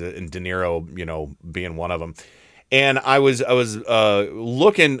guys, and De Niro, being one of them. And I was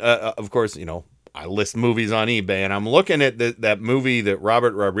looking, of course, I list movies on eBay, and I'm looking at that movie that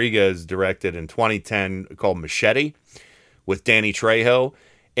Robert Rodriguez directed in 2010 called Machete with Danny Trejo,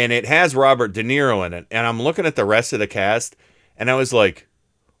 and it has Robert De Niro in it. And I'm looking at the rest of the cast, and I was like,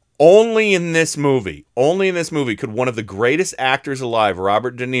 Only in this movie could one of the greatest actors alive,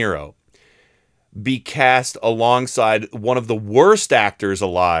 Robert De Niro, be cast alongside one of the worst actors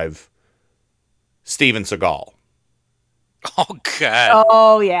alive, Steven Seagal. Oh, God.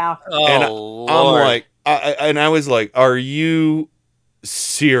 Oh, yeah. And I'm like, I was like, are you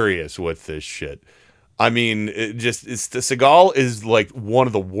serious with this shit? I mean, Seagal is like one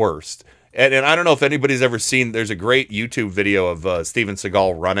of the worst. And I don't know if anybody's ever seen, there's a great YouTube video of Steven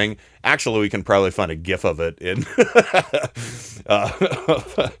Seagal running. Actually, we can probably find a GIF of it.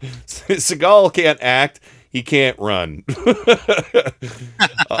 Seagal can't act. He can't run.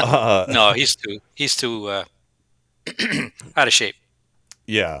 No, he's too out of shape.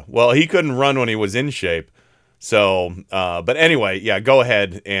 Yeah. Well, he couldn't run when he was in shape. So, but anyway, yeah, go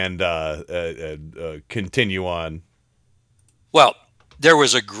ahead and continue on. Well, there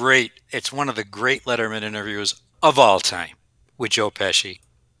was it's one of the great Letterman interviews of all time with Joe Pesci.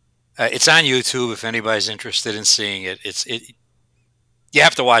 It's on YouTube if anybody's interested in seeing it. You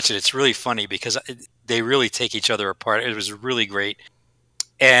have to watch it. It's really funny because they really take each other apart. It was really great.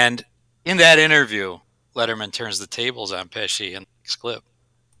 And in that interview, Letterman turns the tables on Pesci in the next clip.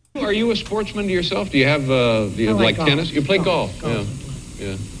 Are you a sportsman yourself? Do you have like tennis? You play golf. Yeah.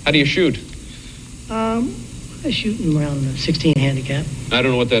 How do you shoot? I shoot him around the 16 handicap. I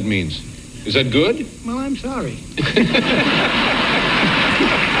don't know what that means. Is that good? Well, I'm sorry.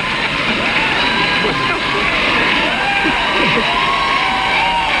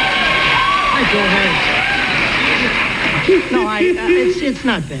 No, it's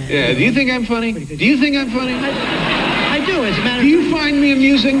not bad. Yeah. Do you think I'm funny? Do you think I'm funny? I do. As a matter of fact. Do you find me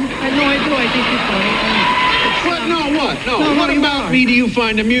amusing? No, I do. I think you're funny. What? No, what? No, what about me do you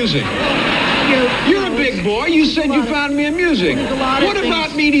find amusing? You're a big boy. You said you found me amusing. What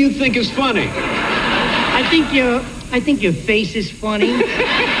about me do you think is funny? I think your face is funny. Number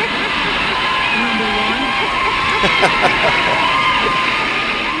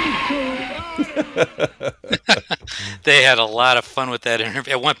one. They had a lot of fun with that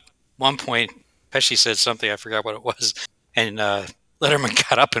interview. At one point, Pesci said something, I forgot what it was, and Letterman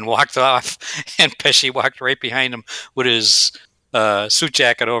got up and walked off, and Pesci walked right behind him with his suit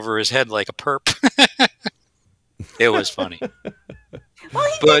jacket over his head like a perp. It was funny.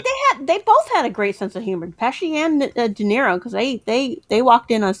 Well, they both had a great sense of humor, Pesci and De Niro, because they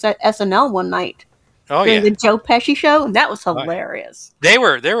walked in on SNL one night during the Joe Pesci show, and that was hilarious. They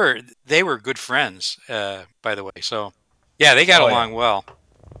were good friends, by the way. So yeah, they got along well,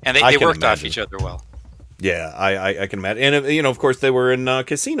 and they worked off each other well. Yeah, I can imagine, and of course, they were in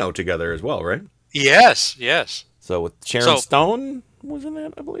Casino together as well, right? Yes. So with Sharon Stone was in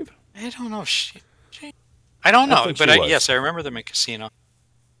that, I believe. I don't know. I don't know, but yes, I remember them in Casino.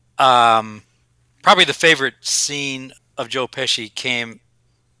 Probably the favorite scene of Joe Pesci came,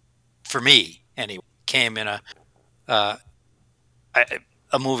 for me anyway, came in a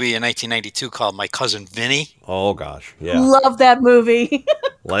movie in 1992 called My Cousin Vinny. Oh gosh, yeah, love that movie.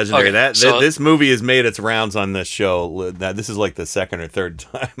 Legendary. This movie has made its rounds on this show. This is like the second or third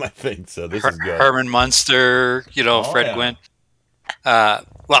time, I think. So this is good. Herman Munster, Fred Gwynne.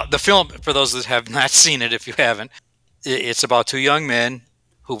 Well, the film, for those that have not seen it, if you haven't, it's about two young men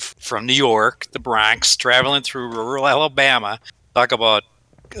who, from New York, the Bronx, traveling through rural Alabama. Talk about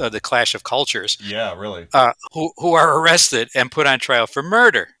the clash of cultures. Yeah, really. Who are arrested and put on trial for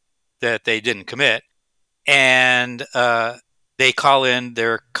murder that they didn't commit, and they call in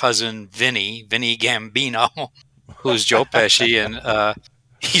their cousin Vinny Gambino, who's Joe Pesci, and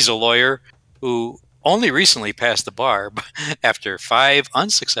he's a lawyer who only recently passed the bar after 5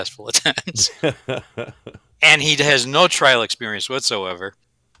 unsuccessful attempts. And he has no trial experience whatsoever.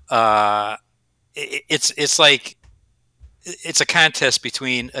 It's like it's a contest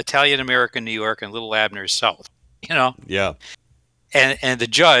between Italian American New York and Little Abner's South, Yeah. And the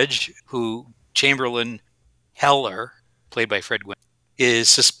judge, who Chamberlain Heller, played by Fred Gwynne, is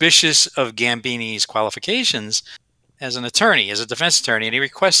suspicious of Gambini's qualifications as an attorney, as a defense attorney, and he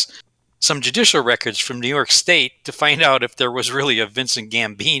requests some judicial records from New York State to find out if there was really a Vincent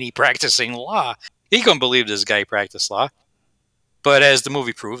Gambini practicing law. He couldn't believe this guy practiced law. But as the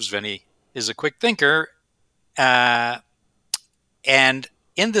movie proves, Vinny is a quick thinker. And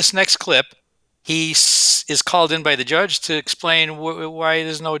in this next clip, he is called in by the judge to explain why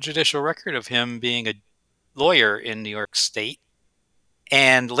there's no judicial record of him being a lawyer in New York State.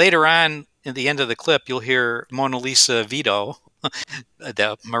 And later on, at the end of the clip, you'll hear Mona Lisa Vito,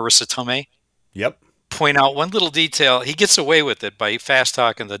 the Marissa Tomei, point out one little detail. He gets away with it by fast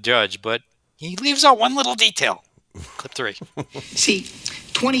talking the judge, but he leaves out one little detail. Clip 3. See,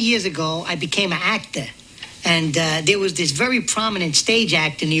 20 years ago, I became an actor. And there was this very prominent stage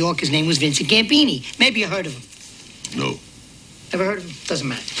actor in New York. His name was Vincent Gambini. Maybe you heard of him. No. Never heard of him? Doesn't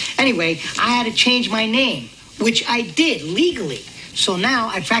matter. Anyway, I had to change my name, which I did legally. So now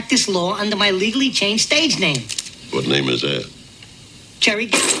I practice law under my legally changed stage name. What name is that? Jerry.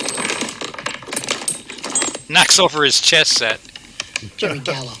 Knocks over his chess set. Jerry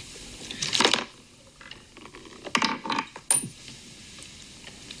Gallo.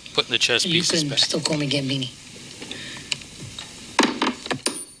 Putting the chess You pieces can back. still call me Gambini.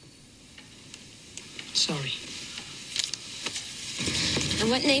 Sorry.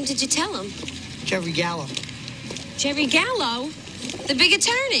 And what name did you tell him? Jerry Gallo. Jerry Gallo? The big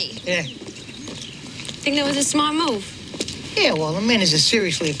attorney? Yeah. Think that was a smart move? Yeah, well, the man is a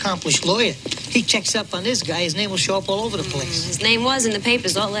seriously accomplished lawyer. He checks up on this guy, his name will show up all over the place. His name was in the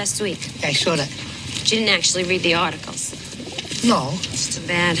papers all last week. Yeah, I saw that. But you didn't actually read the articles. No. It's too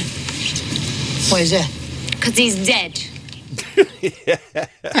bad. Why is that? Because he's dead.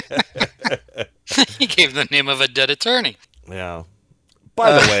 He gave the name of a dead attorney. Yeah.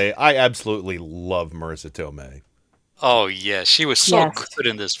 By the way, I absolutely love Marissa Tomei. Oh, yeah. She was so good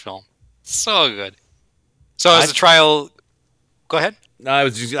in this film. So good. So as the trial... Go ahead.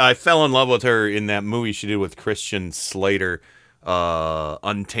 I fell in love with her in that movie she did with Christian Slater,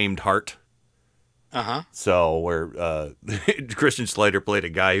 Untamed Heart. Uh-huh. So where Christian Slater played a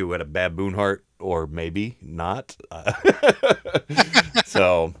guy who had a baboon heart, or maybe not.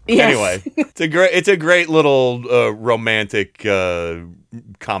 So anyway, it's a great little romantic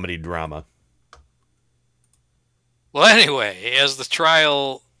comedy drama. Well, anyway, as the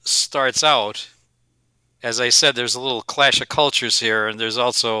trial starts out, as I said, there's a little clash of cultures here, and there's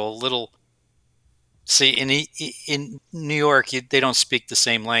also a little... See, in New York, they don't speak the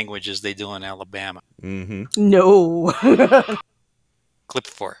same language as they do in Alabama. Mm-hmm. No. Clip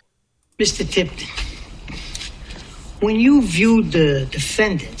 4. Mr. Tipton, when you viewed the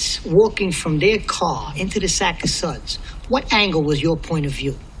defendants walking from their car into the sack of suds, what angle was your point of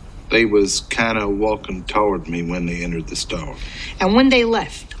view? They was kind of walking toward me when they entered the store. And when they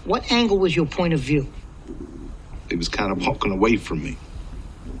left, what angle was your point of view? They was kind of walking away from me.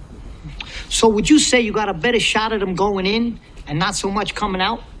 So would you say you got a better shot at them going in and not so much coming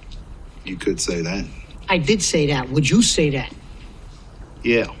out? You could say that. I did say that. Would you say that?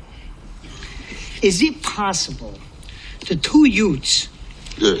 Yeah. Is it possible the two Utes...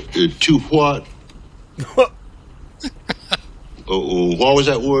 Two what? What was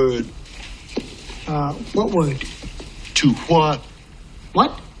that word? What word? Two what?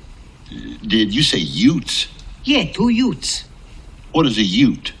 What? Did you say Utes? Yeah, two Utes. What is a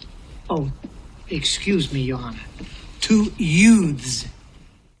Ute? Oh, excuse me, Your Honor. Two youths.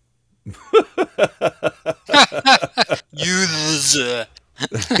 Youths.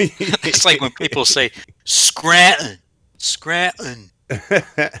 It's like when people say Scranton.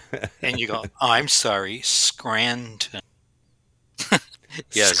 And you go, oh, I'm sorry, Scranton.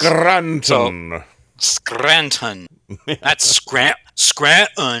 Yes. Scranton. Scranton. That's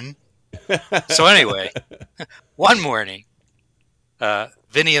Scranton. So anyway, one morning,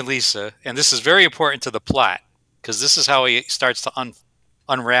 Vinny and Lisa, and this is very important to the plot, because this is how he starts to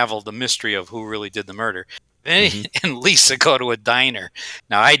unravel the mystery of who really did the murder. Vinny and Lisa go to a diner.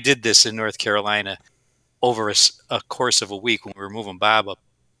 Now, I did this in North Carolina over a course of a week when we were moving Bob up,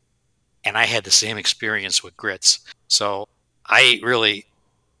 and I had the same experience with grits. So I really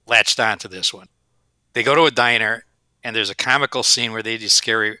latched on to this one. They go to a diner, and there's a comical scene where they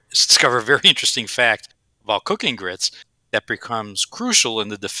discover a very interesting fact about cooking grits that becomes crucial in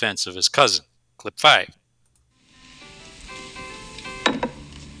the defense of his cousin. Clip 5.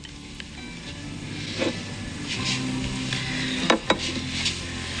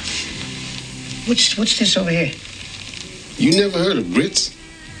 What's this over here? You never heard of grits?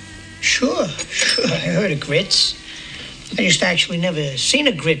 Sure. I heard of grits. I just actually never seen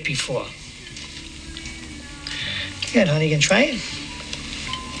a grit before. Yeah, honey, you can try it?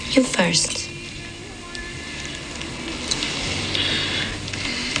 You first.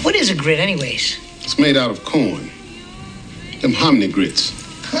 What is a grit, anyways? It's made out of corn. Them hominy grits.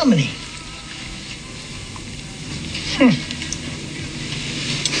 Hominy?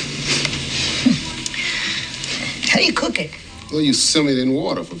 How do you cook it? Well, you simmer it in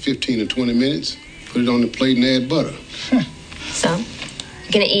water for 15 to 20 minutes, put it on the plate and add butter. So,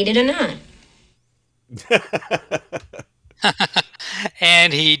 you gonna eat it or not?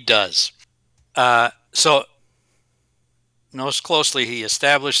 And he does. So, notice closely, he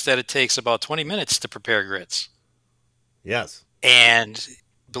established that it takes about 20 minutes to prepare grits. Yes. And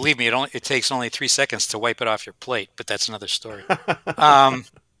believe me, it takes only 3 seconds to wipe it off your plate, but that's another story.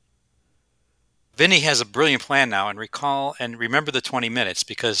 Vinny has a brilliant plan now, and remember the 20 minutes,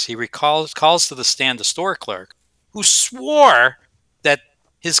 because he calls to the stand the store clerk who swore that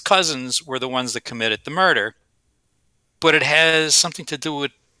his cousins were the ones that committed the murder, but it has something to do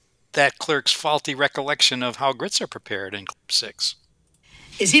with that clerk's faulty recollection of how grits are prepared in clip 6.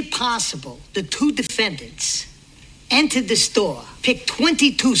 Is it possible the two defendants entered the store, picked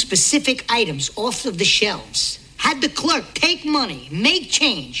 22 specific items off of the shelves, had the clerk take money, make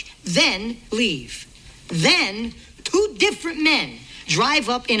change, then leave? Then two different men drive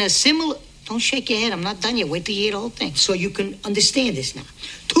up in a similar... Don't shake your head, I'm not done yet. Wait till you hear the whole thing so you can understand this now.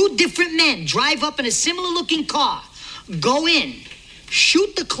 Two different men drive up in a similar-looking car, go in,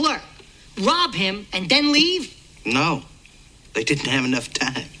 shoot the clerk, rob him, and then leave? No, they didn't have enough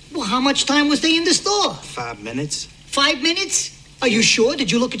time. Well, how much time was they in the store? 5 minutes. 5 minutes? Are you sure?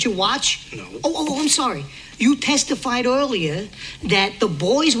 Did you look at your watch? No. Oh, I'm sorry. You testified earlier that the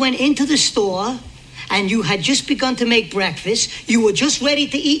boys went into the store and you had just begun to make breakfast. You were just ready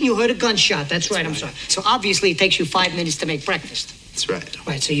to eat and you heard a gunshot. That's right, I'm sorry. So obviously it takes you 5 minutes to make breakfast. That's right.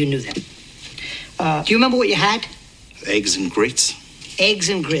 Right, so you knew that. Do you remember what you had? Eggs and grits. Eggs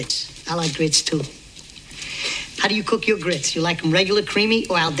and grits. I like grits too. How do you cook your grits? You like them regular, creamy,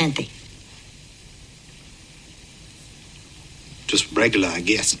 or al dente? Just regular, I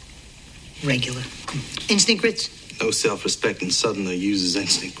guess. Regular. Instant grits? No self-respecting Southerner uses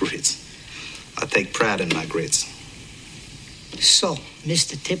instant grits. I take pride in my grits. So,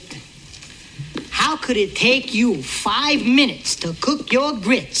 Mr. Tipton, how could it take you 5 minutes to cook your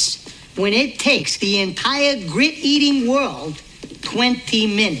grits when it takes the entire grit-eating world 20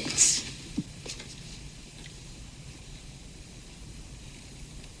 minutes?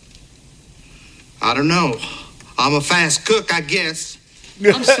 I don't know. I'm a fast cook, I guess.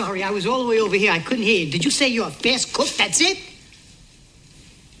 I'm sorry, I was all the way over here. I couldn't hear you. Did you say you're a fast cook? That's it?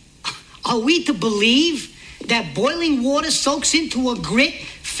 Are we to believe that boiling water soaks into a grit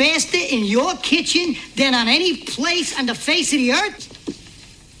faster in your kitchen than on any place on the face of the earth?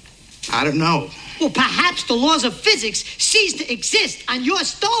 I don't know. Well, perhaps the laws of physics cease to exist on your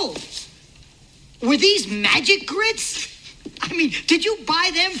stove. Were these magic grits? I mean, did you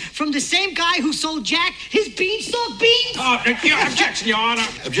buy them from the same guy who sold Jack his beanstalk beans? Objection, Your Honor.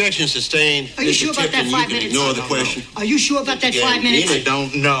 Objection sustained. Are you sure about that 5 minutes? Ignore the question. Are you sure about that 5 minutes? Really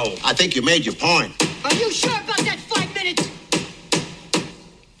don't know. I think you made your point. Are you sure about that 5 minutes?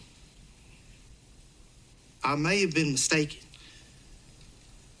 I may have been mistaken.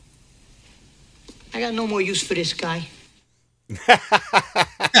 I got no more use for this guy.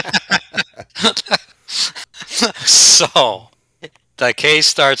 So, the case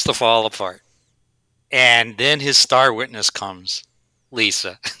starts to fall apart. And then his star witness comes,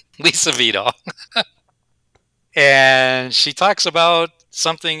 Lisa Vito. And she talks about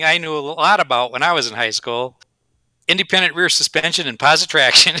something I knew a lot about when I was in high school, independent rear suspension and positive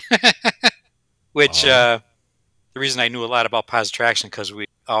traction. Which, the reason I knew a lot about positive traction because we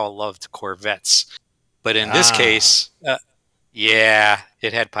all loved Corvettes. But in this case, yeah,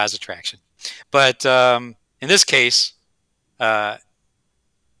 it had positive traction. But in this case,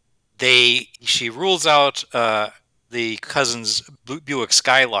 she rules out the cousin's Buick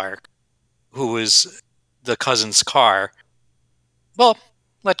Skylark, who was the cousin's car. Well,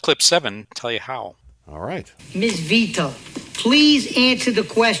 let clip 7 tell you how. All right. Ms. Vito, please answer the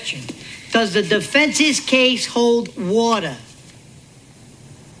question. Does the defense's case hold water?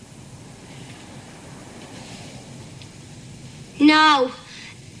 No.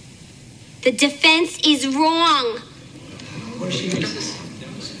 The defense is wrong.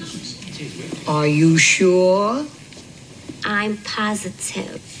 Are you sure? I'm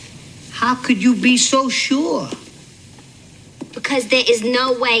positive. How could you be so sure? Because there is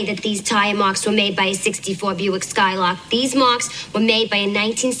no way that these tire marks were made by a 64 Buick Skylark. These marks were made by a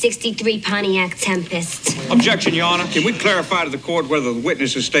 1963 Pontiac Tempest. Objection, Your Honor. Can we clarify to the court whether the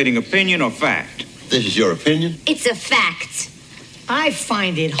witness is stating opinion or fact? This is your opinion? It's a fact. I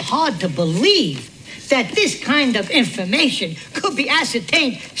find it hard to believe that this kind of information could be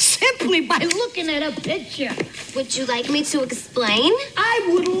ascertained simply by looking at a picture. Would you like me to explain? I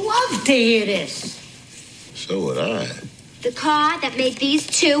would love to hear this. So would I. The car that made these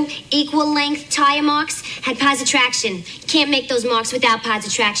two equal-length tire marks had positive traction. Can't make those marks without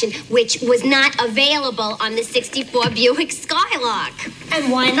positive traction, which was not available on the 64 Buick Skylark.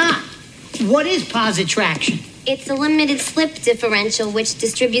 And why not? What is positive traction? It's a limited slip differential which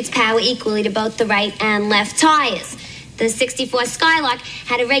distributes power equally to both the right and left tires. The 64 Skylark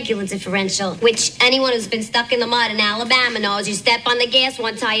had a regular differential, which anyone who's been stuck in the mud in Alabama knows. You step on the gas,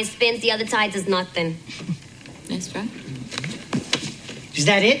 one tire spins, the other tire does nothing. That's right. Is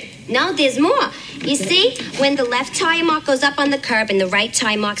that it? No, there's more. You see, when the left tire mark goes up on the curb and the right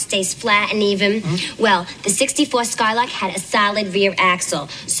tire mark stays flat and even, well, the 64 Skylark had a solid rear axle.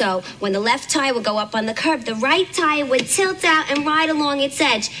 So when the left tire would go up on the curb, the right tire would tilt out and ride along its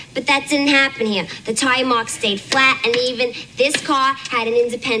edge. But that didn't happen here. The tire mark stayed flat and even. This car had an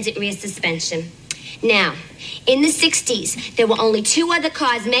independent rear suspension. Now, in the 60s, there were only 2 other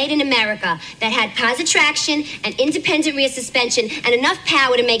cars made in America that had positive traction and independent rear suspension and enough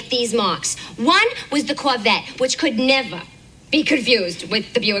power to make these marks. One was the Corvette, which could never be confused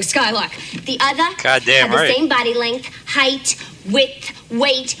with the Buick Skylark. The other Goddamn had the right. same body length, height, width,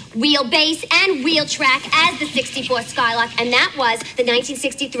 weight, wheelbase, and wheel track as the 64 Skylark, and that was the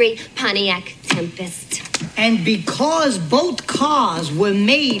 1963 Pontiac Tempest. And because both cars were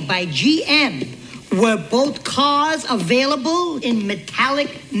made by GM, were both cars available in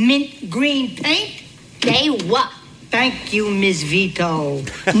metallic mint green paint? They were. Thank you, Ms. Vito.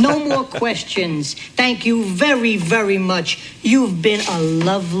 No more questions. Thank you very, very much. You've been a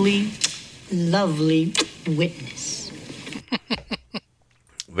lovely, lovely witness.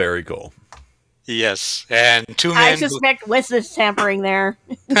 Very cool. Yes, and 2 men. I suspect witness tampering there.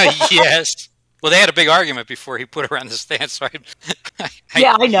 Yes. Well, they had a big argument before he put her on the stand. So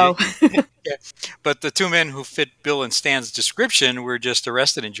I know. Yeah. But the 2 men who fit Bill and Stan's description were just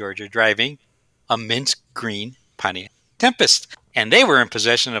arrested in Georgia driving a mint green Pontiac Tempest. And they were in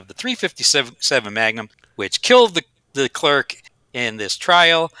possession of the .357 Magnum, which killed the clerk in this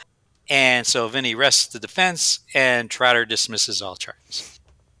trial. And so Vinny rests the defense and Trotter dismisses all charges.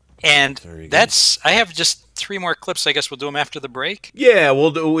 And that's, I have just 3 more clips. I guess we'll do them after the break. Yeah,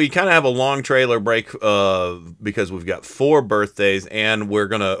 we kind of have a long trailer break because we've got 4 birthdays, and we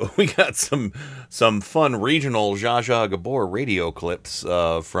got some fun regional Zsa Zsa Gabor radio clips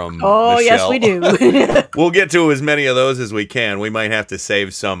from Oh, Michelle. yes, we do. We'll get to as many of those as we can. We might have to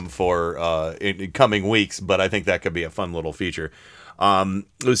save some for in coming weeks, but I think that could be a fun little feature. I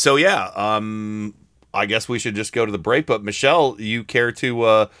guess we should just go to the break. But Michelle, you care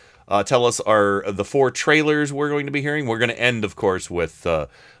to tell us the 4 trailers we're going to be hearing? We're going to end, of course, with the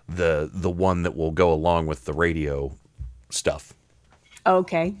one that will go along with the radio stuff.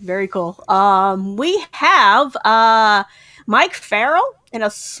 Okay, very cool. We have Mike Farrell in a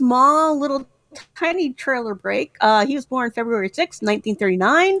small little tiny trailer break. He was born February 6,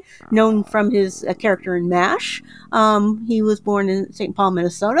 1939, known from his character in MASH. He was born in St. Paul,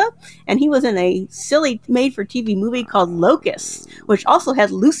 Minnesota, and he was in a silly made-for-TV movie called Locusts, which also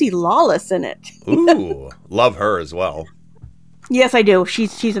had Lucy Lawless in it. Ooh, love her as well. Yes, I do.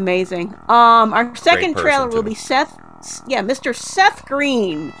 She's amazing. Our second trailer will be Mr. Seth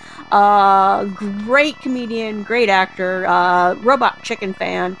Green. Great comedian, great actor, Robot Chicken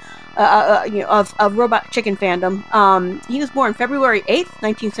fan. Of Robot Chicken fandom. He was born February 8th,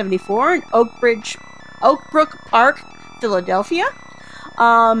 1974 in Oak Brook Park, Philadelphia.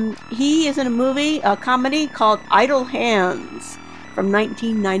 He is in a comedy called Idle Hands from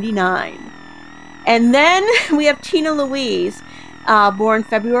 1999. And then we have Tina Louise, born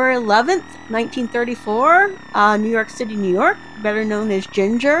February 11th, 1934, New York City, New York, better known as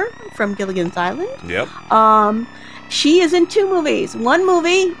Ginger from Gilligan's Island. Yep. She is in two movies. One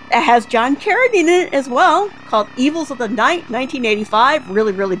movie that has John Carradine in it as well, called Evils of the Night, 1985.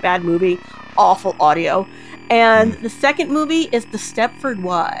 Really, really bad movie. Awful audio. And the second movie is The Stepford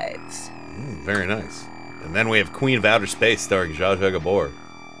Wives. Very nice. And then we have Queen of Outer Space starring Zsa Zsa Gabor.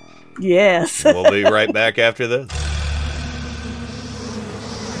 Yes. We'll be right back after this.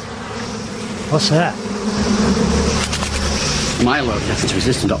 What's that? Milo is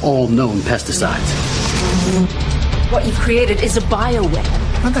resistant to all known pesticides. What you've created is a bioweapon.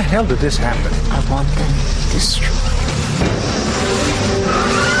 How the hell did this happen? I want them destroyed.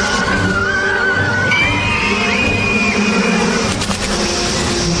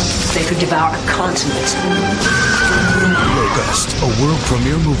 They could devour a continent. Locust, a world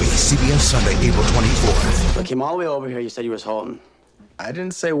premiere movie, CBS Sunday, April 24th. I came all the way over here, you said you was holding. I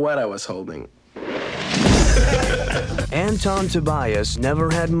didn't say what I was holding. Anton Tobias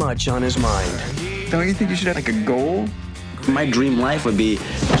never had much on his mind. Don't you think you should have, like, a goal? My dream life would be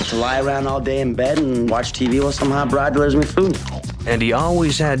to lie around all day in bed and watch TV while some hot broad delivers me food. And he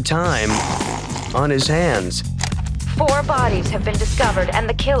always had time on his hands. 4 bodies have been discovered, and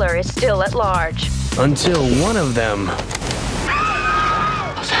the killer is still at large. Until one of them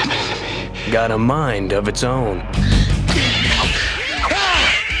got a mind of its own.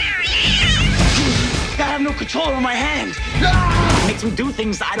 I have no control over my hands. It makes me do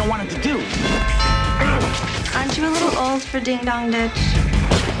things I don't want it to do. Aren't you a little old for Ding Dong Ditch?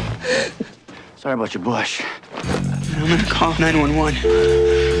 Sorry about your bush. I'm gonna call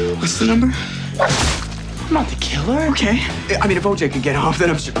 911. What's the number? I'm not the killer. Okay. I mean, if OJ could get off, then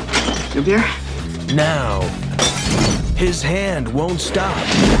I'm sure. You there? Now, his hand won't stop.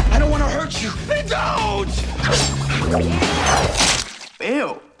 I don't want to hurt you. Don't!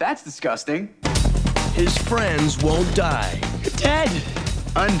 Ew, that's disgusting. His friends won't die. You're dead.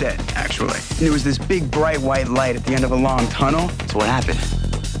 Undead, actually. And there was this big bright white light at the end of a long tunnel. So what happened?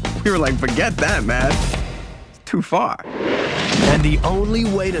 We were like, forget that, man. It's too far. And the only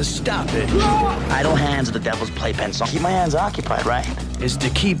way to stop it... Idle hands are the devil's playpen, so keep my hands occupied, right? ...is to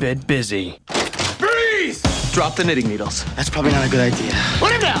keep it busy. Freeze! Drop the knitting needles. That's probably not a good idea.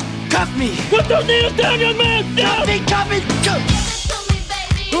 Put him down! Cuff me! Put those needles down, young man! Down! Cuff me!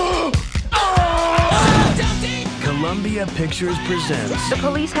 Columbia Pictures presents... The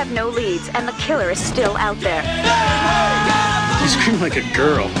police have no leads, and the killer is still out there. You scream like a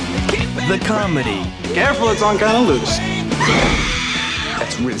girl. The comedy. Careful, it's on kind of loose.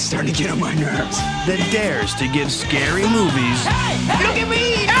 That's really starting to get on my nerves. That dares to give scary movies... Hey, look at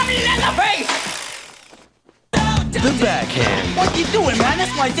me! I'm in the face! The backhand. What you doing, man?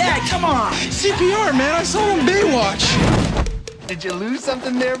 That's my dad. Come on. CPR, man. I saw him Baywatch. Did you lose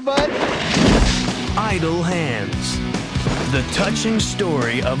something there, bud? Idle Hands. The touching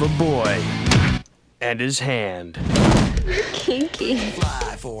story of a boy and his hand. You're kinky.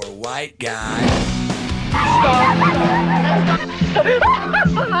 Fly for a white guy.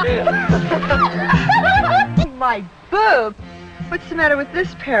 My boob. What's the matter with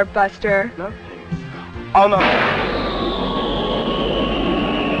this pair, Buster? Nothing. Oh, no.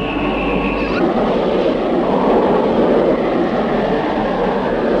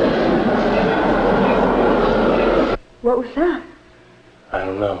 What was that? I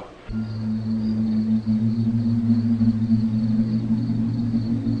don't know.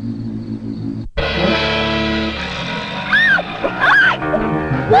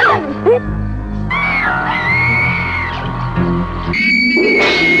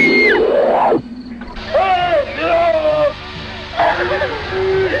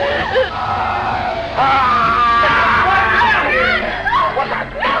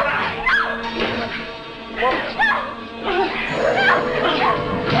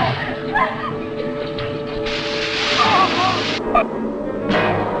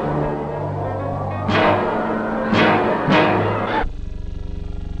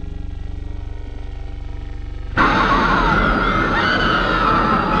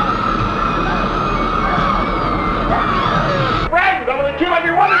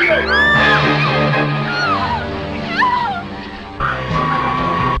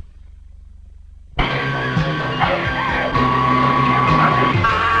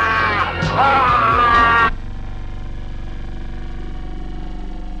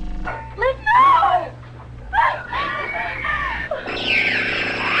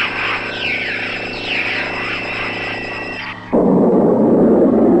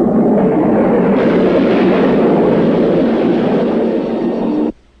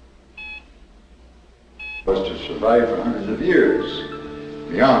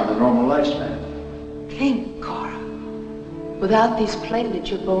 beyond the normal lifespan. Think, Cora. Without these platelets,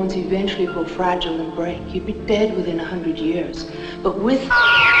 your bones eventually grow fragile and break. You'd be dead within 100 years. But with...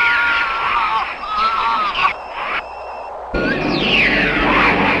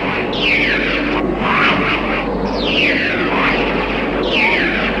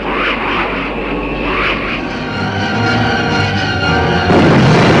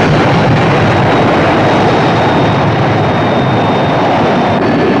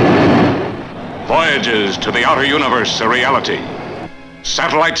 Voyages to the outer universe a reality.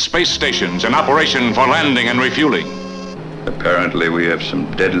 Satellite space stations in operation for landing and refueling. Apparently, we have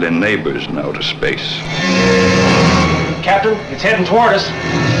some deadly neighbors in outer space. Captain, it's heading toward us.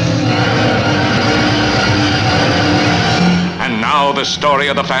 And now the story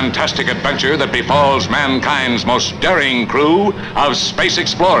of the fantastic adventure that befalls mankind's most daring crew of space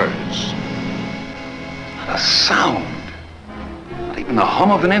explorers. Not a sound. Not even the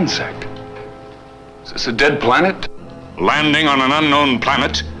hum of an insect. Is this a dead planet? Landing on an unknown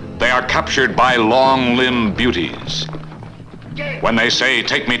planet, they are captured by long-limbed beauties. When they say,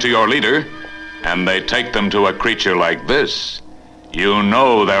 "Take me to your leader," and they take them to a creature like this, you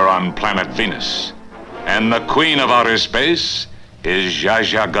know they're on planet Venus. And the queen of outer space is Zsa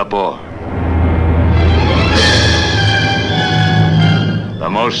Zsa Gabor. The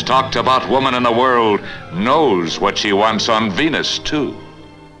most talked about woman in the world knows what she wants on Venus, too.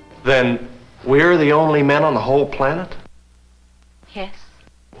 Then we're the only men on the whole planet? Yes.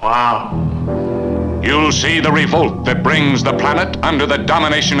 Wow. You'll see the revolt that brings the planet under the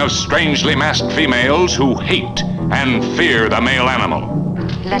domination of strangely masked females who hate and fear the male animal.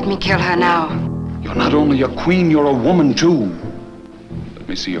 Let me kill her now. You're not only a queen, you're a woman too. Let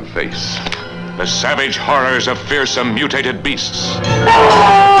me see your face. The savage horrors of fearsome mutated beasts.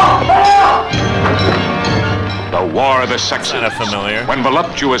 The War of the Sexes. Kinda familiar. When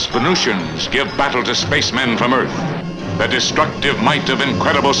voluptuous Venusians give battle to spacemen from Earth. The destructive might of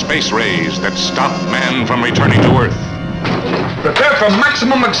incredible space rays that stop man from returning to Earth. Prepare for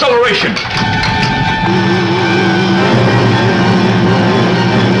maximum acceleration.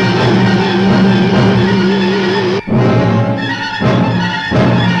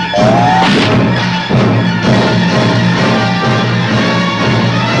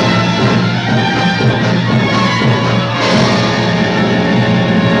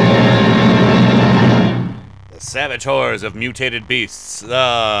 Savage horrors of mutated beasts. Did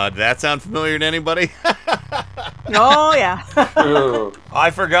that sound familiar to anybody? Oh, yeah.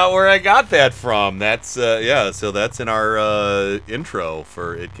 I forgot where I got that from. That's, yeah, so that's in our intro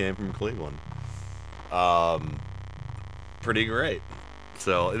for It Came From Cleveland. Pretty great.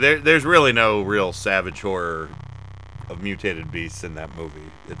 So there's really no real savage horror of mutated beasts in that movie.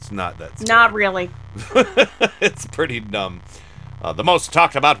 It's not that scary. Not really. It's pretty dumb. The most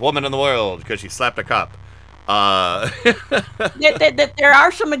talked about woman in the world because she slapped a cop. There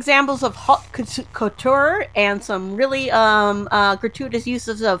are some examples of haute couture and some really gratuitous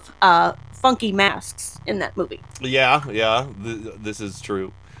uses of funky masks in that movie. Yeah, this is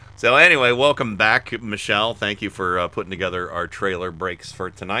true. So anyway, welcome back, Michelle. Thank you for putting together our trailer breaks for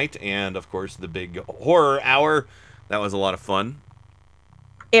tonight, and of course the big horror hour. That was a lot of fun.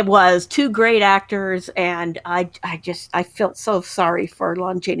 It was two great actors, and I felt so sorry for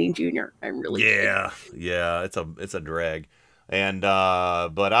Lon Chaney Jr. I really did. Yeah, it's a drag, and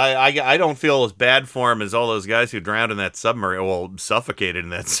but I don't feel as bad for him as all those guys who drowned in that submarine, well, suffocated in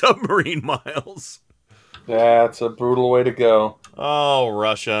that submarine, Miles. That's a brutal way to go. Oh,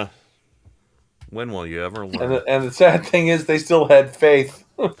 Russia, when will you ever learn? And the sad thing is, they still had faith.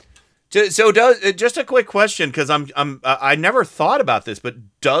 So just a quick question, because I never thought about this, but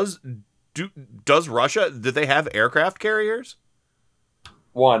does Russia, do they have aircraft carriers?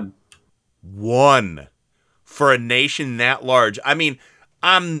 One for a nation that large. I mean,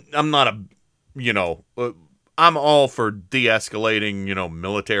 I'm not a, I'm all for de-escalating,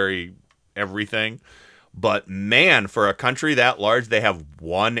 military everything, but man, for a country that large, they have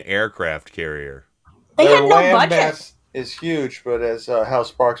one aircraft carrier. They had no budget. Is huge, but as Hal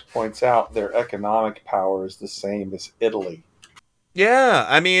Sparks points out, their economic power is the same as Italy. Yeah,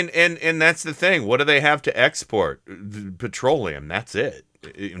 I mean, and that's the thing. What do they have to export? Petroleum. That's it.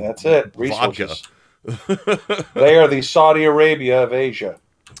 That's it. Resources. They are the Saudi Arabia of Asia.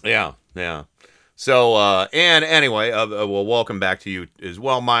 Yeah. So, and anyway, well, welcome back to you as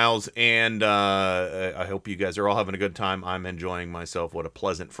well, Miles. And I hope you guys are all having a good time. I'm enjoying myself. What a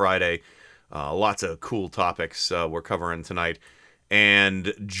pleasant Friday. Lots of cool topics we're covering tonight.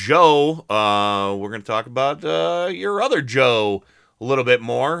 And Joe, we're going to talk about your other Joe a little bit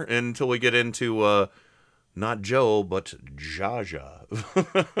more until we get into not Joe, but Zsa Zsa.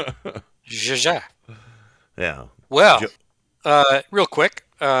 Zsa. Yeah. Well, real quick,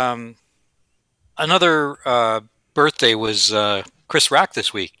 another birthday was Chris Rock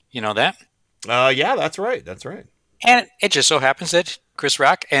this week. You know that? Yeah, that's right. That's right. And it just so happens that Chris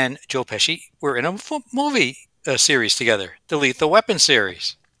Rock and Joe Pesci were in a movie series together, the Lethal Weapon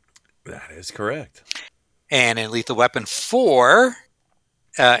series. That is correct. And in Lethal Weapon 4,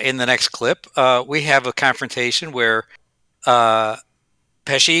 in the next clip, we have a confrontation where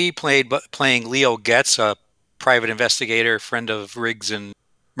Pesci playing Leo Getz, a private investigator, friend of Riggs and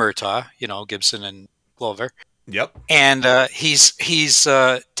Murtaugh, Gibson and Glover. Yep. And he's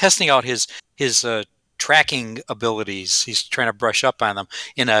testing out his tracking abilities. He's trying to brush up on them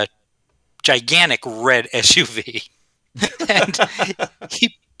in a gigantic red SUV. And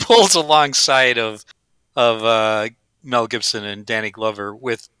he pulls alongside of Mel Gibson and Danny Glover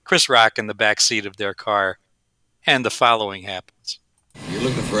with Chris Rock in the back seat of their car. And the following happens. You're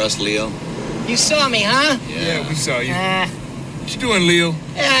looking for us, Leo? You saw me, huh? Yeah, we saw you. What you doing, Leo?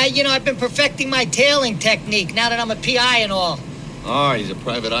 I've been perfecting my tailing technique now that I'm a PI and all. Oh, he's a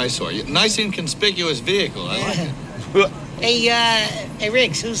private eyesore. Nice inconspicuous vehicle. I like it. Hey,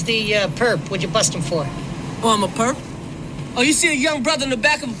 Riggs, who's the perp? What'd you bust him for? Oh, I'm a perp? Oh, you see a young brother in the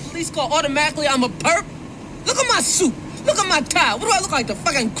back of a police car, automatically I'm a perp? Look at my suit. Look at my tie. What do I look like, the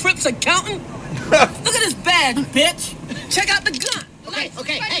fucking Crips accountant? Look at this badge, bitch. Check out the gun.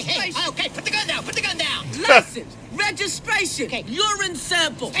 Okay, hey, okay, put the gun down. License, registration, urine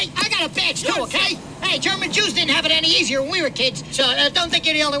sample. Hey, I got a badge too, okay? Hey, German Jews didn't have it any easier when we were kids, so don't think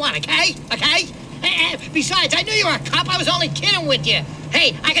you're the only one, okay? Okay? Hey, besides, I knew you were a cop. I was only kidding with you.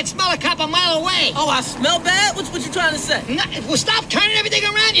 Hey, I can smell a cop a mile away. Oh, I smell bad? What you trying to say? Well, stop turning everything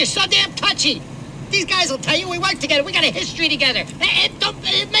around. You're so damn touchy. These guys will tell you we work together. We got a history together.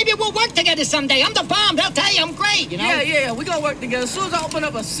 Maybe we'll work together someday. I'm the bomb. They'll tell you I'm great, Yeah, we're gonna work together. As soon as I open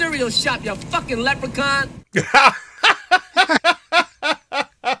up a cereal shop, you fucking leprechaun.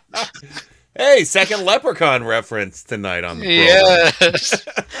 Hey, second Leprechaun reference tonight on the program.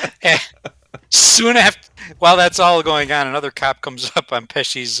 Yes. Soon after, while that's all going on, another cop comes up on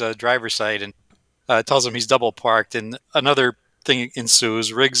Pesci's driver's side and tells him he's double parked, and another thing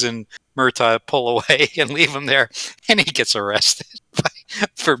ensues. Riggs and Murtaugh pull away and leave him there, and he gets arrested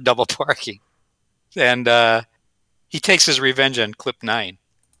for double parking. And he takes his revenge on clip 9.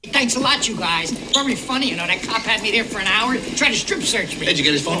 Thanks a lot, you guys. Very funny, that cop had me there for an hour, tried to strip search me. Did you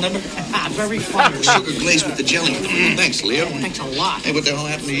get his phone number? Very funny. Sugar glazed with the jelly. Thanks, Leo. Thanks a lot. Hey, what the hell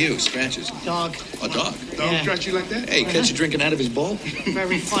happened to you? Scratches? Dog. A dog? Dog scratched you like that? Hey, catch you drinking out of his bowl?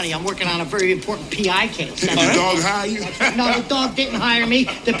 Very funny. I'm working on a very important PI case. Did the dog hire you? No, the dog didn't hire me.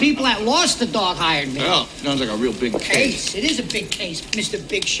 The people that lost the dog hired me. Oh, sounds like a real big case. It is a big case, Mr.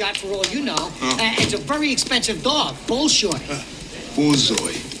 Big Shot, for all you know. It's a very expensive dog, Bullshort.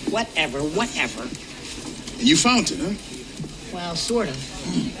 Bullzoy. Whatever. And you found it, huh? Well, sort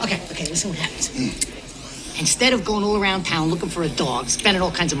of. Okay, listen what happens. Instead of going all around town looking for a dog, spending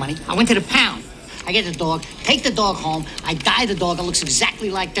all kinds of money, I went to the pound. I get the dog, take the dog home, I dye the dog, it looks exactly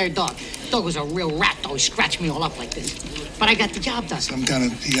like their dog. The dog was a real rat, though. He scratched me all up like this. But I got the job done. Some kind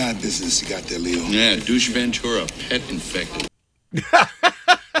of PI business you got there, Leo. Yeah, douche Ventura, pet infected.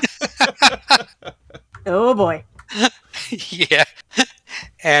 Oh, boy. Yeah.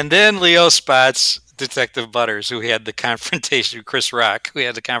 And then Leo spots Detective Butters, who he had the confrontation, Chris Rock, who he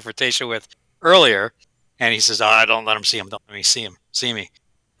had the confrontation with earlier. And he says, don't let him see him. Don't let me see him. See me.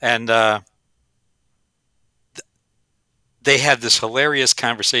 And they had this hilarious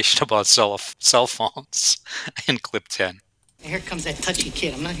conversation about cell phones in clip 10. Here comes that touchy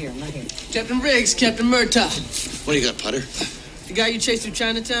kid. I'm not here. Captain Riggs, Captain Murtaugh. What do you got, Putter? The guy you chased through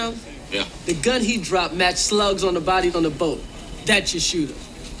Chinatown? Yeah. The gun he dropped matched slugs on the bodies on the boat. That's your shooter.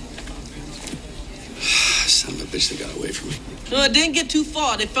 Son of a bitch, they got away from me. No, it didn't get too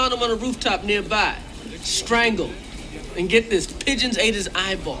far. They found him on a rooftop nearby. Strangled. And get this, pigeons ate his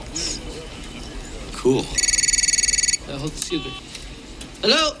eyeballs. Cool. Excuse me.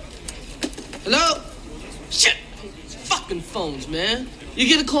 Hello? Hello? Shit! Fucking phones, man. You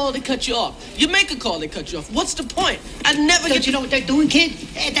get a call, they cut you off. You make a call, they cut you off. What's the point? I never Don't you know what they're doing, kid?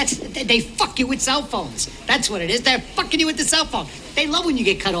 They fuck you with cell phones. That's what it is. They're fucking you with the cell phone. They love when you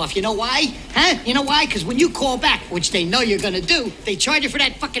get cut off. You know why? Huh? You know why? Because when you call back, which they know you're gonna do, they charge you for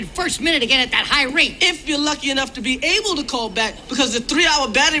that fucking first minute again at that high rate. If you're lucky enough to be able to call back, because the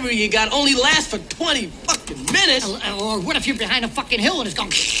 3-hour battery you got only lasts for 20 fucking minutes. Or what if you're behind a fucking hill and it's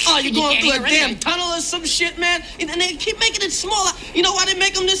going... Oh, you're going through a damn tunnel or some shit, man? And they keep making it smaller. You know what? why they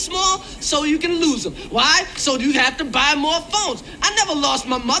make them this small? So you can lose them. Why? So you have to buy more phones. I never lost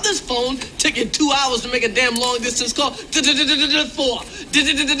my mother's phone. Took it 2 hours to make a damn long distance call. 4, 5.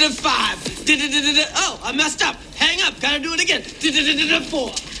 Oh, I messed up. Hang up. Gotta do it again.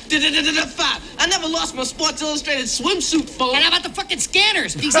 4. 5. I never lost my Sports Illustrated swimsuit phone. And how about the fucking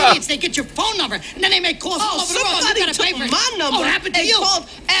scanners? These idiots, they get your phone number, and then they make calls all over the world. Somebody You gotta took pay for it. my number. Oh, what happened to and you? called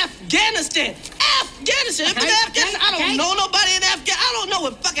Afghanistan. Afghanistan. Afghanistan. I don't know nobody in Afghanistan. I don't know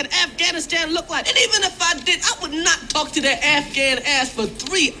what fucking Afghanistan looked like. And even if I did, I would not talk to that Afghan ass for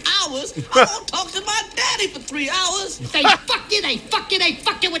 3 hours. I won't talk to my daddy for 3 hours. They fuck you, they fuck you, they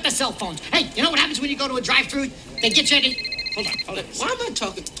fuck you with the cell phones. Hey, you know what happens when you go to a drive-thru? They get you any... Hold on. Why am I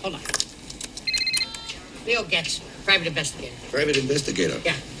talking? Hold on. Leo Getz, private investigator. Private investigator?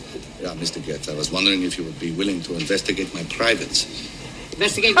 Yeah. Yeah, Mr. Getz, I was wondering if you would be willing to investigate my privates.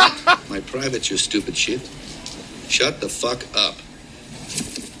 Investigate what? My privates, you stupid shit. Shut the fuck up.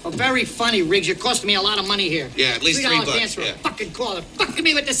 Oh, very funny, Riggs. You're costing me a lot of money here. Yeah, at least $3 $3, dance for yeah. a fucking caller. Fucking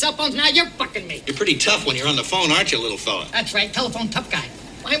me with the cell phones, now you're fucking me. You're pretty tough when you're on the phone, aren't you, little fella? That's right, telephone tough guy.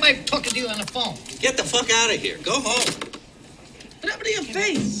 Why am I talking to you on the phone? Get the fuck out of here. Go home. What happened to your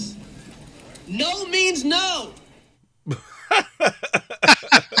face? No means no.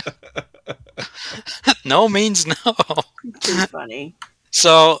 No means no. Too funny.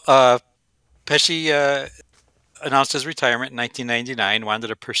 So, Pesci announced his retirement in 1999, wanted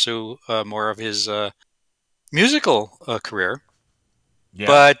to pursue more of his musical career. Yeah.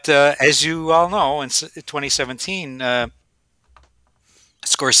 But as you all know, in 2017,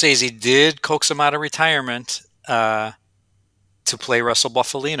 Scorsese did coax him out of retirement to play Russell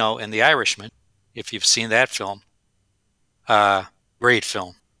Bufalino in The Irishman, if you've seen that film. Great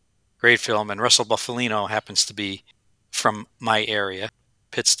film. And Russell Bufalino happens to be from my area,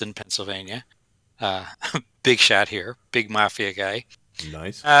 Pittston, Pennsylvania. Big shot here, big mafia guy.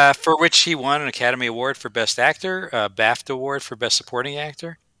 Nice. For which he won an Academy Award for Best Actor, a BAFTA Award for Best Supporting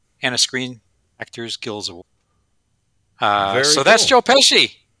Actor, and a Screen Actors Guild Award. So that's Joe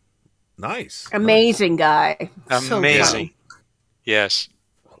Pesci. Nice. Amazing guy. So Amazing. funny. Yes.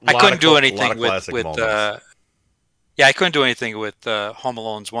 I couldn't do anything with moments. I couldn't do anything with Home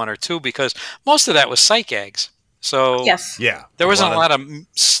Alone's 1 or 2 because most of that was sight gags. So yes. Yeah. There wasn't a lot of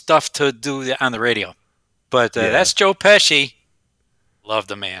stuff to do on the radio. But that's Joe Pesci. Love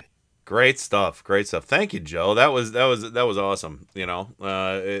the man. Great stuff. Thank you, Joe. That was awesome. You know,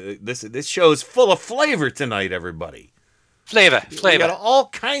 this show is full of flavor tonight, everybody. Flavor. We got all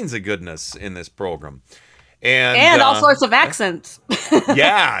kinds of goodness in this program. And all sorts of accents.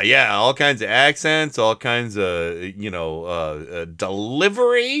 yeah, all kinds of accents, all kinds of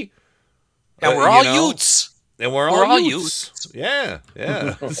delivery. And we're all Utes. And we're all Utes. Yeah.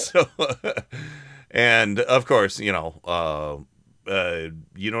 So, and of course, you don't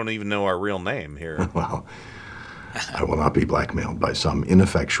even know our real name here. Well, I will not be blackmailed by some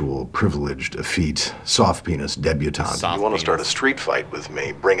ineffectual, privileged, effete, soft-penis debutante. You want to start a street fight with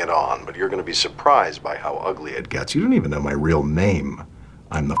me, bring it on, but you're going to be surprised by how ugly it gets. You don't even know my real name.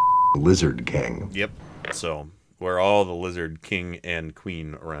 I'm the Lizard King. Yep. So we're all the Lizard King and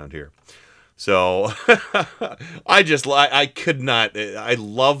Queen around here. So I could not. I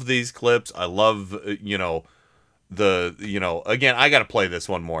love these clips. I love, again, I got to play this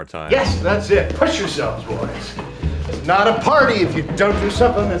one more time. Yes, that's it. Push yourselves, boys. It's not a party if you don't do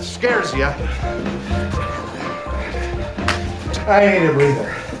something that scares you.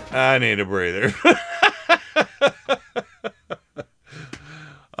 I need a breather.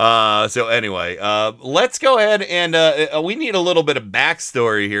 So anyway, let's go ahead and we need a little bit of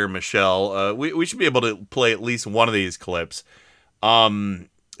backstory here, Michelle. We should be able to play at least one of these clips.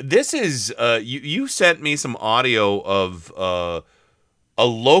 This is you sent me some audio of a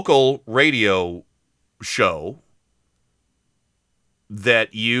local radio show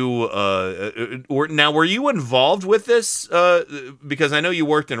that you were you involved with this? Because I know you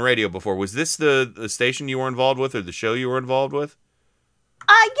worked in radio before. Was this the station you were involved with, or the show you were involved with?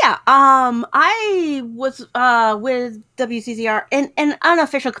 Yeah. I was with WCCR in an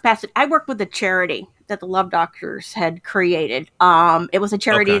unofficial capacity. I worked with a charity that the Love Doctors had created. It was a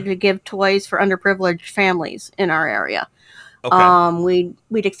charity to give toys for underprivileged families in our area. Okay.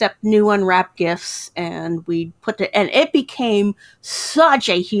 We'd accept new unwrapped gifts, and we'd and it became such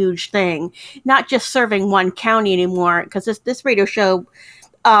a huge thing, not just serving one county anymore, because this radio show,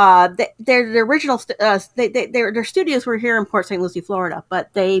 their original their studios were here in Port St. Lucie, Florida,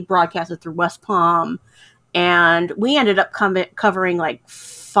 but they broadcasted through West Palm, and we ended up covering like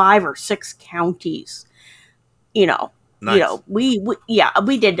 5 or 6 counties. Nice. We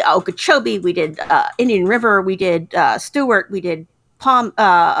did Okeechobee, we did Indian River, we did Stewart, we did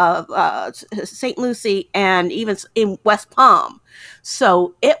St. Lucie, and even in West Palm.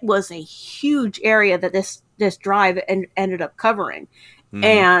 So it was a huge area that this drive ended up covering. Mhm.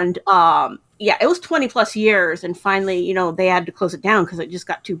 And yeah, it was 20 plus years, and finally, they had to close it down because it just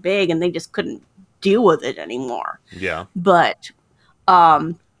got too big and they just couldn't deal with it anymore. Yeah. But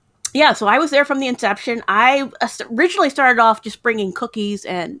yeah, so I was there from the inception. I originally started off just bringing cookies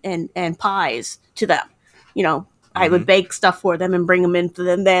and pies to them. I would bake stuff for them and bring them in for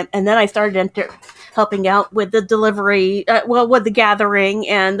them. And then I started helping out with the delivery, with the gathering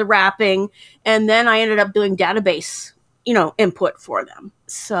and the wrapping. And then I ended up doing database, input for them.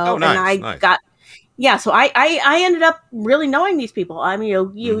 So, nice, and I nice. got, so I ended up really knowing these people. I mean,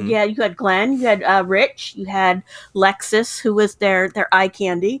 you had Glenn, you had Rich, you had Lexus, who was their eye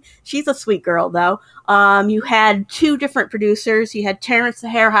candy. She's a sweet girl, though. You had two different producers. You had Terrence the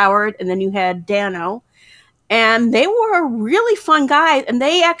Hare Howard, and then you had Dano. And they were really fun guys. And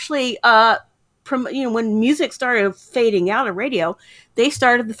they actually, when music started fading out of radio, they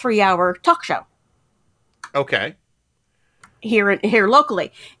started the 3-hour talk show. Okay. Here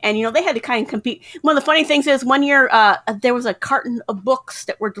locally, and they had to kind of compete. One of the funny things is, one year there was a carton of books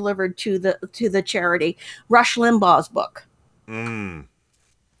that were delivered to the charity, Rush Limbaugh's book, Mm.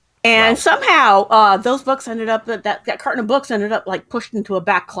 and somehow those books ended up that carton of books ended up like pushed into a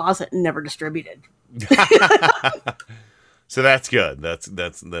back closet and never distributed. So that's good. That's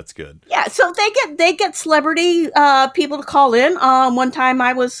good. Yeah, so they get celebrity people to call in. One time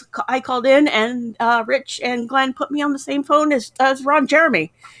I called in, and Rich and Glenn put me on the same phone as Ron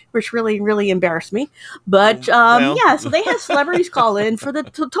Jeremy, which really embarrassed me. But yeah, so they had celebrities call in for the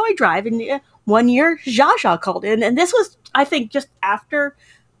toy drive, and one year Zsa Zsa called in, and this was, I think, just after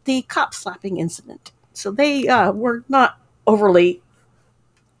the cop slapping incident. So they were not overly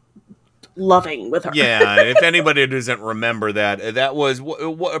loving with her. Yeah, if anybody doesn't remember that was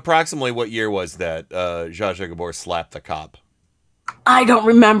approximately what year was that Zsa Zsa Gabor slapped the cop? I don't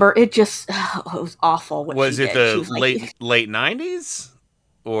remember. It just it was awful. Was it the late 90s?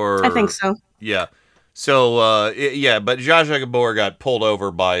 Or I think so. Yeah. So but Zsa Zsa Gabor got pulled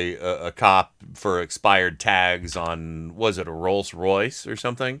over by a cop for expired tags on, was it a Rolls Royce or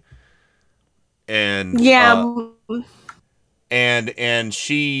something? And yeah. And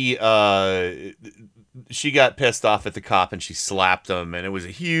she got pissed off at the cop and she slapped him, and it was a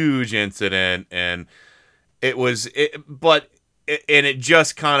huge incident, and it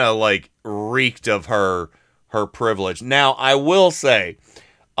just kind of like reeked of her privilege. Now I will say,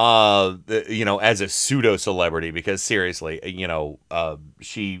 as a pseudo celebrity, because seriously,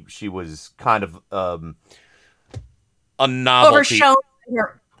 she was kind of a novelty.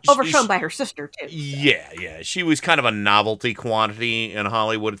 Overshown by her sister, too. So. Yeah. She was kind of a novelty quantity in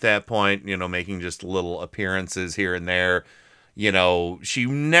Hollywood at that point, making just little appearances here and there. She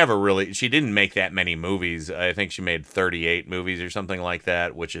didn't make that many movies. I think she made 38 movies or something like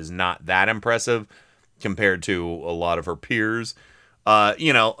that, which is not that impressive compared to a lot of her peers.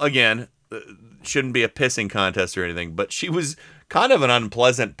 Again, shouldn't be a pissing contest or anything, but she was kind of an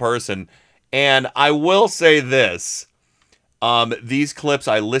unpleasant person. And I will say this. These clips,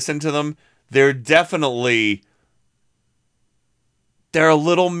 I listened to them. They're a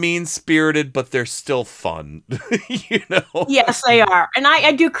little mean-spirited, but they're still fun. Yes, they are. And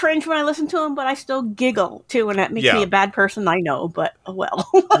I do cringe when I listen to them, but I still giggle too, and that makes me a bad person, I know, but oh well.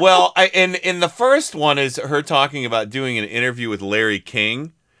 Well, in the first one is her talking about doing an interview with Larry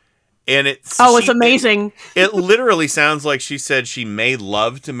King. And it's amazing. It literally sounds like she said she made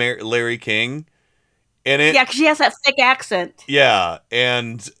love to Larry King. Yeah, because she has that thick accent. Yeah,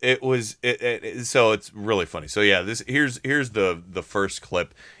 and it was so it's really funny. So yeah, here's the first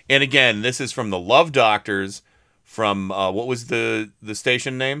clip, and again, this is from the Love Doctors from what was the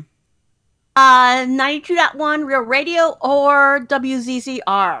station name? 92.1 Real Radio or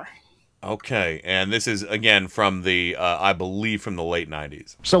WZZR. Okay, and this is again from the I believe from the late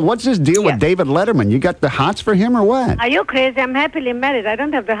 90s. So what's this deal with David Letterman? You got the hots for him or what? Are you crazy? I'm happily married. I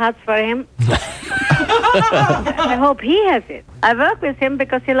don't have the hots for him. I hope he has it. I work with him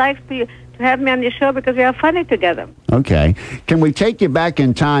because he likes to have me on the show because we are funny together. Okay. Can we take you back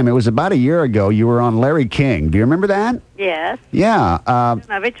in time? It was about a year ago. You were on Larry King. Do you remember that? Yes. Yeah.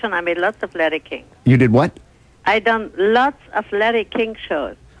 Which one? I made lots of Larry King. You did what? I done lots of Larry King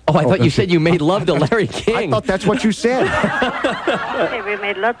shows. Oh, I thought you said you made love to Larry King. I thought that's what you said. Okay, we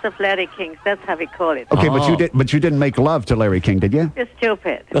made lots of Larry Kings. That's how we call it. Okay, but you didn't make love to Larry King, did you? You're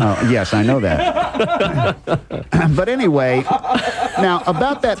stupid. Oh, yes, I know that. But anyway, now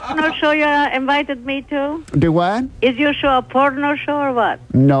about that. Porno show you invited me to? Do what? Is your show a porno show or what?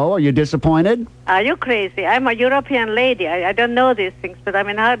 No, are you disappointed? Are you crazy? I'm a European lady. I don't know these things, but I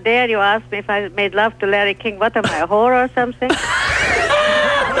mean, how dare you ask me if I made love to Larry King? What am I, a whore or something?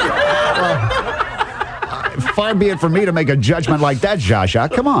 Far be it from me to make a judgment like that,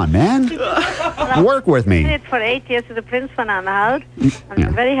 Zsa. Come on, man. Work with me. I did it for 8 years with the Prince van Anhalt.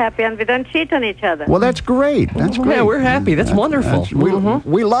 I'm very happy, and we don't cheat on each other. Well, that's great. That's great. Yeah, we're happy. That's wonderful.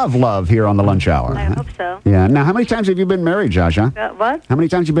 We love love here on the lunch hour. I hope so. Yeah. Now, how many times have you been married, Zsa? What? How many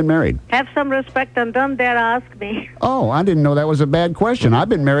times have you been married? Have some respect and don't dare ask me. Oh, I didn't know that was a bad question. I've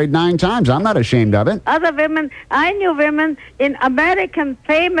been married 9 times. I'm not ashamed of it. Other women, I knew women in American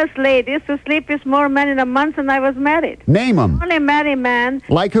famous ladies who sleep with more men in a month than I was married. Name them. Only marry man.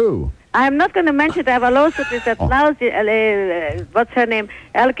 Like who? I'm not going to mention it. I have a lawsuit with that lousy, what's her name,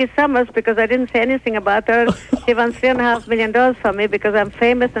 Elkie Summers, because I didn't say anything about her. She wants $3.5 million from me because I'm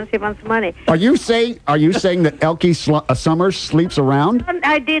famous and she wants money. Are you saying that Elkie Summers sleeps around?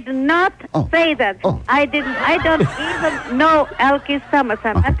 I did not say that. I don't even know Elkie Summers.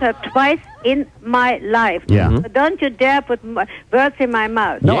 I met her twice in my life. Yeah. So don't you dare put words in my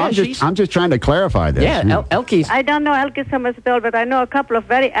mouth. No, I'm just trying to clarify this. Yeah, Elkie's. I don't know Elkie Summers at all, but I know a couple of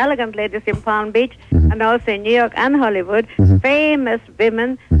very elegant ladies in Palm Beach and also in New York and Hollywood. Famous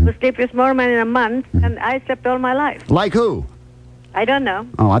women who sleep with more men in a month, and I slept all my life. Like who? I don't know.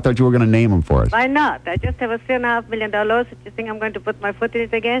 Oh, I thought you were going to name them for us. Why not? I just have a $3.5 million lawsuit. You think I'm going to put my foot in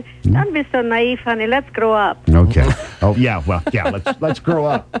it again? Don't be so naive, honey. Let's grow up. Okay. Oh, yeah. Well, yeah. Let's grow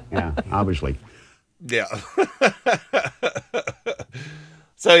up. Yeah, obviously. Yeah.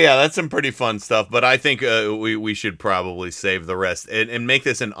 So yeah, that's some pretty fun stuff. But I think we should probably save the rest and make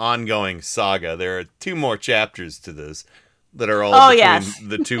this an ongoing saga. There are 2 more chapters to this that are all between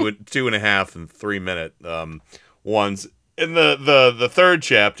the 2.5 and 3 minute ones. And the third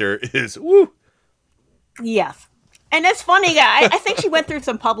chapter is woo. Yes. And it's funny, I think she went through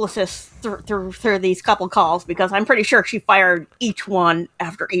some publicists through these couple calls because I'm pretty sure she fired each one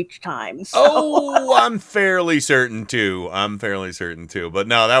after each time. So. Oh, I'm fairly certain too. But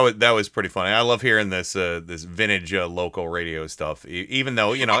no, that was pretty funny. I love hearing this vintage local radio stuff. Even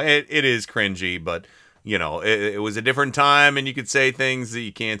though it is cringy, but it was a different time, and you could say things that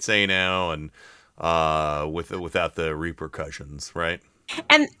you can't say now, and without the repercussions, right?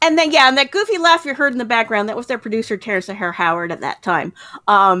 And then and that goofy laugh you heard in the background, that was their producer Terrence O'Hare Howard at that time.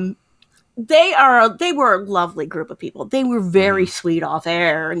 They were a lovely group of people. They were very sweet off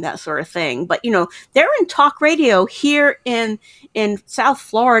air and that sort of thing. But they're in talk radio here in South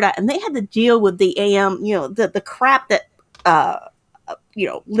Florida, and they had to deal with the AM, the crap that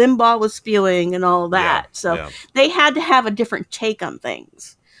Limbaugh was spewing and all that. So they had to have a different take on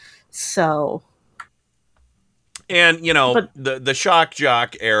things. So. And the shock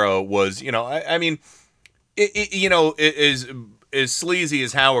jock era was, I mean, as sleazy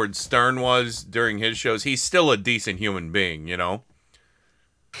as Howard Stern was during his shows, he's still a decent human being, Yeah,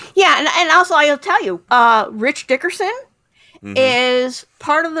 and also I'll tell you, Rich Dickerson is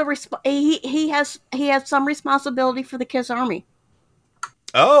part of the he has some responsibility for the Kiss Army.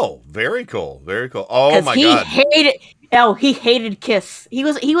 Oh, very cool, very cool. Oh my God, he hated Kiss. He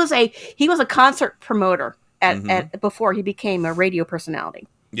was a concert promoter. At before he became a radio personality.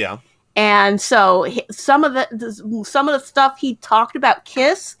 Yeah. And so some of the stuff he talked about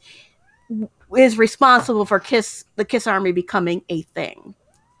Kiss is responsible for the Kiss Army becoming a thing.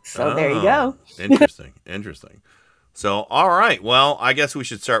 So there you go. Interesting. So, all right. Well, I guess we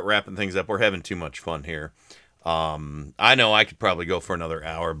should start wrapping things up. We're having too much fun here. I know I could probably go for another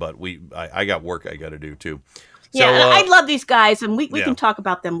hour, but I got work I got to do too. So, I love these guys, and we can talk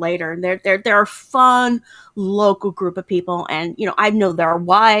about them later. And they're a fun local group of people, and I know their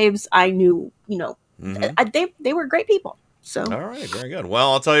wives. I knew they were great people. So all right, very good.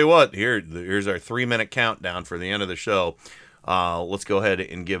 Well, I'll tell you what. Here's our 3-minute countdown for the end of the show. Let's go ahead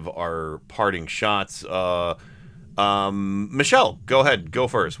and give our parting shots. Michelle, go ahead, go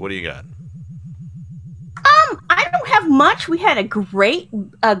first. What do you got? I don't have much. We had a great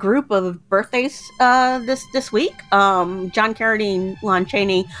group of birthdays this week. John Carradine, Lon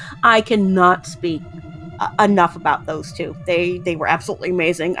Chaney. I cannot speak enough about those two. They were absolutely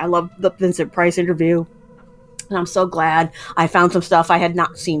amazing. I loved the Vincent Price interview, and I'm so glad I found some stuff I had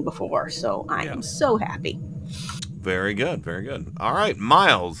not seen before. So I am so happy. Very good, very good. All right,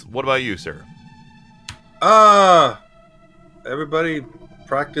 Miles, what about you, sir? Everybody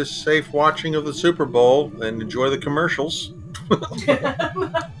practice safe watching of the Super Bowl and enjoy the commercials.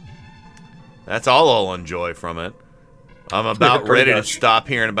 That's all I'll enjoy from it. I'm about Pretty ready to much. stop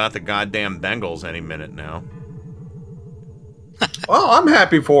hearing about the goddamn Bengals any minute now. Well, I'm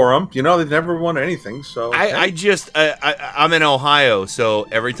happy for them. You know, they've never won anything, so I'm in Ohio, so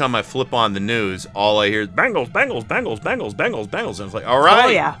every time I flip on the news, all I hear is Bengals, Bengals, Bengals, Bengals, Bengals, Bengals, and it's like, all right, Oh,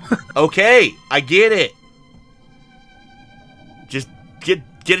 yeah. okay, I get it. Just get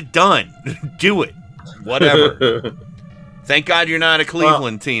it done, do it, whatever. Thank God you're not a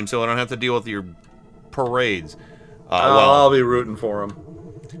Cleveland team, so I don't have to deal with your parades. I'll be rooting for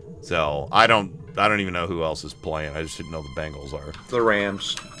them. So I don't even know who else is playing. I just didn't know the Bengals are. The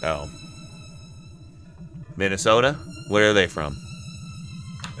Rams. Oh. Minnesota? Where are they from?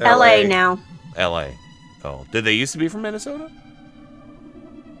 LA now. LA. Oh. Did they used to be from Minnesota?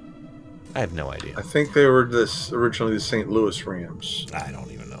 I have no idea. I think they were originally the St. Louis Rams. I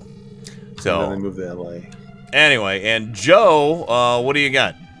don't even know. And So then they moved to LA. anyway, and Joe, what do you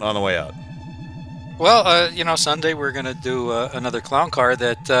got on the way out? Well, Sunday we're going to do another clown car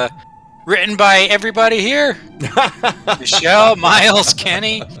that written by everybody here. Michelle, Miles,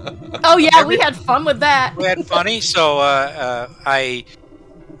 Kenny. Oh yeah, we had fun with that. We had funny. So I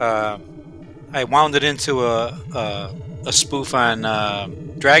wound it into a spoof on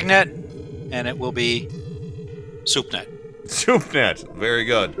Dragnet, and it will be SoupNet. SoupNet. Very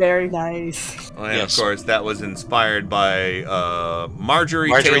good. Very nice. And Yes. of course, that was inspired by Marjorie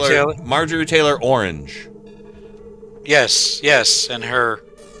Marjorie Taylor. Taylor. Marjorie Taylor Orange. Yes, and her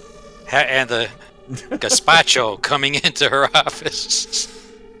and the gazpacho coming into her office.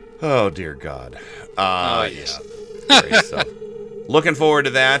 Oh dear God. Yes. Yeah. Great stuff. Looking forward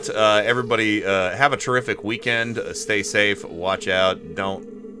to that. Everybody, have a terrific weekend. Stay safe. Watch out. Don't.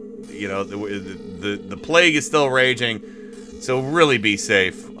 The plague is still raging, so really be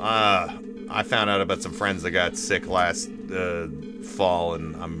safe. I found out about some friends that got sick last fall,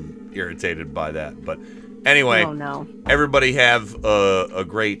 and I'm irritated by that. But anyway, Oh no. everybody have a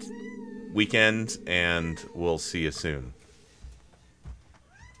great weekend, and we'll see you soon.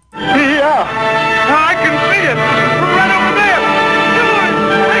 Yeah, I can see it. Right